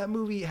 that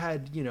movie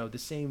had the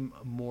same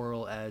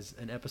moral as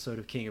an episode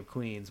of King of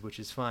Queens, which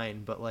is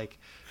fine, but like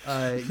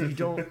you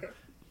don't.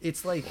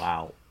 It's like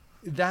wow.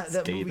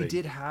 That movie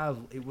did have,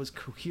 it was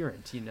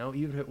coherent,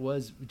 even if it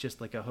was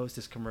just like a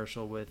Hostess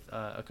commercial with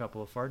a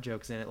couple of fart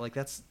jokes in it. Like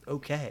that's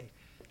okay.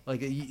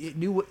 Like it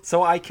knew what.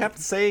 So I kept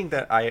saying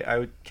that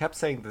I kept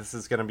saying this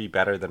is going to be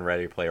better than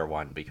Ready Player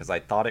One because I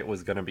thought it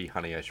was going to be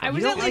Honey I Shrunk. I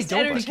was at least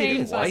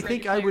entertained. I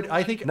think I would.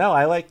 No,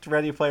 I liked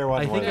Ready Player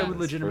One. I more think than I would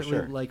this,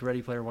 legitimately like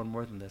Ready Player One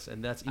more than this,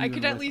 and that's. Even I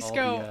could at least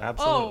go.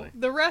 Absolutely.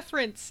 The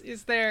reference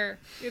is there.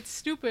 It's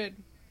stupid.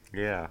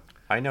 Yeah.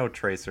 I know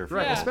Tracer.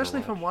 Right,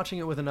 especially if I'm watching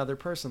it with another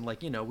person.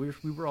 Like,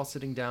 we were all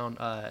sitting down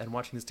and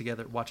watching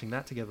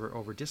that together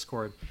over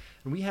Discord,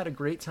 and we had a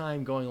great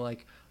time going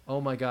like, oh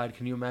my god,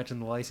 can you imagine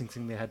the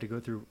licensing they had to go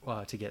through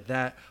to get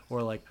that?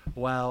 Or like,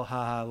 wow,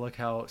 haha, look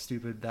how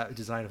stupid that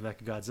design of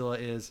Mechagodzilla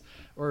is.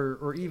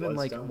 Or even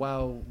like, dumb.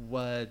 Wow,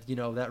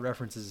 that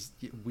reference is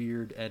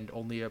weird and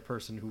only a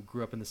person who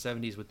grew up in the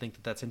 70s would think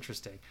that that's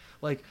interesting.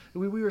 Like,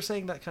 we were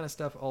saying that kind of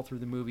stuff all through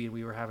the movie, and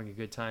we were having a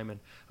good time.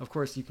 And of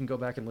course, you can go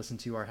back and listen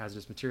to our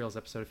Hazardous Materials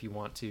episode if you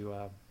want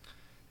to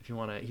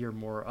hear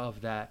more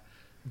of that.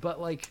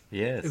 But like,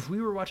 if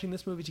we were watching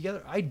this movie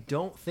together, I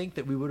don't think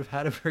that we would have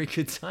had a very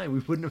good time. We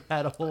wouldn't have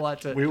had a whole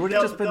lot to. We would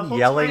have just been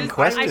yelling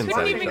questions.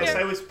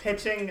 I was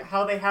pitching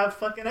how they have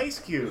fucking ice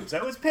cubes.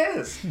 I was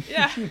pissed.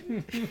 Yeah, I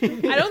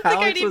don't think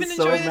I'd even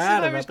enjoy this if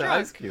I was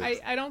drunk.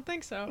 I don't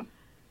think so.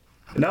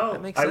 No,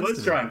 That makes I sense was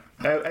to me. drunk.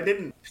 I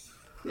didn't.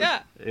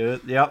 Yeah.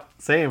 Yep,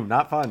 same.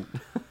 Not fun.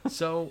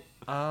 So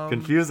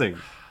Confusing.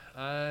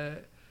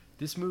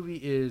 This movie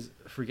is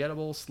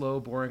forgettable, slow,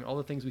 boring, all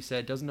the things we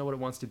said. Doesn't know what it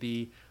wants to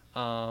be,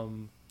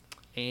 and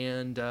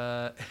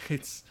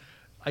it's.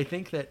 I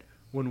think that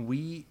when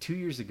we 2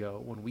 years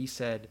ago, when we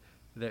said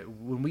that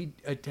when we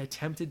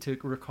attempted to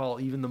recall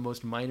even the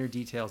most minor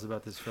details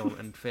about this film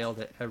and failed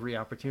at every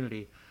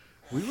opportunity,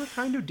 we were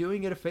kind of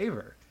doing it a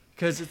favor.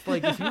 Because it's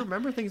like, if you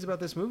remember things about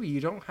this movie, you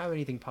don't have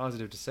anything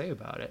positive to say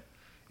about it.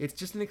 It's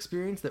just an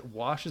experience that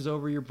washes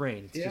over your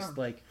brain. It's just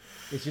like,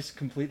 it's just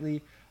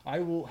completely, I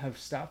will have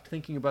stopped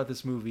thinking about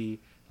this movie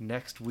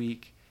next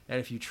week. And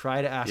if you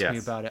try to ask me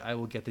about it, I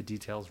will get the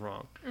details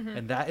wrong. Mhm.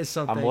 And that is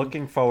something. I'm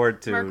looking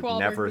forward to Mark Wahlberg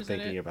never was in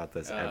thinking it. about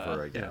this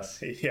ever again.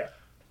 Yeah.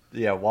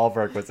 Yeah,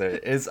 Wahlberg was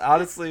it. It's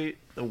honestly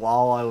the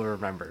wall I will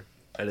remember,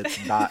 and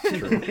it's not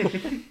true.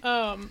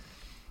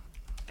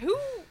 Who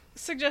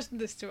suggested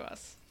this to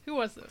us? Who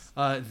was this?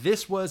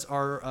 This was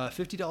our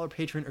 $50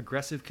 patron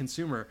aggressive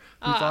consumer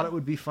who thought it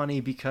would be funny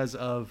because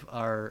of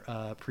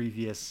our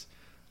previous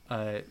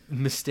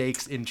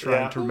mistakes in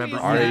trying to remember.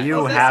 Are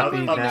you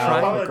happy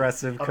now,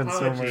 aggressive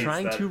consumer?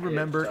 Trying to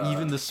remember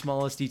even the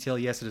smallest detail.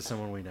 Yes, it is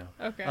someone we know.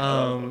 Okay.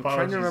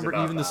 Trying to remember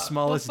even the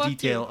smallest Well, fuck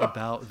detail you.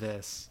 about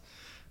this.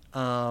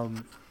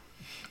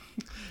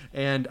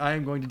 And I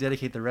am going to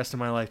dedicate the rest of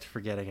my life to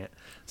forgetting it.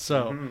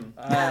 So,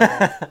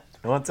 it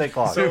won't take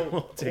long.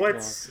 So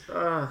what's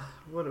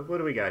what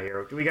do we got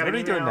here? Do we got? What are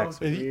we doing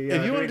next? If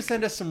you wanted to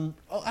send us some,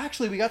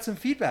 actually, we got some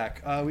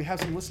feedback. We have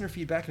some listener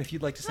feedback, and if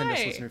you'd like to send us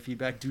listener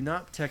feedback, do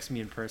not text me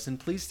in person.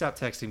 Please stop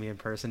texting me in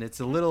person. It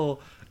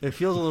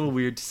feels a little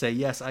weird to say,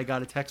 yes, I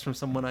got a text from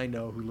someone I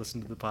know who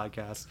listened to the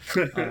podcast.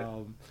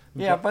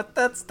 Yeah, but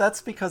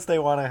that's because they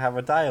want to have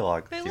a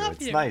dialogue They with you. love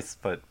It's you. nice,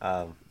 but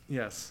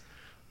yes.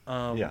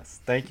 Yes,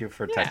 thank you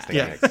for texting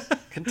Yeah. Nick.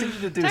 Continue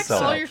to do Text so.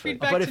 all your actually.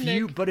 feedback But to if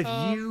you Nick,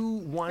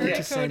 you wanted to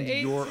code send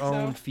 8, your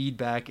own so-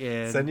 feedback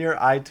in, Send your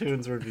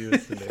iTunes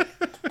reviews to Nick.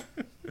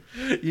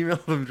 email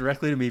them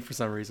directly to me for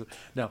some reason.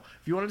 No,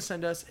 if you wanted to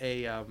send us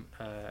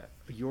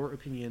your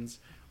opinions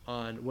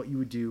on what you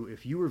would do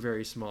if you were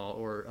very small,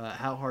 or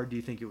how hard do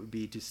you think it would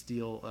be to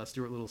steal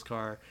Stuart Little's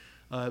car,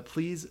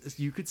 please,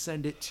 you could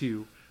send it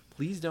to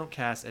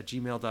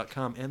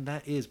pleasedon'tcast@gmail.com, and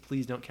that is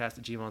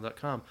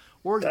pleasedon'tcast@gmail.com.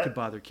 Or you could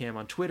bother Cam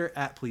on Twitter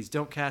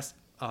 @pleasedon'tcast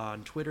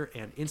on Twitter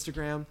and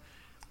Instagram.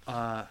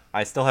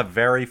 I still have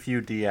very few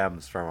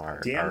DMs from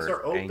our DMs our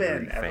are open,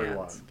 angry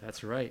everyone. fans.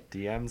 That's right.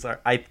 DMs are.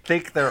 I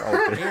think they're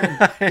open.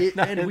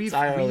 And we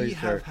entirely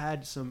have sure.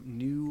 had some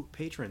new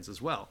patrons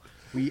as well.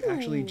 We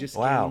actually just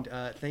Wow.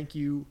 gained. Thank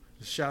you.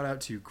 Shout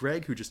out to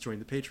Greg who just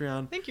joined the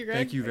Patreon. Thank you, Greg.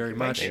 Thank you very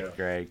much. Thanks,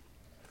 Greg.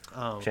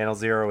 Channel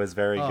Zero is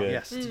very good.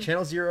 Yes,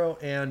 Channel Zero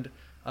and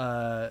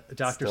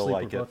Dr. Still Sleep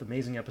like were it. both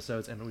amazing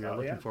episodes, and we are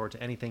looking forward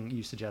to anything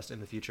you suggest in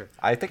the future.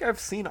 I think I've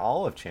seen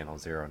all of Channel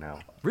Zero now.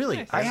 Really?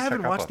 Nice. I Check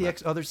haven't up watched on the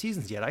that. other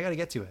seasons yet. I got to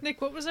get to it.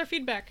 Nick, what was our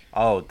feedback?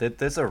 Oh,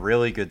 there's a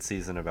really good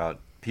season about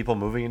people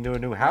moving into a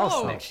new house.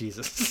 Oh. Nick.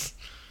 Jesus.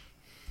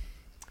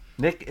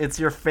 Nick, it's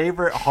your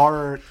favorite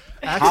horror.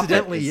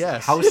 Accidentally, topic is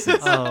yes. Houses.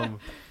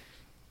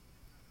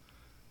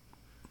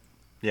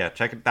 Yeah,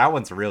 check it. That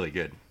one's really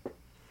good.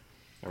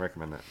 I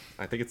recommend that.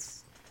 I think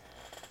it's.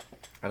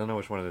 I don't know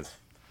which one it is.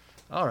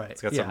 All right.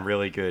 It's got yeah. some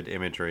really good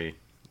imagery.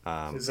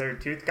 Is there a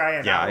tooth guy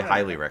in Yeah, that I one?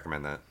 highly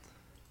recommend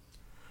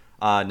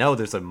that. No,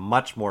 there's a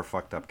much more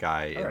fucked up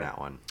guy in that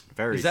one.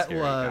 Very Is that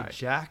scary guy.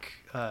 Jack?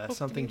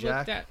 Something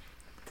Jack?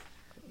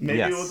 Maybe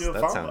yes, we'll do a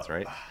that follow-up. sounds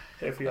right.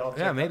 If we all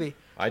Yeah, check maybe.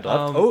 I'd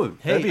love.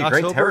 Hey, that'd be a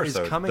great October terror is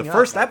episode. coming The up.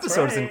 first That's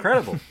episode is right.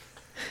 incredible.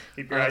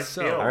 Keep your eyes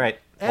peeled. All right,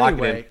 lock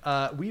it Anyway,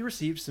 in. we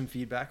received some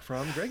feedback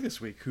from Greg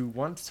this week, who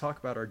wanted to talk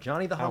about our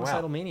Johnny the Oh, wow.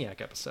 Homicidal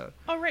Maniac episode.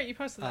 Oh, right, you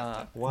posted that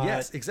stuff. What?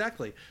 Yes,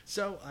 exactly.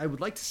 So I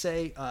would like to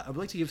say, I would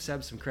like to give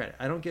Seb some credit.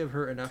 I don't give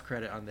her enough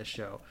credit on this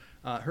show.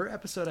 Her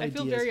episode I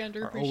feel ideas very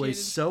are always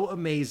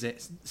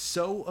underappreciated.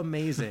 so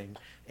amazing,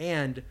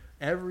 and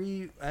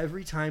every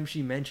time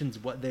she mentions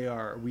what they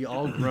are, we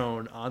all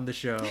groan on the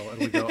show and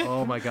we go,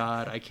 "Oh my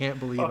god, I can't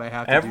believe I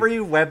have to." Every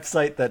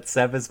website that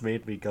Seb has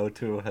made me go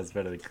to has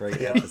been a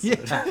great episode.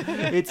 Yeah,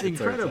 it's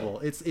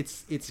incredible.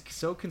 It's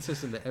so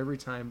consistent that every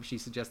time she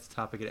suggests a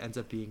topic, it ends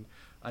up being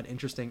an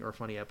interesting or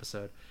funny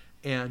episode.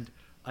 And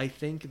I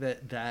think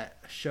that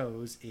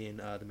shows in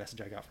the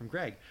message I got from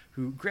Greg.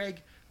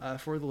 Greg,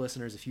 for the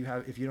listeners, if you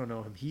don't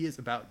know him, he is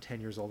about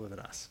 10 years older than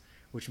us,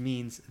 which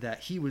means that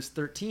he was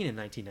 13 in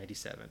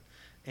 1997,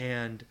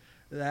 and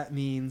that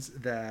means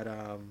that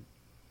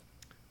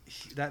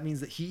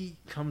he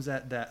comes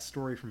at that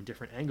story from a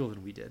different angle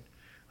than we did.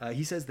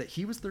 He says that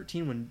he was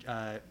 13 when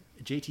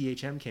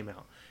JTHM came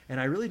out, and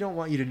I really don't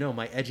want you to know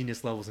my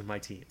edginess levels in my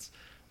teens.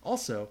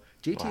 Also,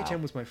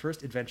 JTHM was my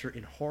first adventure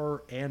in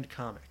horror and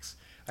comics.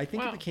 I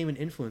think it became an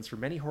influence for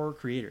many horror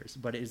creators,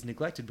 but it is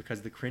neglected because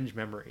of the cringe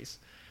memories.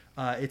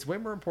 It's way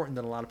more important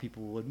than a lot of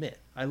people will admit.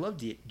 I love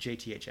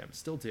JTHM,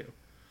 still do.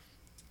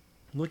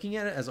 Looking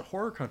at it as a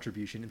horror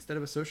contribution instead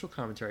of a social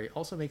commentary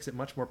also makes it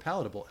much more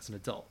palatable as an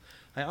adult.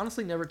 I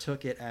honestly never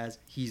took it as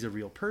he's a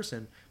real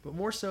person, but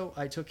more so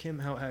I took him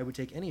how I would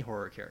take any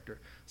horror character.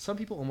 Some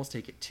people almost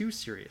take it too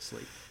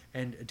seriously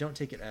and don't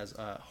take it as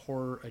a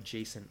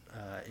horror-adjacent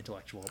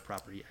intellectual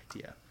property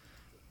idea.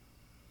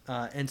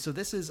 And so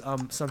this is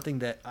something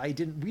that we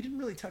didn't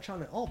really touch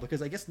on at all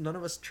because I guess none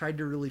of us tried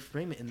to really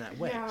frame it in that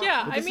way.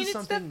 Yeah, I mean,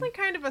 it's definitely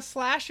kind of a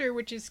slasher,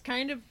 which is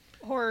kind of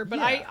horror, but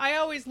Yeah. I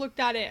always looked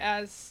at it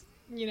as,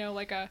 you know,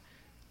 like a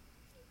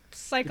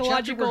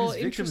psychological,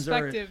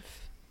 introspective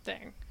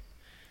thing.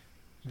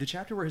 The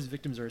chapter where his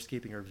victims are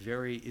escaping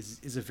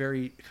is a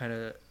very kind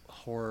of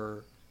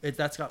horror.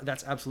 That's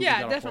absolutely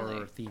got definitely a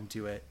horror theme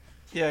to it.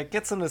 Yeah, it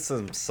gets into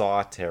some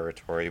Saw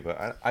territory,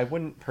 but I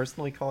wouldn't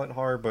personally call it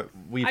horror. But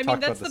we've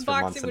talked about this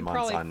for months and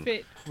months on.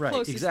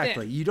 Right,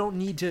 exactly. In. You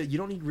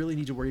don't really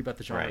need to worry about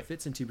the genre Right. it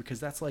fits into because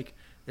that's a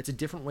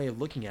different way of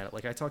looking at it.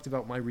 Like I talked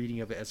about my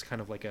reading of it as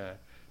kind of like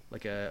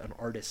an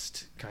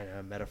artist kind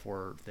of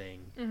metaphor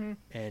thing,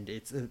 and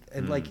it's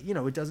like, you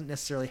know, it doesn't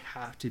necessarily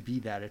have to be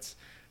that. It's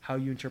how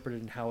you interpret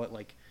it and how it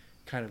like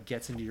kind of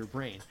gets into your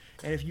brain.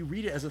 And if you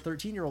read it as a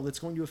 13-year-old, it's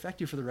going to affect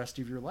you for the rest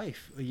of your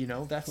life. You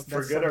know, that's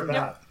for good or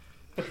bad.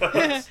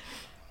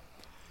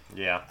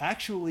 Yeah.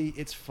 Actually,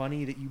 it's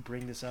funny that you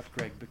bring this up,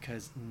 Greg,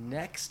 because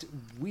next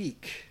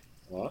week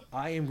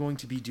I am going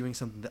to be doing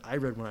something that I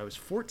read when I was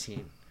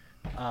 14.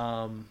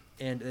 And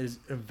it is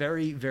a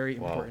very, very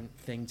important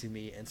thing to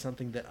me and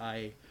something that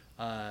I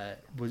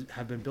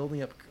have been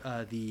building up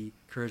the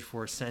courage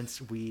for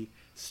since we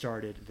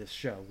started this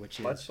show, which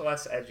is much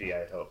less edgy,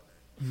 I hope.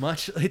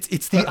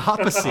 It's the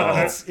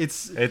opposite.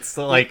 It's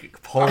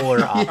like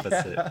polar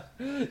opposite. Yeah.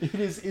 It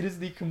is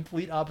the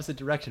complete opposite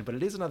direction, but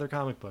it is another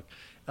comic book.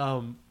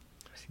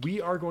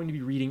 We are going to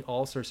be reading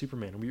All-Star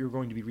Superman. We are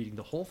going to be reading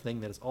the whole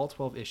thing. That is all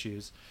 12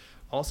 issues.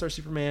 All-Star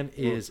Superman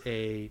is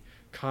a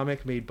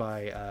comic made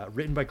by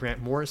written by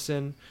Grant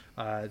Morrison,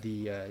 a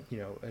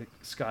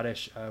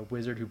Scottish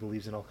wizard who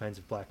believes in all kinds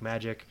of black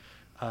magic,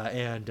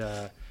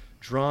 and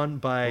drawn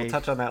by. We'll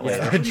touch on that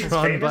later. Yeah,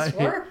 drawn by.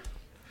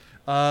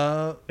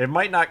 It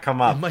might not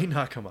come up. It might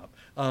not come up.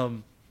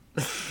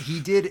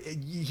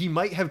 He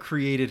might have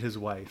created his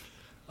wife.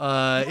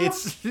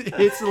 It's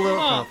a little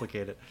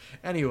complicated.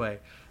 Anyway,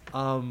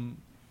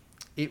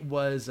 it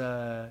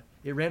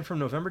ran from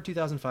November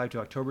 2005 to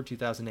October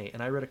 2008,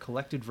 and I read a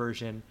collected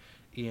version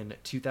in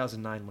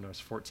 2009 when I was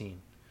 14.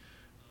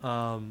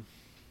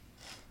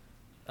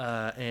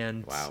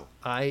 And wow,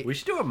 we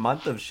should do a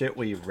month of shit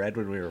we read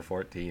when we were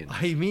 14.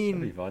 I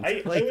mean,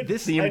 I'd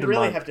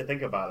really have to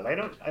think about it. I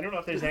don't know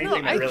if there's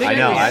anything that really. I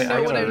know. I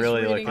gotta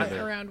really look at at it.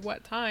 Around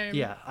what time?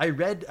 Yeah, I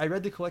read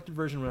the collected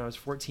version when I was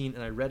 14,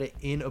 and I read it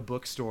in a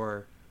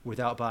bookstore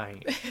without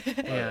buying it.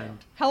 And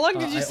how long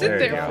did you sit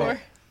there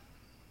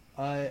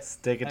for?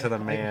 Stick it to the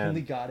man. I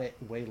only got it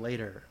way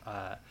later,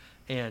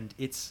 and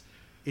it's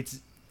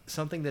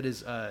something that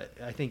is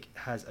I think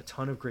has a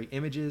ton of great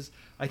images.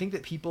 I think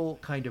that people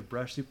kind of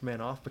brush Superman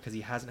off because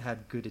he hasn't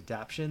had good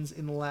adaptions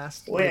in the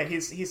last. Well, yeah,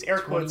 he's air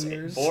quotes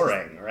years.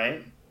 Boring,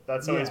 right?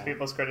 That's always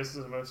people's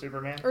criticism of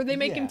Superman. Or they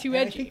make him too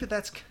edgy. I think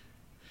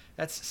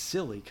that's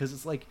silly because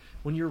it's like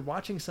when you're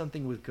watching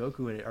something with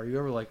Goku in it, are you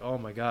ever like, oh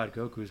my god,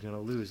 Goku's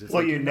gonna lose? It's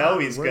well, like, you know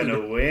he's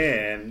gonna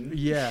win.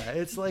 Yeah,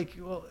 it's like,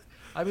 well,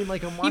 I mean,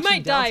 like I'm watching. He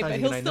might die, but Downsizing,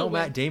 he'll and I still know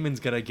win. Matt Damon's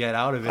gonna get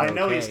out of it. I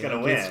know okay. he's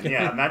gonna Like, win.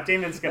 Yeah, Matt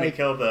Damon's gonna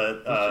kill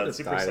the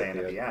Super died Saiyan at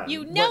at the end.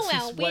 You know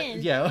I'll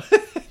win. Yeah.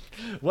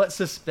 What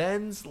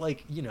suspends,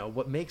 like, you know,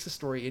 what makes a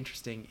story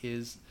interesting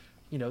is,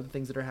 you know, the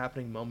things that are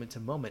happening moment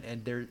to moment.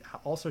 And there,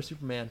 All-Star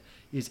Superman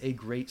is a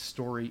great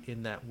story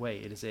in that way.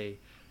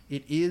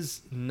 It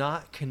is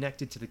not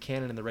connected to the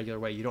canon in the regular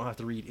way. You don't have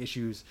to read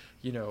issues,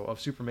 you know, of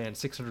Superman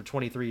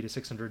 623 to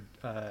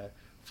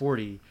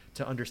 640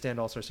 to understand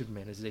All-Star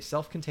Superman. It is a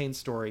self-contained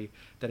story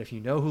that if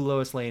you know who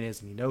Lois Lane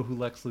is and you know who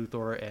Lex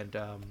Luthor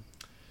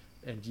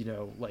and you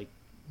know, like,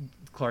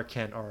 Clark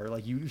Kent are,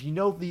 like, if you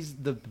know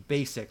the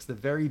basics, the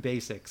very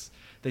basics,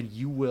 then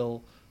you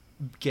will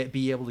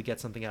be able to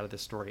get something out of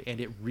this story. And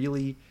it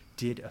really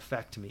did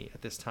affect me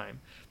at this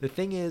time. The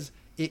thing is,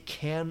 it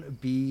can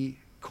be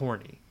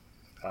corny,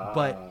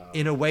 but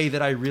in a way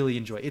that I really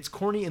enjoy. It's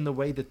corny in the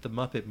way that the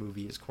Muppet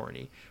movie is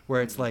corny,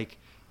 where it's like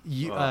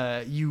it's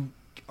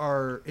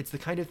the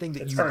kind of thing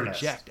that you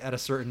reject at a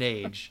certain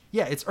age.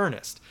 Yeah, it's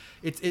earnest.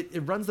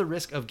 It runs the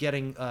risk of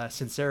getting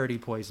sincerity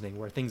poisoning,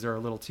 where things are a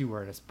little too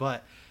earnest.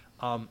 But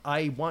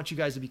I want you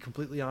guys to be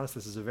completely honest.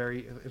 This is a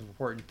very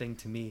important thing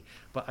to me,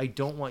 but I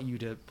don't want you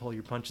to pull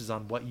your punches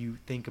on what you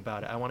think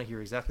about it. I want to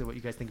hear exactly what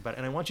you guys think about it,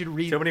 and I want you to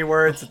read. Too many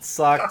words. It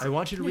sucks. I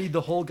want you to read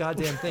the whole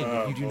goddamn thing.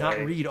 If you do not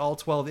read all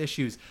 12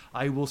 issues,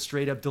 I will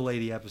straight up delay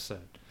the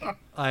episode.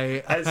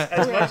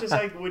 As much as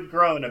I would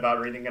groan about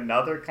reading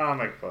another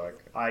comic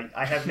book,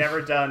 I have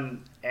never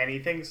done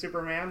anything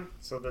Superman,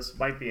 so this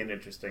might be an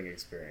interesting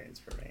experience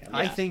for me.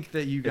 I think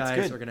that you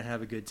guys are going to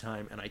have a good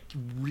time, and I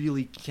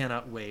really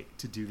cannot wait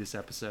to do this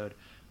episode.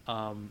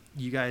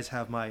 You guys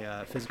have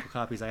my physical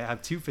copies. I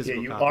have 2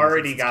 physical copies. You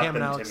already It's got Cam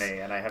them and Alex to me,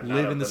 and I have not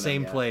live in the opened them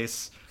same yet.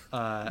 place.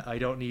 I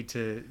don't need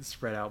to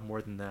spread out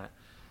more than that.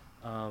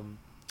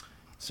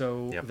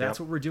 So that's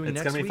what we're doing It's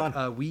next gonna be week.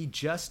 fun.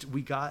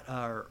 We got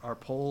our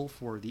poll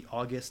for the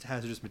August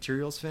hazardous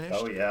materials finished.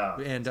 Oh yeah,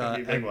 and it's gonna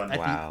be a big one.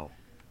 Wow.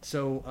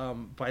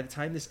 So by the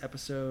time this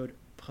episode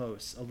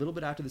posts, a little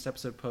bit after this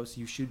episode posts,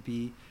 you should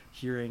be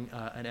hearing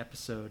an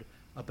episode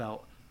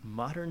about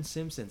Modern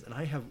Simpsons, and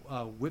I have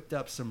whipped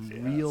up some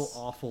real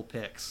awful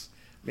picks.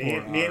 Me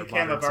and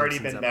Cam have already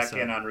been back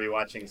in on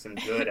rewatching some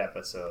good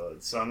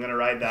episodes, so I'm gonna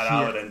ride that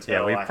out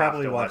until we've I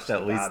probably have to watched watch at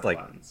the least bad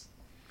ones.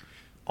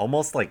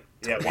 Almost like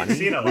 20. We've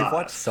seen a lot. We've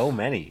watched so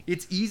many.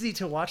 It's easy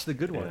to watch the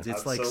good ones.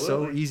 It's like so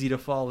Absolutely. easy to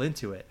fall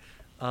into it.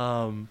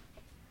 But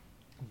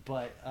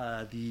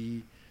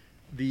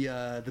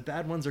the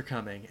bad ones are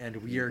coming, and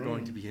we are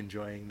going to be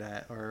enjoying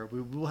that. Or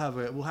we'll have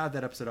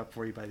that episode up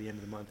for you by the end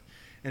of the month.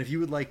 And if you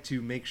would like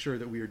to make sure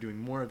that we are doing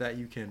more of that,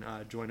 you can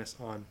join us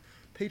on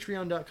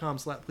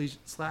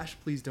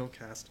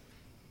patreon.com/please-don't-cast,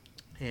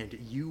 and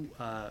you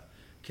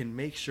can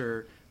make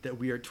sure that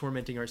we are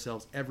tormenting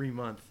ourselves every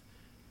month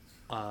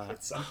for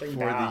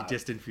the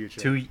distant future.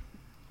 To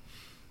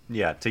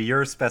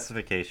your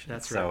specifications.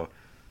 That's right. So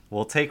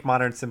we'll take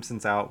Modern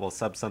Simpsons out. We'll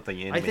sub something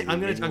in. I'm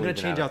gonna maybe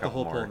change add a out the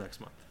couple whole more. poll next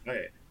month.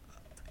 Right.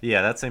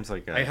 Yeah, that seems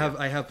like I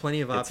have plenty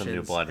of Get options. some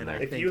new blood in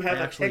there. If you have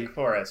a pick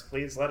for us,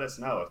 please let us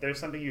know. If there's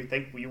something you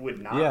think we would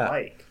not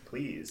like,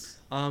 please.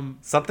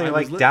 Something I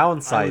like was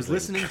downsizing. I was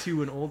listening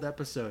to an old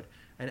episode,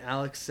 and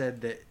Alex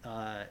said that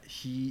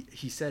he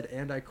said,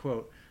 and I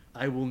quote,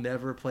 "I will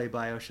never play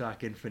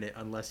BioShock Infinite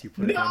unless you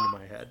put a gun to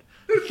my head."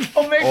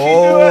 I'll make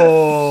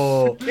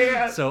Oh. you do it.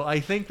 Yeah. So I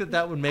think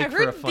that would make I've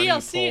for a heard funny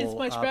DLC is poll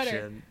much better.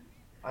 option.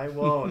 I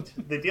won't.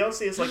 The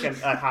DLC is like a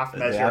half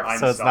measure. The I'm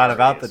episode's sorry not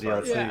about the as far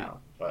as DLC. now,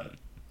 but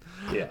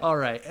yeah. All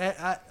right,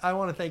 I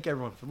want to thank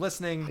everyone for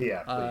listening.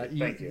 Yeah, please.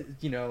 Thank you.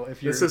 You know,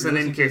 if you're This is an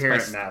listening to this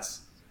incoherent by-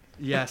 mess.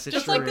 Yes, it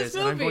Just sure like this is.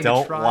 And I'm movie. going to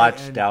Don't try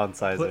watch and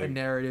Downsizing. Put a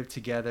narrative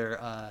together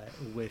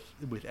with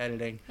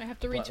editing. I have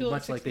to but retool it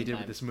much like they 16 did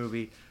with this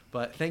movie.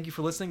 But thank you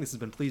for listening. This has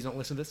been Please Don't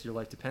Listen to This. Your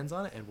life depends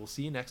on it, and we'll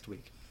see you next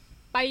week.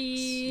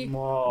 Bye.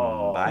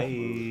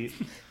 Bye.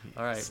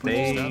 All right,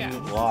 Stay Yeah.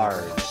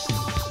 large.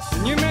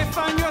 And you may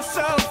find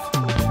yourself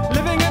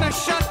living in a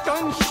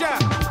shotgun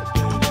shack.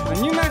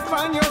 And you may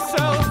find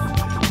yourself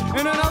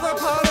in another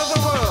part of the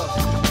world.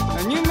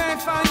 And you may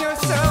find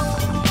yourself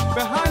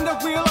behind the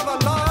wheel of a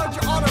large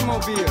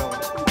automobile.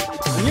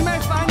 And you may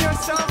find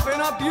yourself in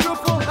a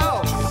beautiful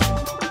house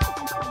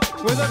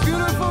with a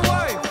beautiful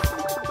wife.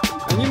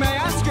 And you may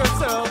ask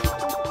yourself,